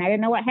got hard and I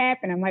didn't know what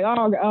happened. I'm like,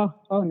 oh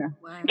no.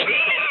 Wow.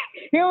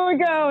 Here we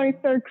go. And he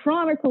started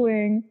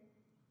chronicling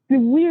the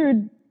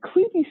weird,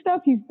 creepy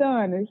stuff he's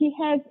done. And he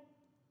has,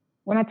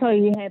 when I tell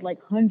you, he had like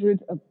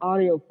hundreds of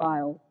audio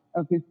files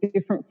of his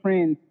different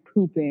friends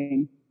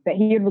pooping that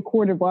he had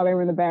recorded while they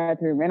were in the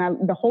bathroom.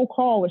 And the whole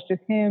call was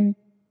just him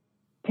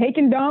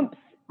taking dumps.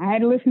 I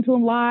had to listen to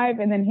him live,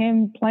 and then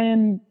him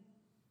playing.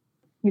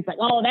 He's like,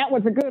 oh, that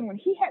was a good one.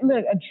 He had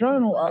like a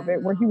journal of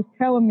it where he was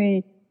telling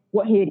me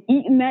what he had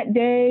eaten that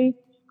day,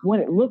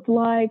 what it looked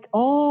like.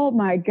 Oh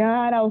my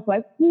God. I was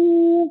like,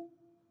 ooh,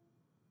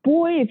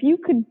 boy, if you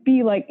could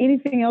be like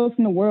anything else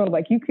in the world,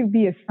 like you could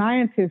be a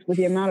scientist with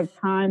the amount of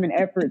time and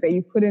effort that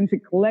you put into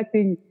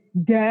collecting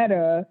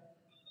data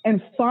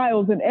and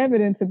files and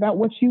evidence about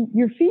what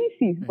your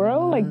feces,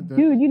 bro.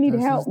 Dude, you need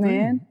help,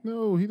 man.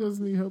 No, he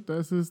doesn't need help.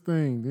 That's his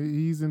thing.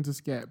 He's into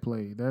scat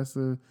play. That's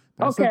okay.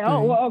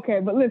 Okay.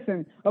 But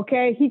listen,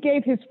 okay. He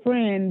gave his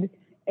friend,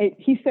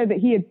 he said that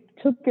he had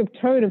took a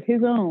turd of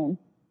his own,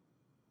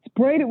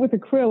 sprayed it with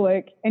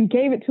acrylic, and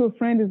gave it to a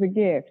friend as a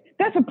gift.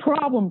 That's a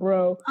problem,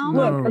 bro. Oh,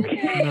 look,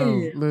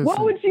 okay. No,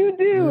 what would you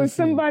do if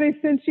somebody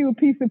sent you a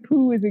piece of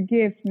poo as a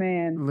gift,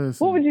 man?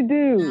 What would you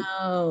do?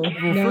 No.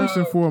 Well, first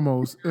and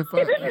foremost,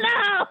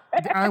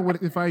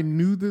 if I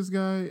knew this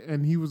guy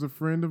and he was a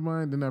friend of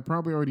mine, then I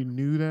probably already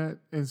knew that,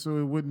 and so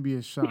it wouldn't be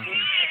as shocking.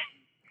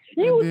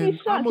 You would be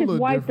shocked his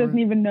wife doesn't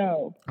even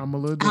know. I'm a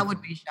little different. I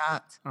would be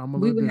shocked.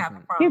 We would have a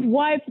problem. His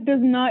wife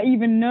does not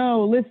even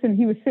know. Listen,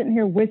 he was sitting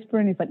here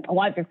whispering. He's like, my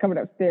wife is coming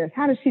upstairs.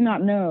 How does she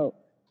not know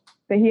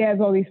that he has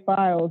all these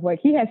files?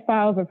 Like, he has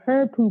files of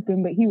her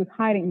pooping, but he was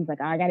hiding. He's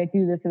like, I got to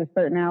do this at a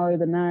certain hour of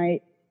the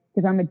night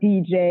because I'm a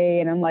DJ.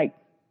 And I'm like,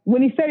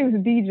 when he said he was a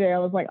DJ, I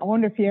was like, I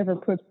wonder if he ever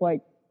puts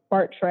like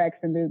fart tracks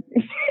into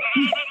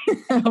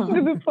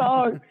the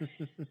song.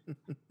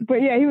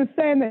 But yeah, he was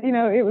saying that, you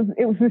know, it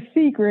was a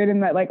secret,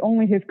 and that like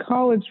only his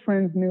college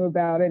friends knew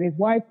about it. His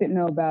wife didn't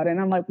know about it. And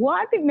I'm like, well,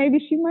 I think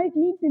maybe she might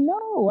need to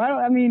know.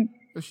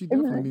 But she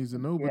definitely needs to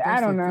know. But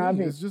I don't know.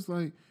 It's just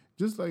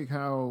like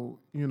how,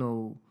 you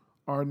know,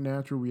 our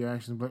natural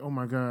reactions, like, oh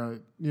my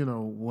God, you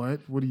know, what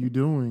are you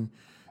doing?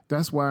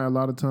 That's why a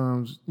lot of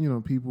times, you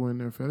know, people in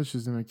their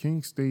fetishes and their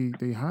kinks,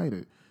 they hide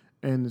it.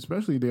 And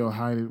especially they'll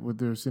hide it with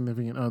their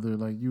significant other.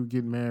 Like, you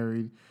get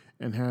married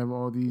and have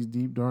all these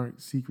deep, dark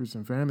secrets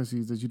and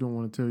fantasies that you don't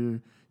want to tell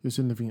your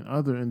significant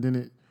other. And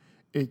then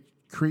it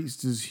creates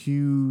this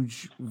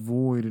huge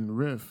void and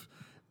rift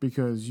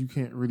because you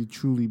can't really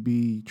truly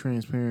be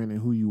transparent in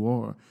who you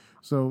are.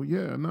 So,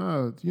 yeah,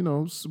 you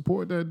know,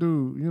 support that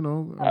dude. You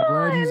know, I'm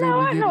glad he's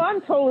able to get it. I'm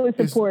totally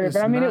supportive.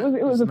 I mean,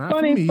 it was a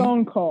funny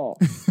phone call.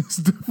 It's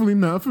definitely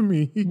not for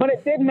me. But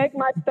it did make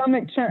my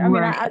stomach churn.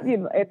 I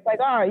mean, it's like,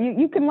 all right,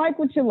 you can like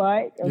what you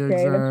like. Okay, yeah,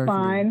 exactly. That's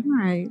fine.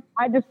 Right.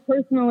 I just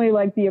personally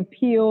like the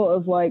appeal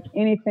of like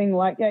anything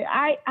like that.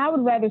 I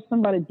would rather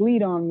somebody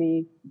bleed on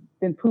me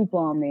than poop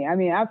on me. I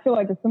mean, I feel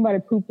like if somebody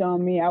pooped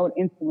on me, I would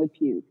instantly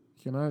puke.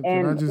 Can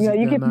I just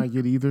not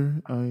get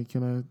either? I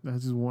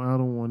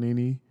don't want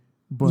any.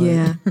 But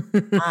yeah,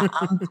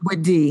 I'm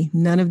with D.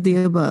 None of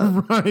the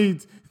above.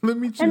 Right. Let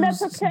me choose. And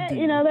that's okay. D.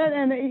 You know,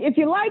 and if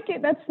you like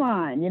it, that's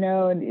fine. You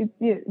know,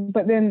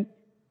 but then,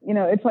 you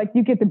know, it's like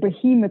you get the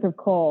behemoth of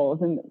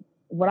calls, and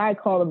what I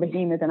call a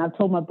behemoth, and I've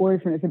told my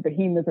boyfriend it's a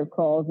behemoth of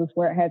calls, is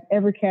where it has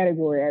every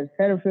category. It has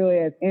pedophilia,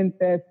 it has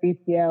incest,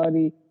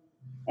 bestiality.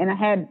 And I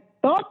had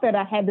thought that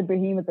I had the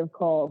behemoth of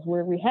calls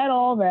where we had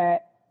all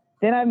that.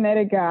 Then I met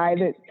a guy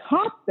that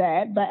topped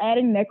that by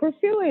adding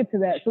necrophilia to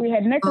that. So we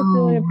had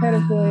necrophilia,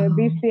 pedophilia,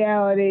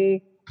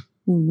 bestiality,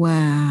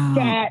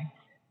 cats,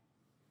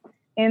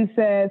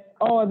 incest,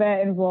 all of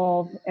that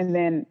involved, and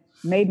then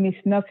made me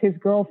snuff his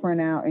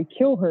girlfriend out and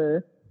kill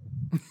her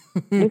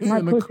with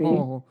my pussy.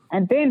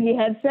 And then he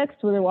had sex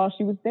with her while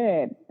she was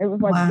dead. It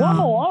was like,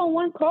 whoa, all in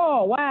one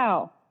call.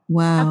 Wow.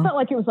 I felt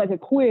like it was like a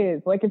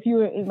quiz. Like if you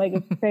were, like,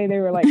 if say they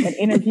were like an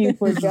interview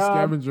for a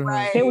job,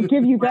 they would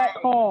give you that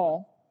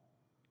call.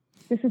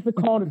 This is the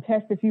call to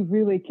test if you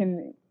really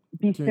can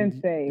be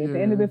sensei. At the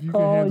end of this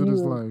call,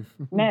 you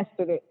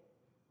mastered it.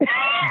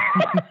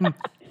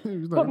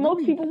 But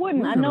most people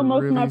wouldn't. I know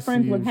most of my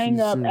friends would hang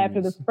up after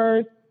the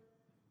first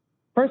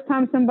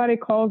time somebody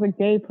calls a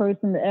gay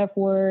person the F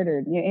word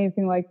or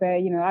anything like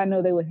that. You know, I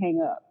know they would hang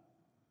up.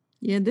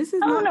 Yeah, this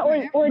is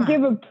or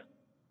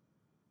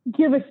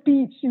give a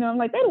speech. You know, I'm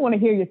like, they don't want to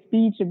hear your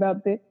speech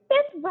about this.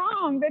 That's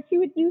wrong that you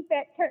would use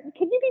that term.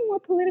 Can you be more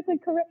politically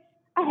correct?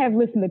 I have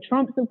listened to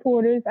Trump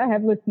supporters. I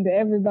have listened to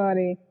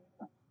everybody.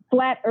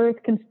 Flat Earth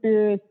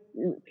conspiracy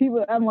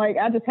people. I'm like,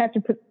 I just have to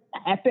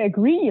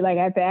agree. Like,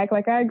 I have to act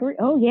like I agree.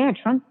 Oh yeah,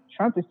 Trump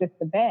is just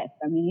the best.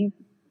 I mean,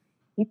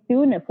 he's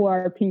doing it for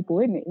our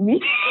people, isn't it?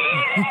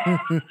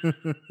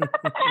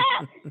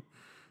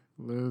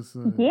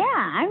 Listen. Yeah,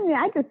 I mean,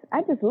 I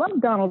just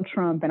love Donald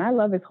Trump, and I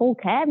love his whole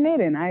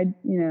cabinet, and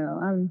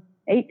I'm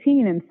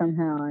 18, and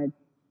somehow I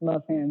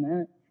love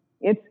him.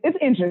 It's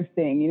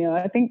interesting, you know.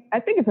 I think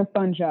it's a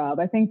fun job.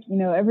 I think, you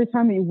know, every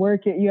time that you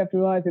work it, you have to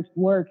realize it's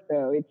work,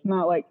 though. It's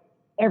not like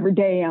every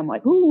day I'm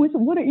like, ooh,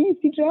 what an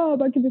easy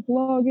job. I can just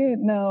log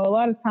in. No, a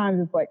lot of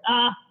times it's like,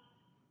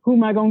 who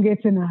am I gonna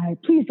get tonight?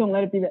 Please don't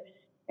let it be that.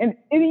 And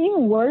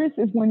even worse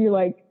is when you're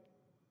like,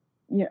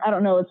 you know, I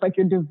don't know, it's like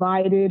you're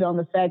divided on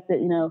the fact that,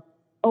 you know,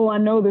 oh, I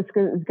know this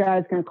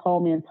guy's gonna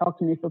call me and talk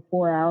to me for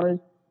 4 hours,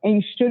 and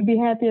you should be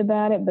happy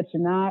about it, but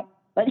you're not.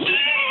 Like.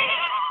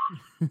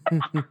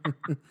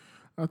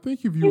 I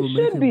think if you were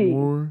making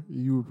more,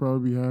 you would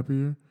probably be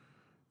happier.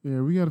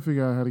 Yeah, we got to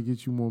figure out how to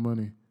get you more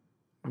money.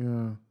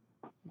 Yeah.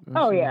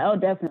 Oh,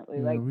 definitely.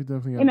 Yeah, like, we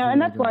definitely. You know, and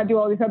that's why I do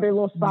all these other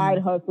little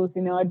side hustles.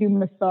 You know, I do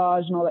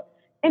massage and all that.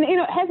 And you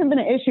know, it hasn't been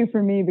an issue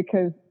for me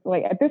because,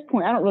 like, at this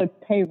point, I don't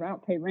pay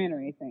rent or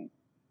anything.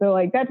 So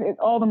like, that's it,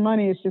 all the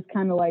money is just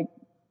kind of like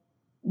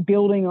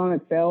building on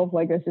itself.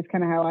 Like, that's just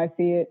kind of how I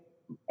see it.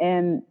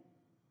 And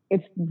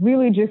it's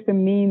really just a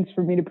means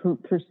for me to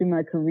pursue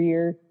my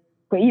career.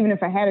 But even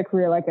if I had a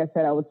career, like I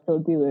said, I would still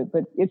do it.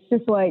 But it's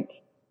just like,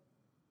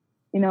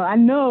 you know, I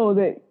know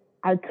that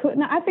I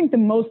think the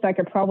most I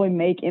could probably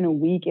make in a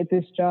week at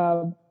this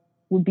job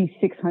would be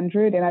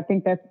 $600. And I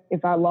think that's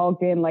if I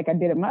logged in like I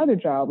did at my other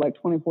job, like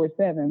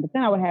 24/7, but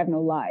then I would have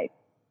no life.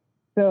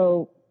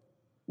 So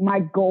my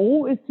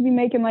goal is to be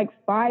making like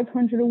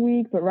 $500 a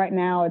week. But right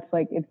now it's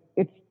like,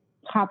 it's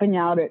topping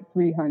out at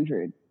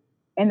 $300.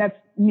 And that's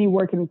me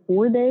working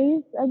 4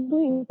 days, I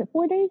believe. Is it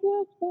 4 days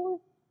left? 4?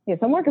 Yes,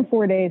 I'm working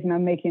 4 days and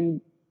I'm making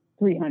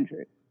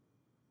 $300,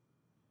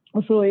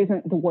 which really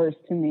isn't the worst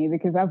to me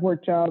because I've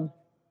worked jobs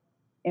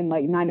in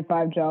like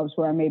 9-to-5 jobs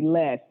where I made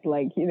less,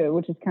 like, you know,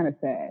 which is kind of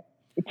sad.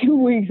 In 2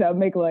 weeks, I'll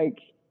make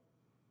like,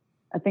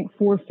 I think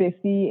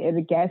 $450 at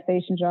a gas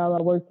station job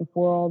I worked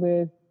before all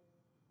this.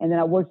 And then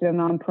I worked at a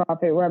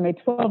nonprofit where I made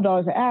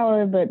 $12 an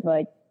hour, but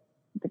like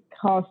the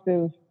cost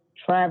of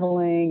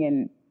traveling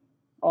and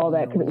all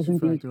that, because it was in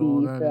DC,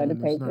 so I had to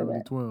pay for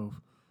that. 12.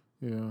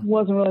 Yeah.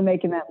 Wasn't really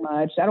making that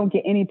much. I don't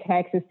get any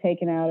taxes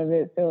taken out of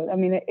it. So, I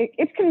mean,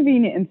 it's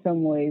convenient in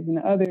some ways, and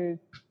others,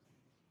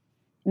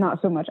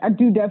 not so much. I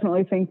do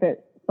definitely think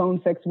that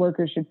phone sex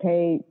workers should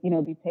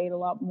be paid a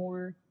lot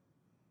more.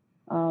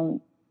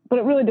 But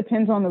it really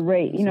depends on the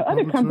rate. You know,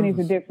 other companies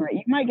are different.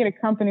 You might get a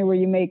company where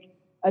you make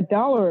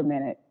 $1 a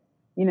minute,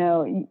 you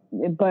know,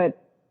 but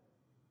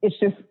it's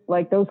just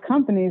like those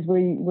companies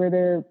where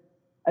they're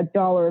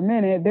 $1 a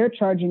minute, they're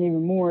charging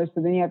even more.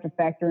 So then you have to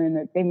factor in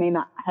that they may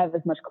not have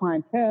as much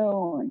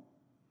clientele, and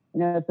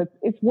you know,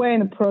 it's weighing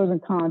the pros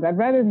and cons. I'd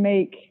rather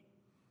make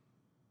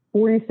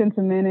 40 cents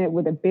a minute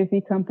with a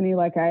busy company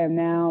like I am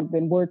now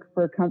than work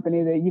for a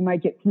company that you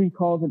might get 3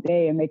 calls a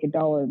day and make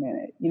 $1 a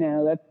minute. You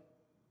know, that's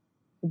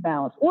the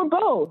balance, or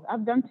both.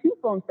 I've done 2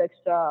 phone sex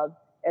jobs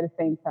at the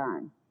same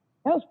time.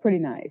 That was pretty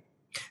nice.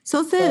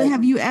 So, Sid,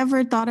 have you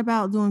ever thought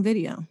about doing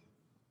video?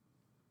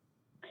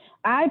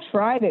 I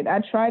tried it. I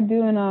tried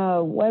doing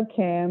a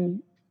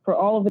webcam for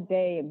all of a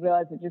day and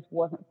realized it just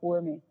wasn't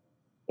for me.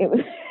 It was.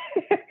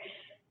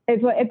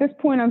 It's like at this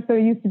point I'm so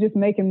used to just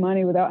making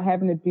money without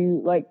having to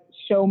do like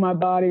show my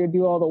body or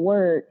do all the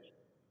work.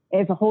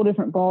 It's a whole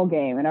different ball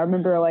game. And I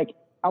remember like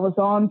I was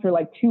on for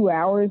like 2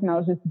 hours and I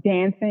was just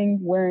dancing,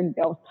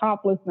 I was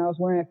topless and I was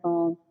wearing a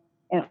thong,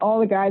 and all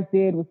the guys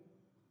did was,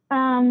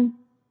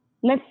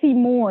 let's see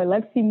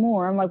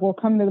more. I'm like, well,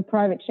 come to the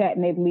private chat,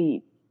 and they'd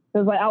leave. So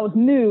it was like I was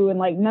new and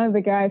like none of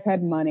the guys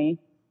had money.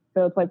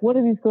 So it's like, what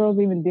are these girls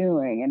even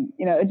doing? And,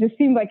 you know, it just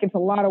seems like it's a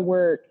lot of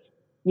work.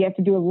 You have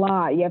to do a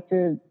lot. You have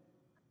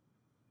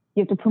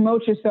to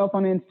promote yourself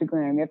on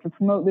Instagram. You have to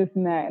promote this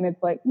and that. And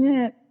it's like,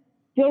 you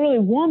don't really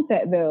want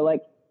that though.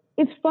 Like,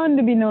 it's fun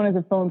to be known as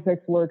a phone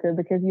sex worker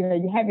because, you know,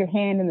 you have your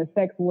hand in the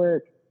sex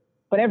work,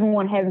 but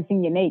everyone hasn't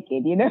seen you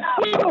naked, you know?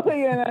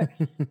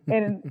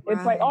 And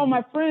it's like, all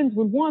my friends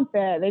would want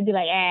that. They'd be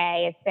like,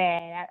 it's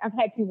sad. I've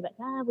had people like,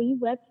 will you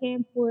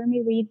webcam for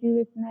me? Will you do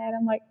this and that?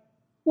 I'm like,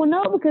 well,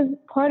 no, because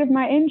part of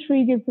my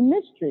intrigue is the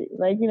mystery.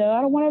 Like, you know, I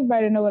don't want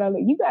everybody to know what I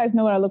look. You guys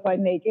know what I look like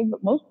naked,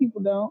 but most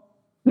people don't.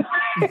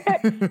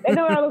 They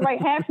know what I look like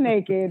half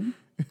naked.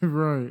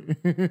 Right.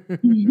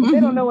 They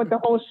don't know what the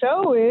whole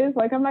show is.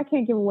 Like, I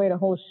can't give away the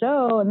whole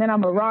show. And then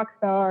I'm a rock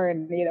star.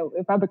 And, you know,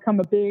 if I become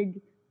a big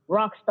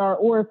rock star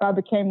or if I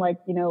became like,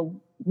 you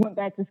know, went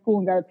back to school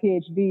and got a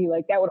PhD,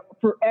 like that would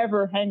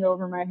forever hang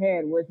over my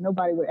head, whereas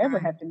nobody would ever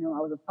have to know I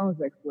was a phone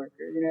sex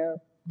worker, you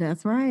know?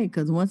 That's right,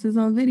 because once it's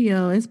on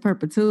video, it's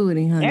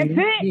perpetuity, honey.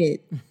 That's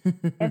it.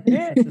 That's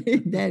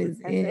it. That is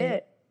That's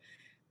it.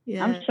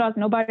 Yeah. I'm shocked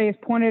nobody has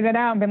pointed it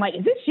out and been like,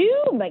 is this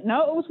you? I'm like,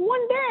 no, it was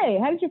one day.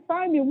 How did you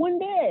find me one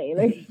day?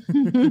 Like,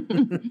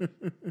 the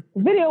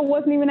video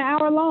wasn't even an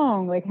hour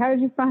long. Like, how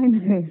did you find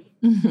this?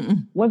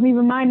 Wasn't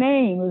even my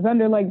name. It was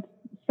under like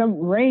some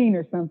rain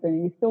or something,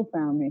 and you still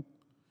found me.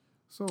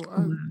 So,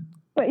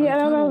 but yeah, I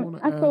don't know.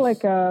 I feel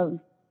like. Go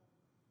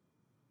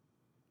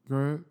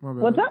ahead. My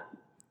bad. What's up?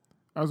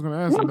 I was going to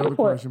ask another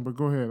question, but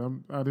go ahead.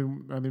 I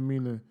didn't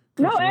mean to.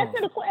 No, ask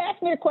me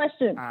a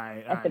question.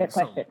 Ask me a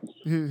question.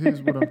 So,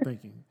 here's what I'm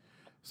thinking.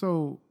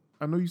 So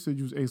I know you said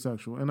you was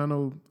asexual, and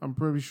I'm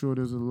pretty sure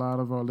there's a lot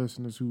of our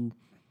listeners who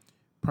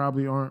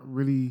probably aren't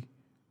really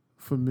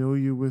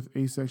familiar with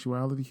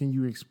asexuality. Can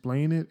you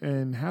explain it,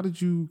 and how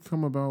did you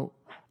come about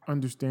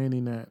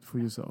understanding that for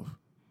yourself?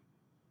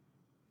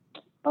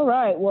 All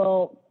right.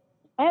 Well,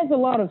 as a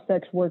lot of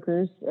sex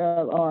workers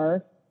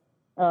are.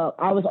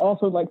 I was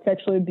also like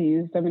sexually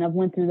abused. I mean, I've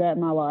went through that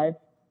in my life.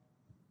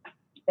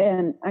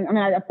 And I mean,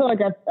 I feel like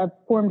I've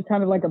formed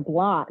kind of like a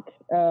block.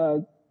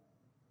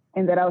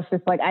 And that I was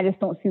just like, I just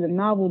don't see the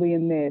novelty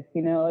in this,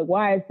 you know, like,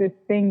 why is this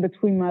thing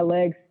between my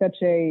legs such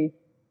a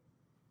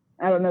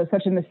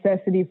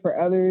necessity for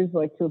others,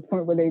 like to a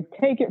point where they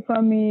take it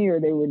from me or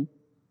they would,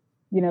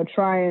 you know,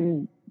 try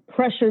and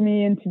pressure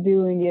me into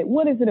doing it.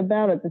 What is it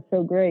about it that's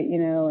so great, you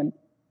know? And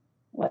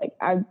like,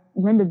 I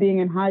remember being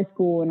in high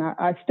school and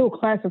I still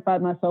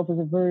classified myself as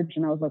a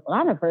virgin. I was like, well,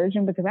 I'm a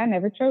virgin because I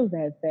never chose to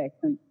have sex.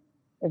 And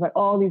there's like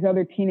all these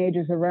other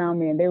teenagers around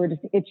me and they were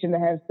just itching to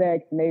have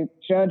sex and they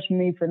judged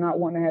me for not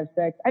wanting to have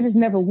sex. I just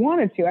never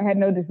wanted to. I had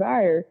no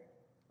desire.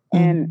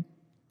 And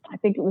I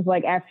think it was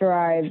like after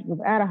I was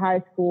out of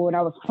high school and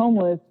I was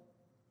homeless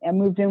and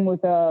moved in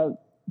with,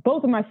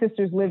 both of my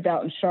sisters lived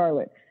out in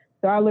Charlotte.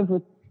 So I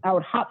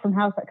would hop from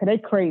house, because they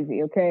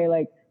crazy, okay?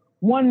 Like,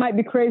 one might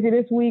be crazy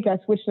this week. I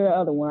switched to the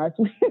other one. I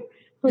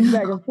switched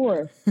back and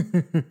forth.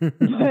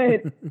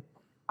 But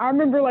I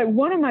remember like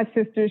one of my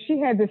sisters, she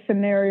had this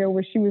scenario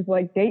where she was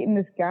like dating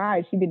this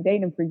guy. She'd been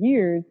dating him for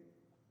years,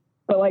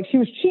 but like she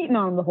was cheating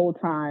on him the whole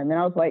time. And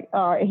I was like,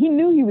 he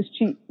knew he was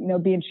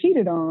being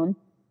cheated on,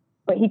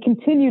 but he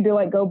continued to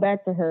like go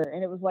back to her.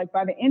 And it was like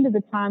by the end of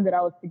the time that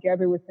I was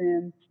together with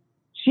him,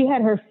 she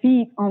had her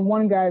feet on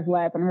one guy's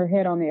lap and her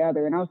head on the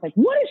other. And I was like,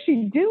 what is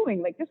she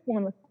doing? Like, this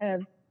woman must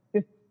have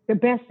just the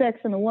best sex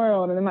in the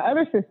world. And then my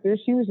other sister,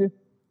 she was just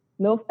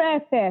a little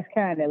fast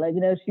kind of, like, you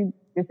know, she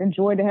just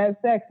enjoyed to have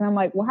sex. And I'm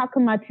like, well, how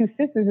come my two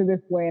sisters are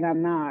this way and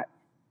I'm not?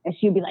 And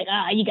she'd be like,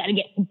 you got to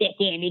get some dick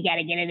in. You got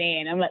to get it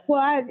in. I'm like, well,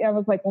 I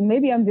was like, well,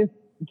 maybe I'm just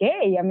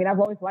gay. I mean, I've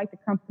always liked the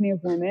company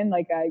of women.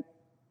 Like, I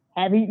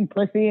have eaten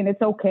pussy and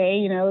it's okay,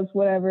 you know, it's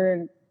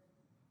whatever.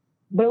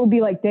 But it would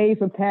be like days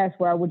would pass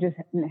where I would just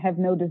have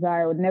no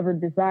desire, would never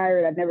desire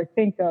it. I'd never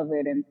think of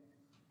it. And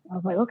I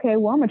was like, okay,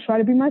 well, I'm going to try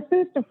to be my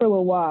sister for a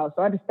little while.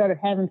 So I just started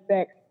having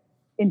sex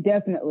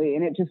indefinitely.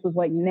 And it just was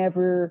like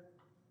never,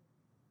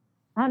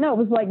 I don't know, it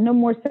was like no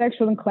more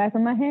sexual than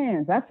clapping my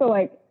hands. I feel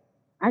like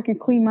I could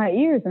clean my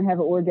ears and have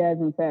an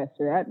orgasm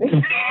faster.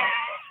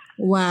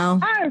 Wow.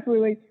 Honestly,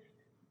 like,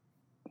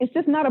 it's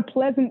just not a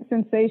pleasant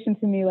sensation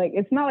to me. Like,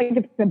 it's not like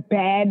it's a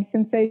bad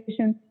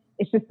sensation.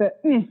 It's just a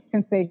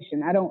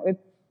sensation.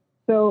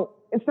 So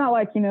it's not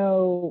like, you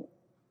know,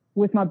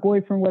 with my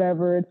boyfriend,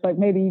 whatever, it's like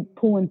maybe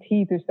pulling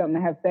teeth or something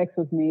to have sex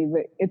with me,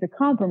 but it's a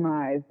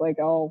compromise. Like,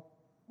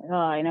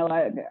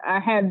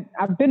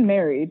 I've been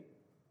married,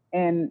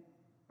 and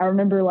I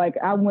remember like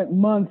I went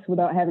months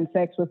without having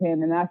sex with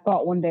him. And I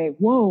thought one day,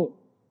 whoa,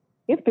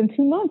 it's been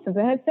 2 months since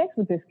I had sex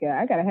with this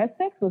guy. I got to have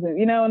sex with him,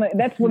 you know? And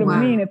that's what it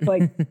means. It's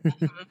like,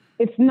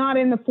 it's not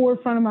in the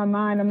forefront of my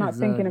mind. I'm not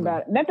thinking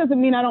about it. That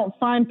doesn't mean I don't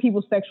find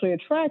people sexually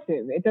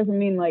attractive. It doesn't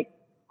mean like,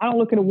 I don't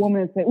look at a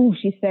woman and say, ooh,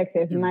 she's sexy,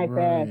 it's a nice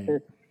ass,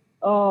 or,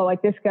 oh,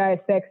 like this guy is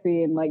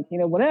sexy and like, you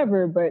know,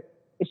 whatever. But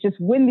it's just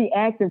when the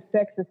act of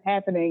sex is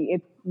happening,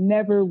 it's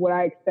never what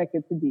I expect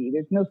it to be.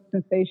 There's no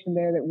sensation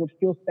there that would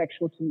feel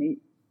sexual to me.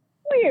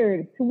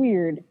 Weird. It's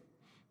weird.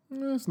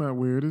 It's not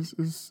weird.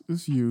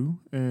 It's you,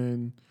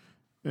 and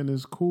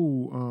it's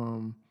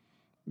cool.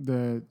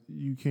 that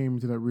you came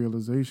to that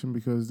realization,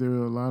 because there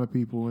are a lot of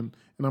people, and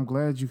I'm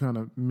glad you kind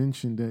of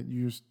mentioned that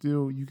you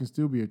can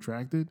still be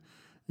attracted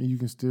and you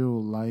can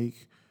still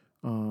like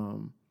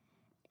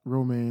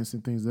romance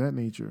and things of that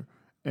nature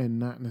and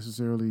not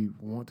necessarily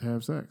want to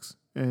have sex.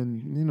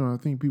 And, I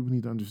think people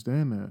need to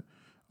understand that.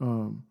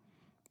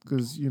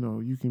 Because,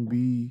 you can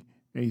be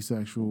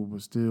asexual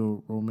but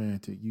still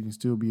romantic. You can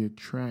still be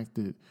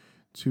attracted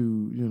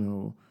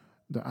to,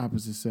 the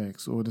opposite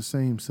sex or the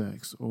same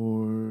sex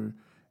or,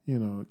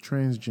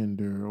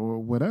 transgender or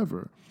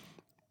whatever,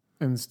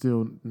 and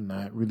still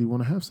not really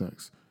want to have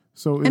sex.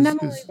 So And not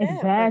only that,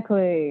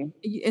 exactly,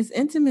 it's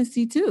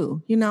intimacy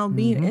too.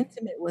 Being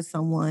intimate with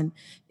someone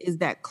is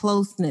that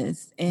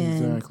closeness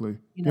and exactly.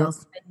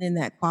 spending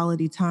that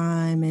quality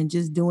time and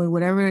just doing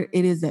whatever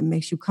it is that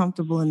makes you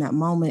comfortable in that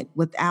moment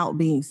without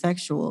being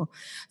sexual.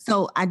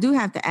 So I do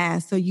have to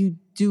ask, so you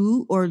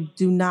do or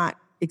do not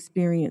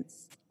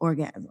experience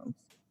orgasms?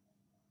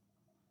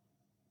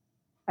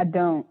 I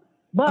don't.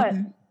 But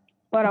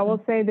I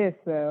will say this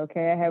though,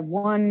 okay? I have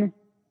one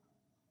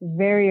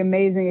very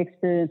amazing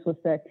experience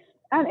with sex.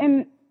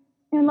 And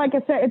like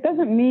I said, it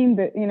doesn't mean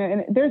that,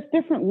 and there's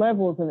different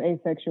levels of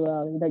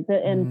asexuality. Like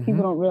that, and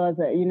people don't realize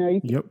that,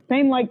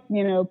 same like,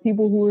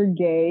 people who are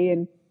gay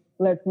and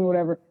lesbian,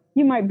 whatever.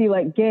 You might be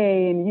like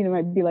gay and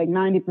might be like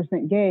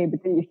 90% gay,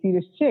 but then you see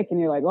this chick and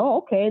you're like, oh,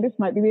 okay, this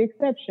might be the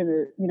exception,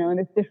 or, and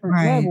it's different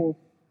levels.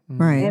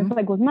 Right. And it's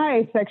like with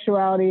my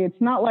asexuality,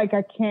 it's not like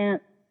I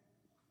can't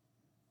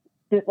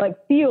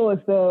feel as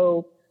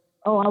though,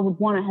 oh, I would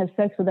want to have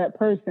sex with that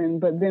person.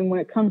 But then when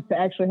it comes to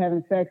actually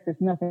having sex,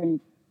 it's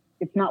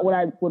not what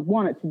I would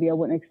want it to be. I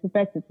wouldn't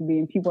expect it to be.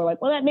 And people are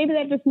like, well, maybe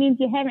that just means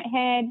you haven't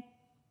had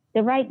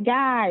the right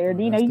guy, or,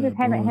 you just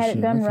haven't had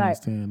it done right.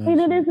 And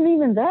it isn't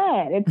even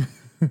that.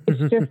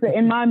 It's just that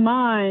in my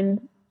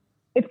mind,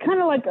 it's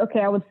kind of like, okay,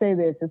 I would say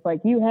this. It's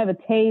like you have a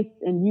taste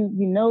and you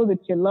know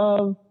that you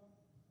love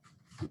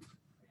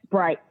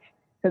Sprite.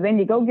 So then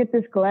you go get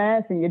this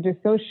glass and you're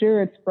just so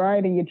sure it's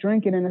Sprite and you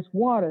drink it and it's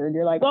water. And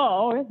you're like,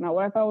 oh, that's not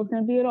what I thought it was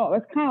going to be at all.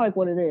 That's kind of like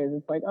what it is.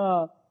 It's like,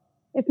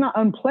 it's not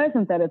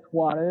unpleasant that it's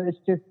water. It's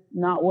just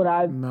not what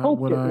I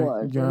hoped it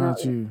was.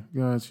 Got you.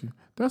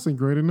 That's a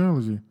great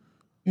analogy.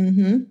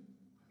 Mm-hmm.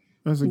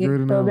 That's a great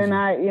analogy. So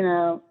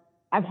then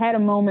I've had a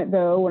moment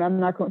though when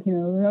I'm not going,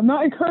 I'm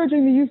not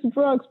encouraging the use of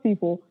drugs,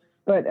 people.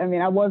 But I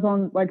mean, I was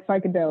on like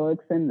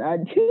psychedelics and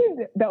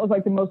that was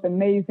like the most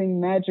amazing,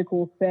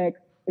 magical sex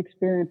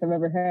experience I've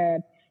ever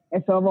had.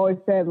 And so I've always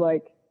said,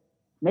 like,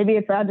 maybe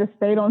if I just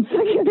stayed on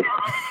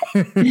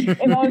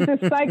psychedelics and I was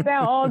just psyched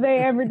out all day,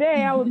 every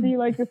day, I would be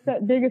like the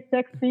biggest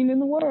sex fiend in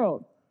the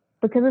world.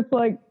 Because it's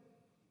like,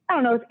 I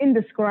don't know, it's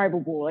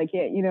indescribable. Like,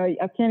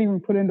 I can't even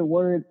put into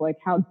words like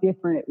how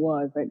different it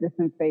was, like the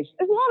sensation.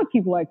 There's a lot of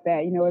people like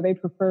that, where they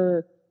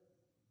prefer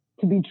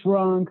to be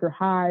drunk or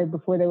high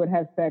before they would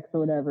have sex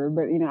or whatever.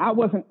 But, I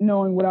wasn't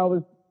knowing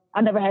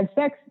I never had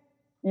sex,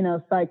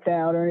 psyched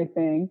out or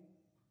anything.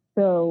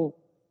 So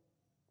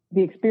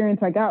the experience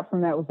I got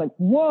from that was like,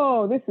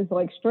 whoa, this is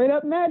like straight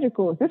up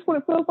magical. Is this what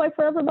it feels like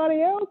for everybody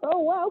else? Oh,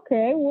 wow,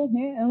 okay. Well,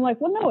 yeah. And I'm like,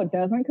 well, no, it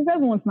doesn't, because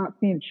everyone's not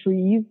seeing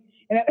trees.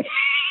 But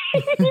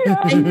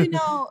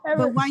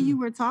while you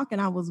were talking,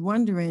 I was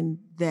wondering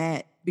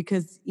that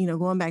because,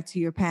 going back to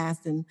your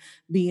past and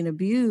being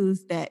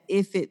abused, that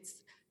if it's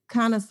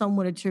kind of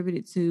somewhat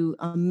attributed to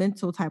a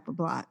mental type of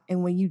block.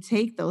 And when you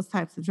take those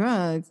types of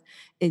drugs,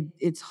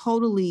 it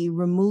totally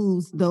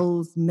removes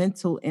those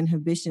mental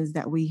inhibitions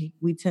that we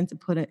tend to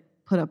put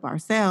up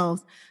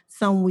ourselves.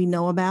 Some we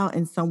know about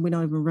and some we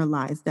don't even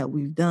realize that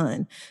we've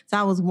done. So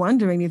I was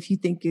wondering if you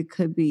think it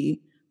could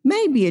be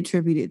maybe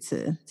attributed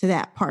to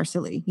that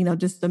partially,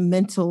 just the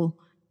mental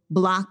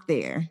block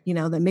there,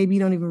 that maybe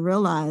you don't even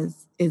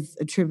realize is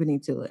attributing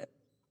to it.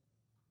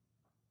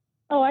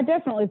 Oh, I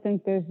definitely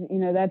think there's,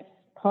 that's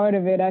part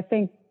of it. I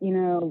think,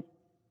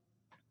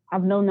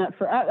 I've known that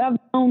I've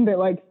known that,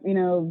 like,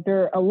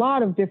 there are a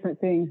lot of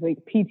different things like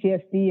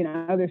PTSD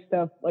and other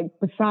stuff, like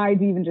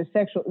besides even just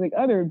sexual, like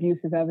other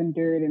abuses I've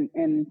endured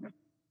and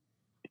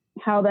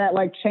how that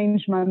like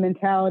changed my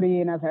mentality.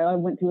 And I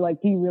went through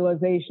like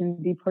derealization,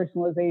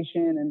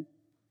 depersonalization, and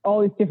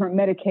all these different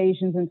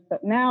medications and stuff.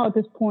 Now at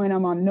this point,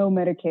 I'm on no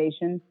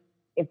medication.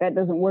 If that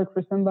doesn't work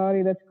for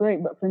somebody, that's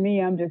great. But for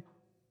me, I'm just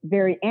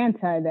very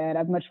anti that.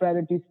 I'd much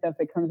rather do stuff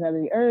that comes out of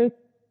the earth.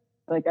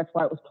 Like that's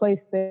why it was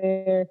placed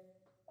there.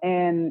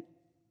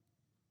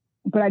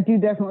 But I do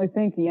definitely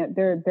think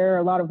there are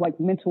a lot of like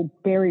mental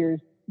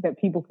barriers that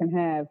people can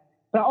have.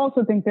 But I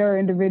also think there are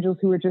individuals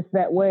who are just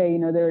that way.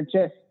 They're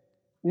just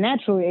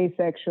naturally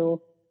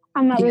asexual.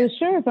 I'm not really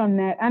sure if I'm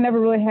that. I never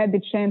really had the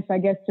chance, I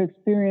guess, to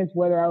experience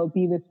whether I would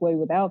be this way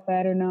without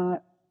that or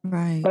not.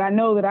 Right. But I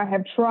know that I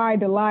have tried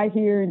to lie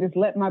here and just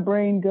let my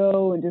brain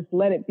go and just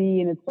let it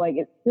be. And it's like,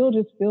 it still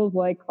just feels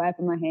like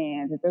clapping my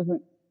hands. It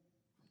doesn't.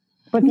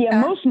 But the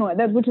emotional,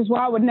 which is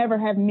why I would never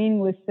have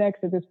meaningless sex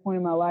at this point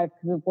in my life,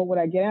 because of what would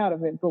I get out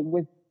of it? But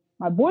with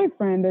my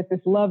boyfriend, there's this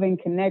loving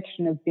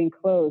connection of being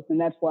close. And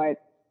that's why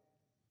it's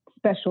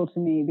special to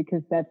me,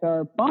 because that's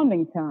our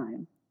bonding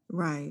time.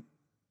 Right.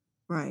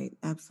 Right.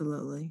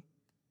 Absolutely.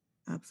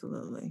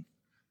 Absolutely.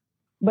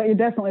 But you're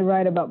definitely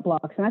right about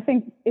blocks. And I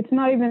think it's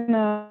not even,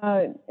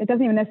 it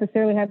doesn't even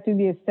necessarily have to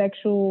be a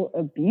sexual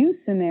abuse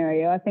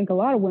scenario. I think a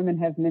lot of women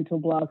have mental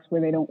blocks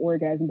where they don't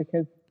orgasm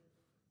because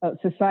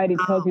society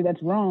tells you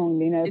that's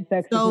wrong. You know,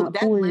 sex is not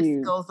for you. That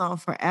list goes on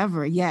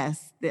forever.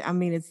 Yes. I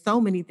mean, it's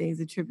so many things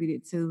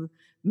attributed to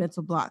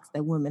mental blocks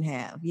that women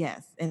have.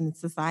 Yes. And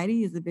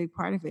society is a big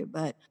part of it,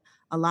 but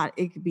a lot,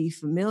 it could be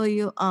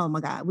familial. Oh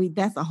my God.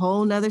 That's a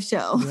whole nother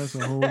show. That's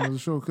a whole nother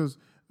show. Because,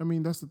 I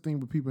mean, that's the thing,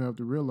 but people have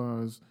to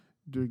realize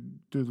the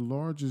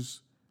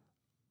largest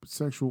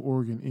sexual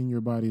organ in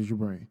your body is your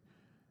brain.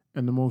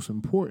 And the most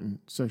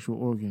important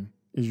sexual organ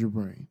is your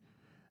brain.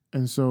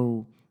 And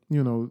so,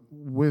 you know,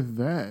 with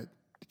that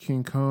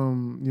can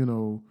come, you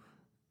know,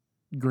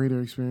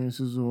 greater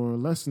experiences or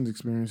lessened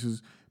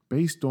experiences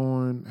based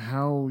on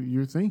how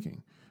you're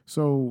thinking.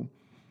 So,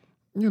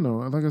 you know,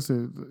 like I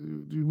said,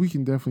 we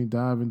can definitely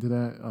dive into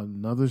that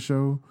another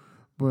show,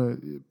 but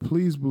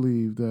please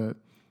believe that,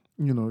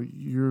 you know,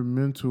 your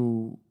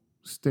mental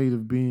state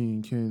of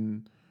being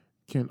can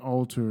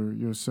alter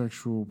your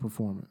sexual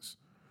performance.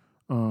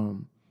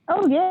 Oh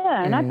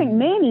yeah, and I think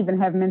men even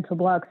have mental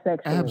blocks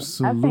sexually.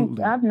 Absolutely. I think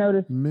I've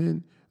noticed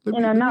men,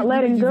 not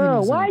letting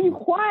go. Why are you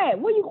quiet?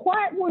 What are you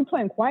quiet? What are you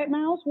playing quiet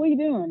mouse? What are you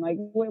doing? Like,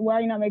 why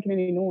are you not making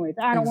any noise?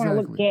 I don't want to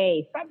look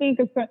gay. Stop being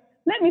concerned.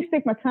 Let me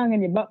stick my tongue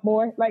in your butt,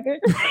 boy. Like, I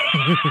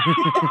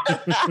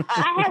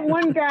had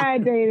one guy I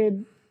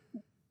dated,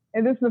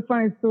 and this is a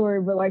funny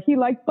story, but like he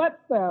liked butt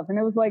stuff, and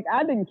it was like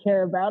I didn't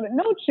care about it.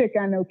 No chick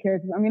I know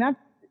cares. I mean, I've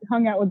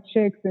hung out with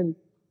chicks, and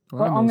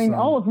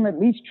all of them at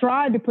least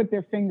tried to put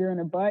their finger in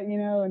her butt, you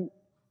know, and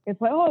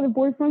it's like, oh, the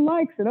boyfriend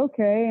likes it,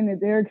 okay,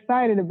 and they're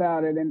excited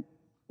about it. And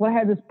well, I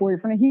had this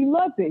boyfriend, and he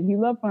loved it. He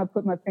loved when I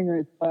put my finger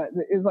in his butt.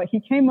 It was like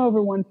he came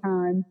over one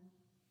time,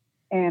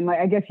 and like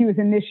I guess he was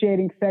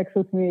initiating sex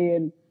with me,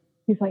 and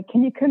he's like,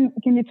 can you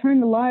turn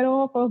the light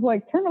off? I was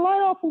like, turn the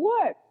light off for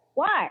what?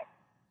 Why?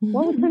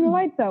 What would turn the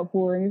lights out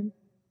for? And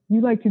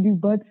you like to do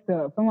butt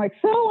stuff. I'm like,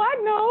 so I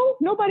know.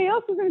 Nobody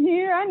else is in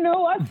here. I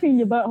know. I've seen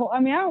your butthole. I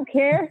mean, I don't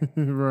care.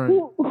 Right.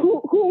 Who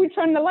are we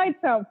turning the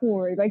lights out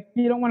for? Like,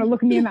 you don't want to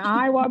look me in the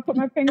eye while I put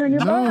my finger in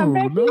your butt? I'm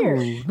back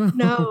here.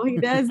 No, he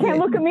doesn't. Can't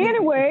look at me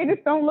anyway.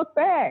 Just don't look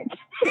back.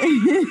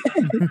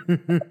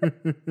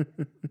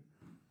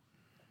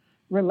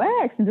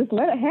 Relax and just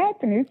let it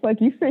happen. It's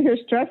like you sit here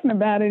stressing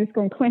about it, it's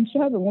going to clench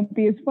up. It won't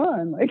be as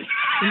fun. Like,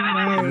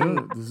 yeah,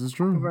 this is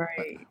true.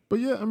 Right.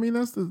 But yeah, I mean,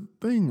 that's the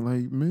thing.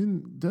 Like,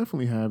 men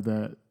definitely have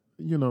that.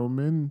 You know,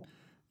 men,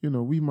 you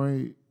know, we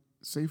might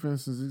say, for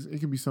instance, it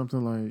could be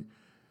something like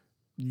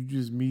you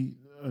just meet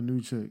a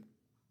new chick,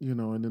 you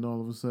know, and then all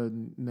of a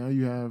sudden now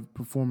you have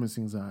performance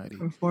anxiety.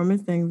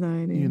 Performance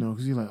anxiety. You know,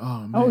 because you're like,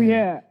 oh man, oh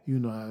yeah, you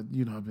know, I've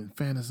been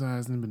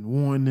fantasizing, been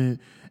wanting it,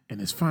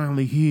 and it's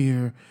finally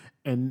here,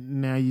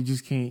 and now you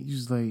just can't. You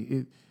just like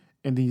it,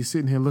 and then you're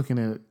sitting here looking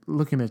at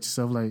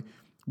yourself like,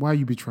 why are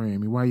you betraying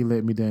me? Why you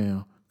let me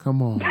down?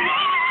 Come on,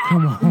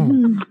 come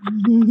on,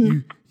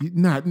 you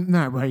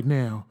not right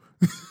now.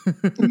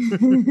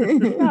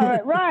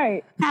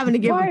 Right. Having to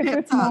give him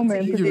pep talks.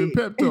 Giving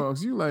pep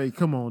talks. You like,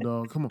 come on,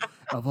 dog. Come on.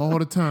 Of all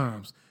the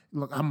times,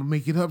 look, I'm gonna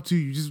make it up to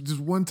you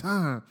just one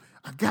time.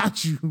 I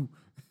got you.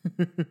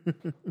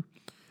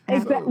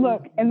 Exactly.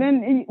 Look, and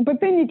then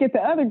you get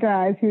the other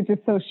guys who are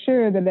just so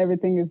sure that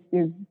everything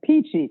is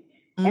peachy.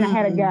 And I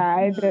had a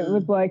guy that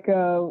was like,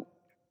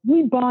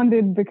 we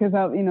bonded because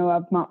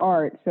of my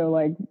art. So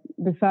like,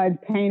 besides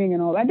painting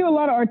and all, I do a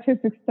lot of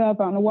artistic stuff.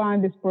 I don't know why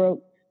I'm this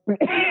broke.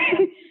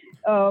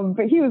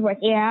 But he was like,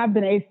 yeah, I've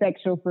been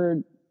asexual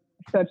for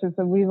such and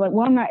so. He's like,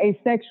 well, I'm not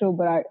asexual,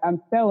 but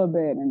I'm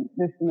celibate and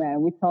this and that.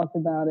 And we talked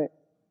about it.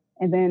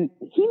 And then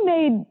he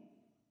made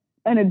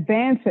an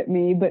advance at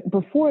me, but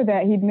before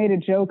that, he'd made a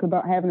joke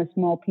about having a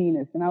small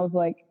penis. And I was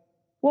like,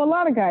 well, a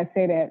lot of guys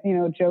say that,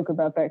 joke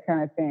about that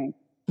kind of thing.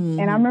 Mm-hmm.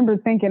 And I remember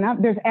thinking,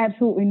 there's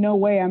absolutely no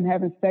way I'm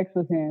having sex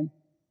with him.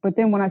 But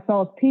then when I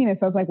saw his penis,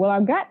 I was like, well,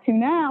 I've got to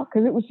now,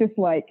 because it was just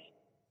like,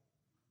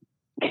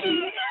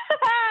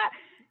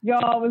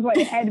 y'all, it was like,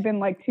 it had to have been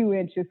like 2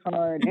 inches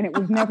hard, and it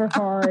was never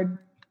hard.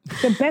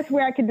 The best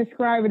way I could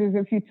describe it is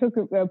if you took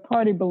a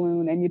party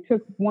balloon and you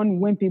took one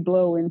wimpy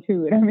blow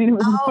into it. I mean, it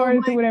was as hard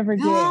as it would ever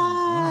get.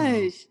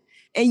 Gosh.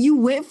 And you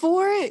went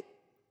for it?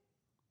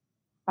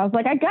 I was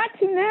like, I got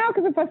to now,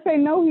 because if I say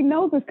no, he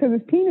knows it's because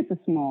his penis is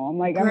small. I'm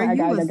like, I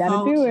got to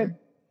do it.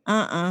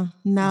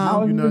 No. I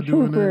was a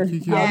trooper.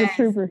 Kiki? I was a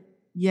trooper.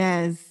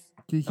 Yes.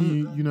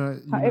 Kiki, you're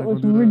not it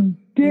was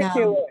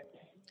ridiculous.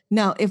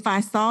 No, if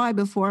I saw it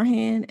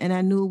beforehand and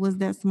I knew it was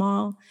that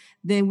small,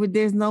 then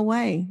there's no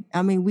way.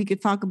 I mean, we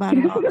could talk about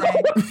it all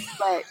day,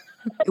 but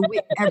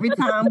every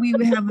time we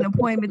would have an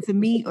appointment to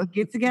meet or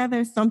get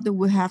together, something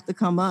would have to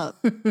come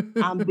up.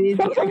 I'm busy.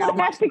 Something would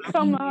have to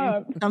come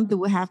up. Something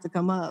would have to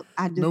come up.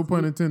 No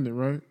pun intended,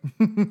 right?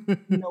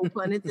 No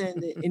pun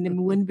intended. And it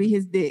wouldn't be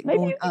his dick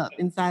going up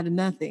inside of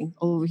nothing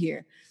over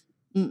here.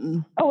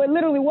 Mm-mm. Oh, it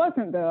literally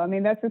wasn't though. I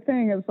mean, that's the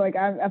thing. It's like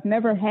I've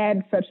never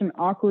had such an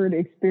awkward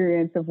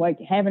experience of like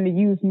having to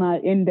use my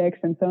index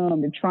and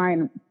thumb to try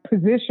and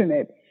position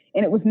it.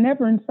 And it was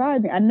never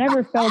inside me. I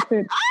never felt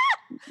it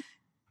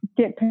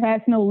get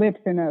past no lips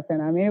or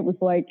nothing. I mean, it was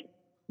like,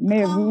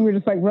 we were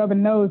just like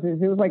rubbing noses.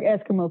 It was like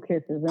Eskimo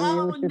kisses. I mean,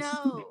 it was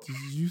just, no.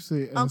 Did you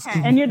say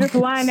Okay. and you're just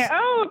lying there.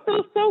 Oh, it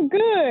feels so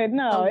good.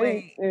 No,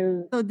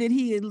 so did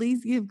he at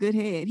least give good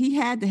head? He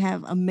had to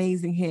have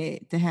amazing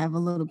head to have a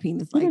little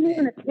penis he like didn't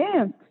that. even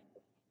attempt.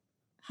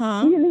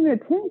 Huh? He didn't even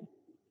attempt.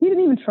 He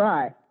didn't even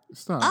try.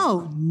 Stop.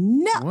 Oh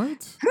no.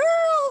 What?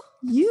 Girl,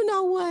 you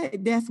know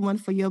what? That's one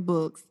for your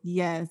books.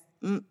 Yes.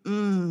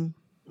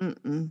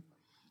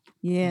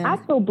 Yeah. I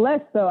feel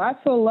blessed though. I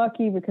feel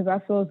lucky because I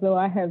feel as though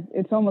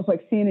it's almost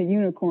like seeing a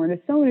unicorn.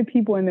 There's so many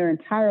people in their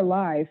entire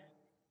life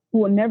who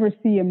will never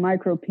see a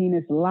micro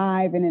penis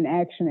live and in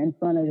action in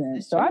front of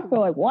them. So I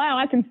feel like, wow,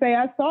 I can say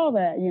I saw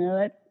that, you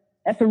know,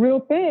 that's a real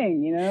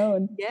thing, you know?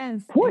 And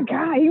yes. Poor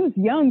guy, he was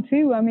young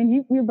too. I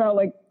mean, he about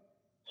like,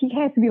 he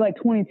has to be like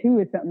 22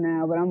 or something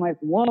now, but I'm like,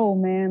 whoa,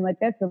 man, like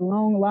that's a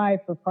long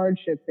life of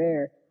hardship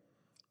there.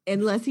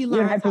 Unless he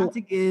learns how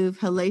to give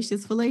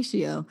hellacious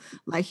fellatio.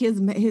 Like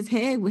his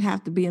head would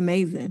have to be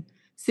amazing.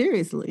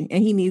 Seriously.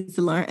 And he needs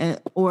to learn,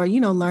 or, you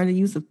know, learn the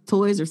use of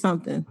toys or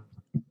something.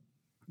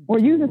 Or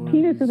use his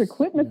penis as a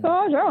clit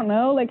massage. I don't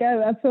know. Like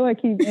I feel like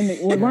he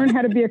will learn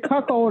how to be a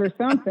cuckold or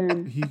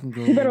something. He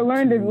better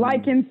learn to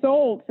like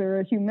insults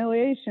or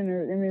humiliation.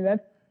 Or I mean,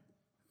 that's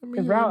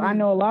because I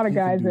know a lot of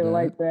guys that are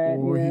like that.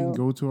 Or you know? he can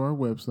go to our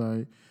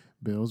website,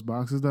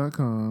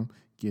 bellsboxes.com,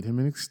 get him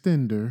an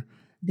extender.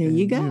 There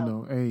you go. You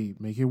know, hey,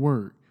 make it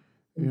work.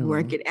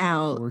 Work it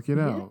out. Work it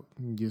out.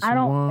 Get some I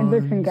don't wands.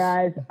 listen,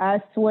 guys.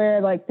 I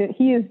swear, like that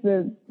he is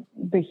the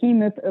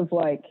behemoth of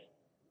like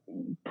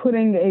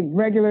putting a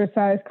regular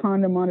sized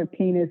condom on a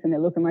penis and it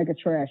looking like a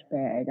trash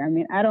bag. I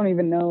mean, I don't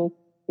even know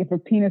if a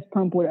penis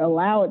pump would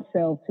allow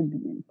itself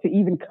to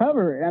even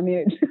cover it. I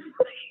mean,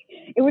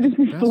 it would just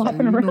be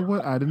flopping around. You know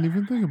what? I didn't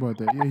even think about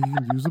that. Yeah, he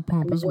can use a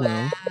pump as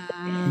well.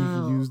 He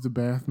can use the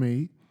bath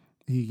mate.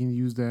 He can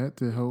use that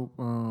to help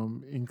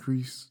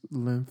increase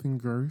length and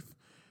girth.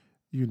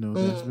 You know,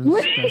 that's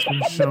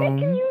been shown.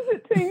 He can use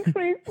it to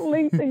increase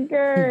length and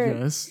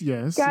girth.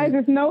 Yes. Guys,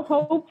 there's no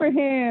hope for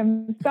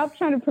him. Stop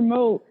trying to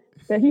promote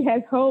that he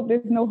has hope.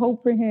 There's no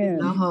hope for him.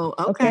 No hope.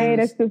 Okay.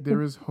 That's just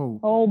there is hope.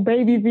 Oh,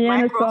 baby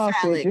Vienna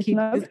sausage. He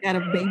just got a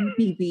baby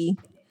pee-pee.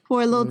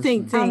 Poor little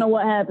tink. I don't know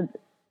what happened.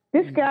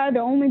 This guy, the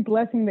only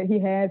blessing that he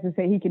has is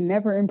that he can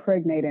never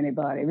impregnate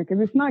anybody because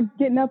it's not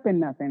getting up in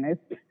nothing.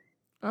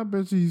 I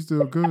bet you he's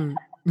still good.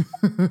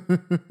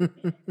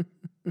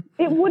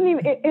 It wouldn't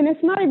even, and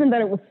it's not even that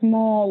it was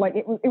small. Like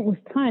it was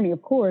tiny,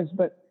 of course.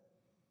 But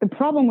the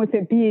problem with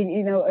it being,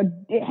 you know,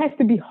 it has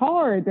to be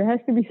hard. There has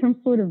to be some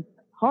sort of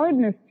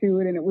hardness to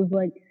it. And it was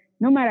like,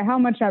 no matter how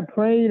much I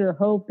prayed or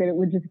hoped that it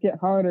would just get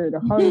harder,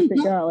 the hardest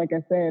it got, like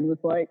I said, was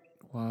like,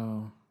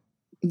 wow.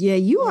 Yeah,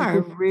 you are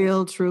a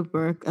real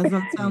trooper. As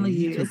I'm telling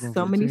you, there's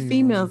so many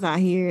females out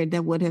here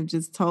that would have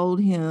just told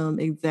him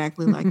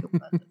exactly like it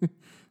was.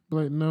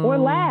 Like, no. Or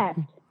laughed.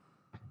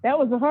 That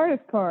was the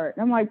hardest part.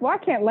 I'm like, well, I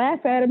can't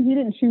laugh at him. He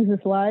didn't choose his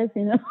life,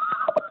 you know?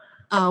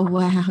 Oh,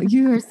 wow.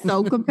 You are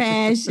so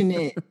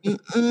compassionate.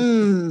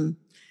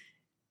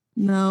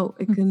 No,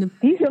 it couldn't have.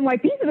 These are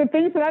the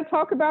things that I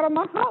talk about on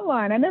my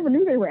hotline. I never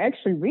knew they were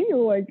actually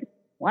real. Like,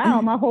 wow,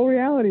 my whole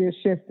reality has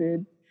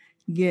shifted.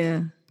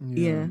 Yeah.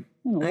 In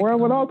a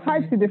world with all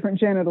types of different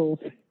genitals.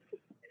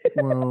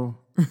 Well,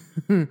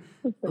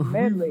 it's a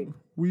medley.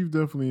 We've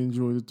definitely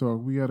enjoyed the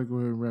talk. We got to go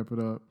ahead and wrap it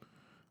up.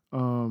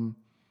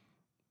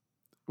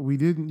 We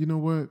didn't, you know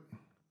what?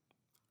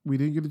 We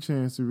didn't get a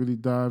chance to really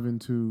dive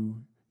into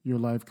your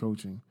life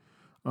coaching.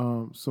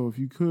 So if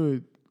you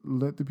could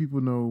let the people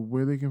know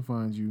where they can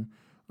find you,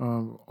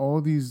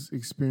 all these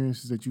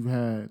experiences that you've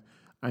had,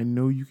 I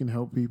know you can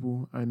help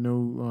people. I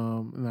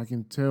know, and I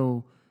can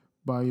tell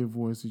by your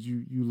voice that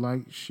you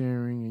like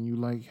sharing and you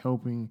like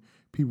helping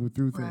people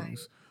through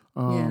things.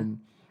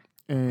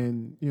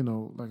 And, you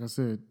know, like I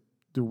said,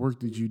 the work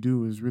that you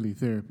do is really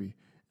therapy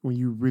when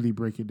you really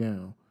break it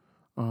down.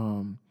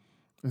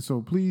 And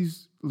so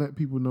please let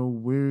people know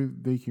where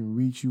they can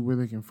reach you, where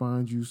they can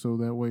find you, so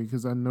that way,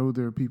 because I know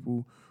there are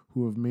people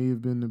who may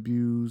have been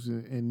abused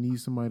and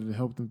need somebody to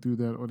help them through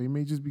that, or they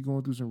may just be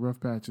going through some rough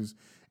patches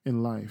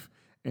in life,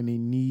 and they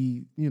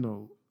need, you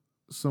know,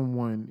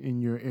 someone in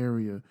your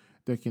area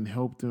that can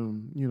help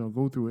them, you know,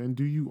 go through it. And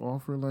do you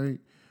offer like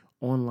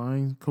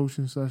online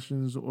coaching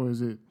sessions, or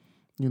is it,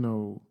 you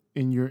know,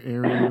 in your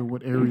area?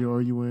 What area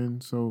are you in?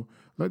 So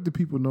let the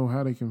people know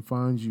how they can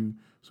find you,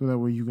 so that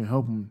way you can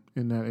help them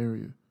in that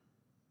area.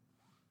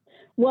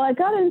 Well, I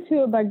got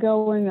into it by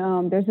going,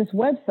 there's this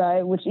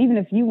website, which even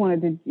if you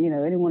wanted to, you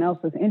know, anyone else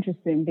was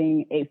interested in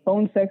being a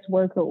phone sex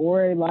worker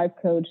or a life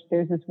coach,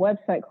 there's this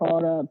website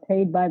called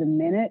Paid by the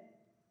Minute.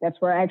 That's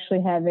where I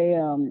actually have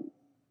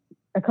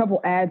a couple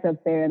ads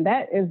up there. And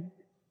that is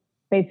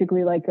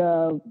basically like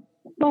a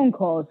phone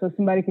call. So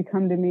somebody could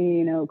come to me,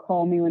 you know,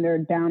 call me when they're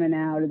down and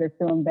out or they're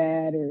feeling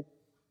bad or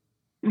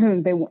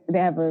they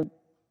have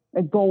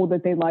a goal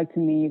that they'd like to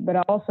meet. But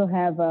I also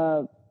have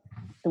the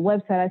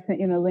website I sent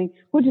you a link,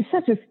 which is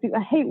such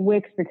I hate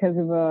Wix because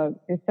of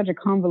it's such a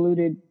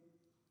convoluted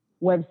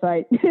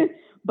website,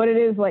 but it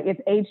is like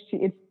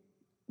it's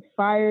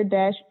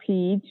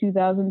fire-p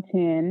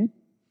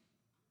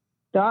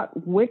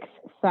 2010.wix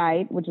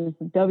site, which is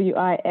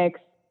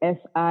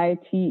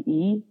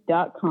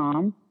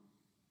WIXSITE.com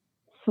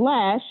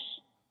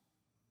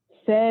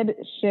 / said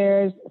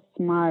shares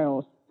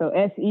smiles. So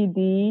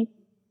SEDSHARES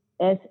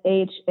SMILES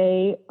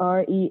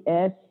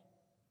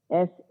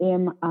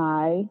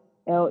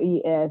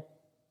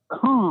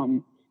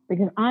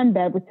because I'm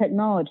bad with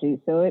technology.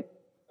 So it,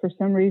 for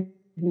some reason,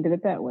 did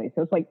it that way.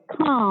 So it's like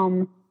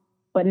com,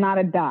 but not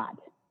a dot.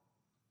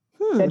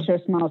 Said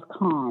shares smiles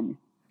com.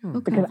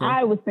 Because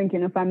I was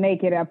thinking if I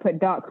make it, I put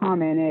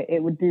 .com in it,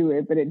 it would do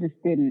it, but it just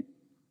didn't.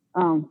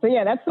 So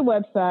yeah, that's the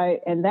website.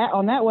 And that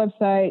on that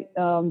website,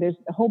 there's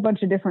a whole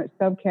bunch of different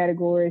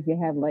subcategories. You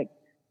have like,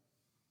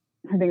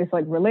 I think it's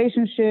like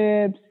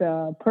relationships,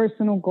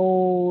 personal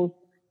goals,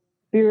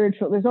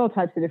 spiritual. There's all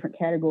types of different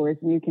categories,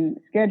 and you can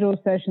schedule a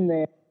session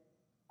there.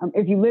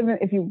 If you live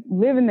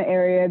in the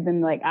area,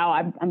 then like,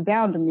 I'm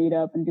down to meet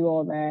up and do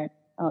all that.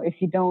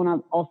 If you don't, I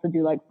also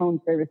do like phone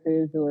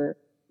services or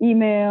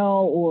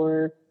email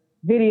or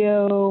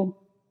video.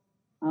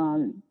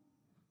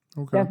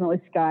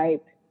 Definitely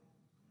Skype,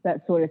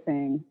 that sort of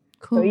thing.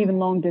 Cool. So even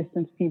long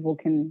distance people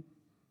can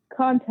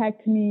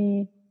contact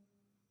me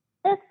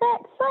at that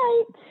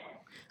site.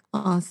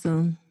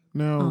 Awesome.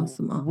 Now,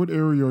 what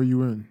area are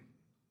you in?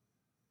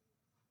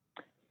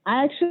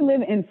 I actually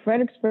live in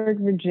Fredericksburg,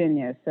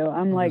 Virginia. So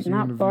I'm like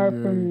not far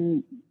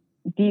from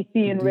DC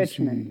and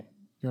Richmond.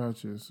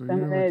 Gotcha. So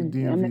you're in the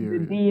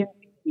DMV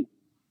area.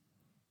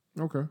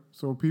 Okay.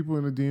 So people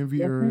in the DMV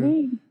area,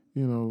 indeed.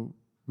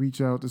 Reach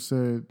out to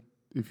Said.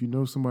 If you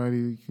know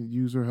somebody that can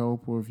use her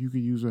help, or if you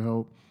could use her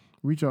help,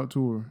 reach out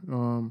to her.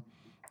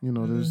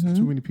 There's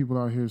too many people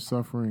out here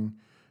suffering,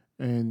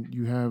 and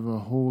you have a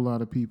whole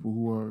lot of people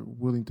who are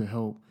willing to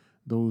help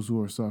those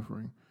who are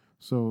suffering.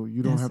 So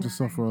you don't have to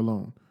suffer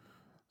alone.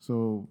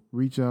 So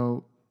reach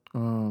out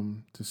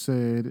to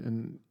Said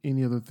and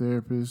any other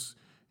therapists.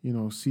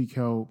 Seek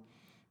help.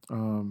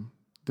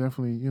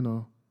 Definitely,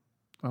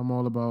 I'm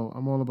all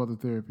about the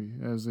therapy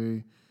as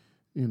a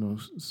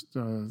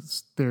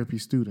therapy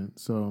student.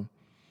 So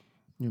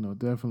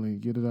definitely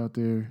get it out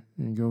there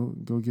and go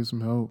get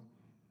some help.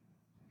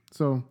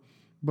 So,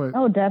 but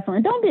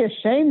definitely don't be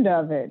ashamed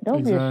of it.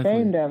 Don't be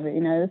ashamed of it.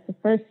 It's the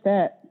first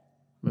step.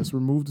 Let's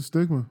remove the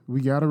stigma.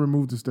 We got to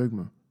remove the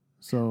stigma.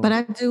 So, but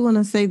I do want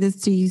to say this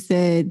to you,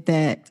 Said,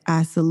 that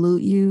I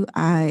salute you.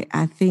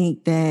 I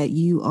think that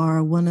you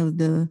are one of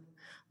the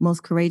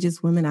most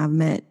courageous women I've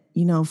met,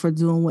 for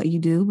doing what you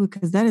do,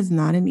 because that is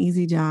not an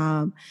easy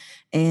job.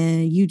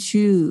 And you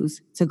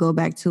choose to go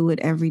back to it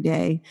every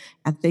day.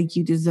 I think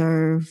you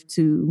deserve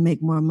to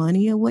make more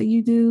money at what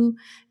you do.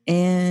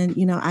 And,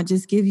 I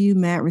just give you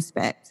mad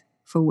respect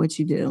for what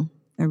you do.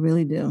 I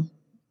really do.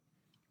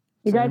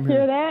 You guys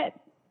hear that?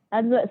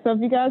 So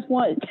if you guys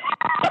want...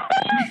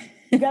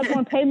 You guys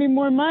want to pay me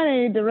more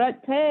money?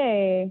 Direct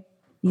pay.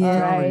 Yeah.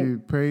 Right.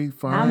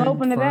 I'm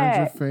open to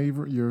that.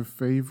 Your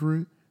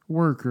favorite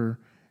worker.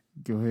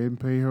 Go ahead and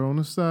pay her on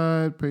the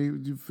side.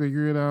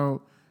 Figure it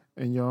out,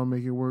 and y'all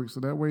make it work. So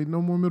that way,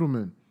 no more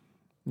middlemen.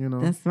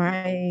 That's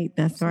right.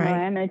 That's right.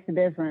 That makes a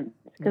difference.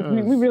 Because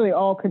we really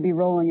all could be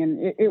rolling,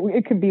 and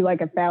it could be like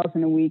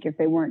 $1,000 a week if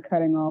they weren't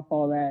cutting off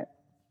all that.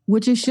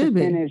 Which it should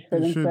be. For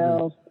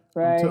themselves.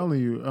 Right. I'm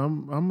telling you,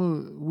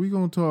 we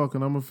gonna talk,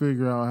 and I'm gonna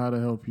figure out how to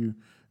help you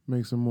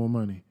make some more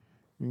money.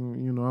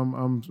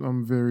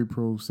 I'm very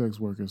pro sex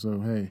worker, so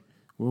hey,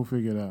 we'll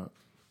figure it out.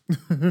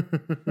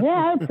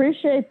 Yeah, I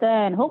appreciate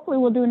that. And hopefully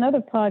we'll do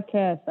another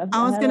podcast.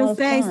 I was gonna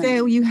say,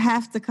 you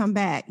have to come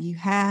back. You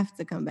have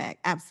to come back.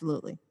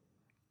 Absolutely.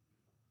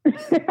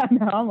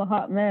 No, I'm a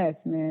hot mess,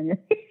 man.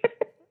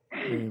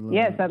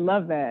 Yes, I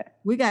love that.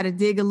 We got to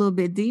dig a little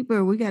bit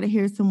deeper. We got to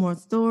hear some more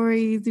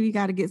stories. We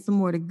got to get some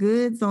more of the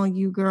goods on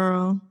you,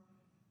 girl.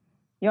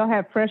 Y'all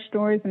have fresh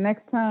stories the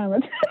next time.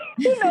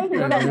 Who knows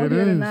what I'm going to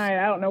do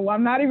tonight? I don't know.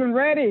 I'm not even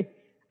ready.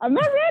 I'm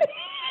not ready.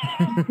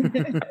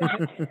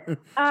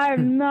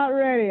 I'm not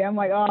ready. I'm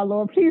like, oh,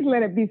 Lord, please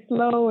let it be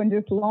slow and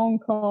just long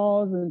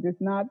calls and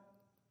just not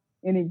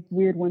any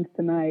weird ones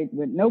tonight.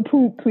 But no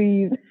poop,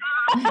 please.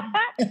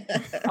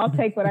 I'll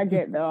take what I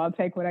get, though. I'll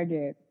take what I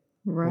get.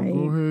 Right.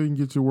 Well, go ahead and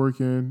get your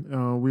work in.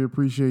 We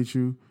appreciate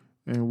you,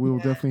 and we'll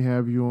definitely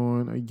have you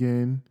on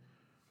again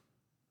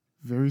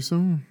very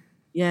soon.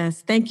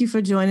 Yes. Thank you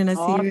for joining us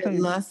here at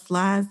Lust,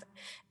 Lies,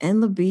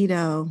 and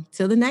Libido.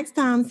 Till the next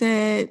time,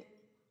 Said.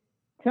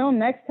 Till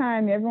next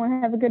time.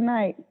 Everyone have a good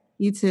night.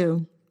 You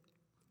too.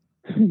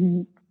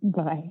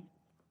 Bye.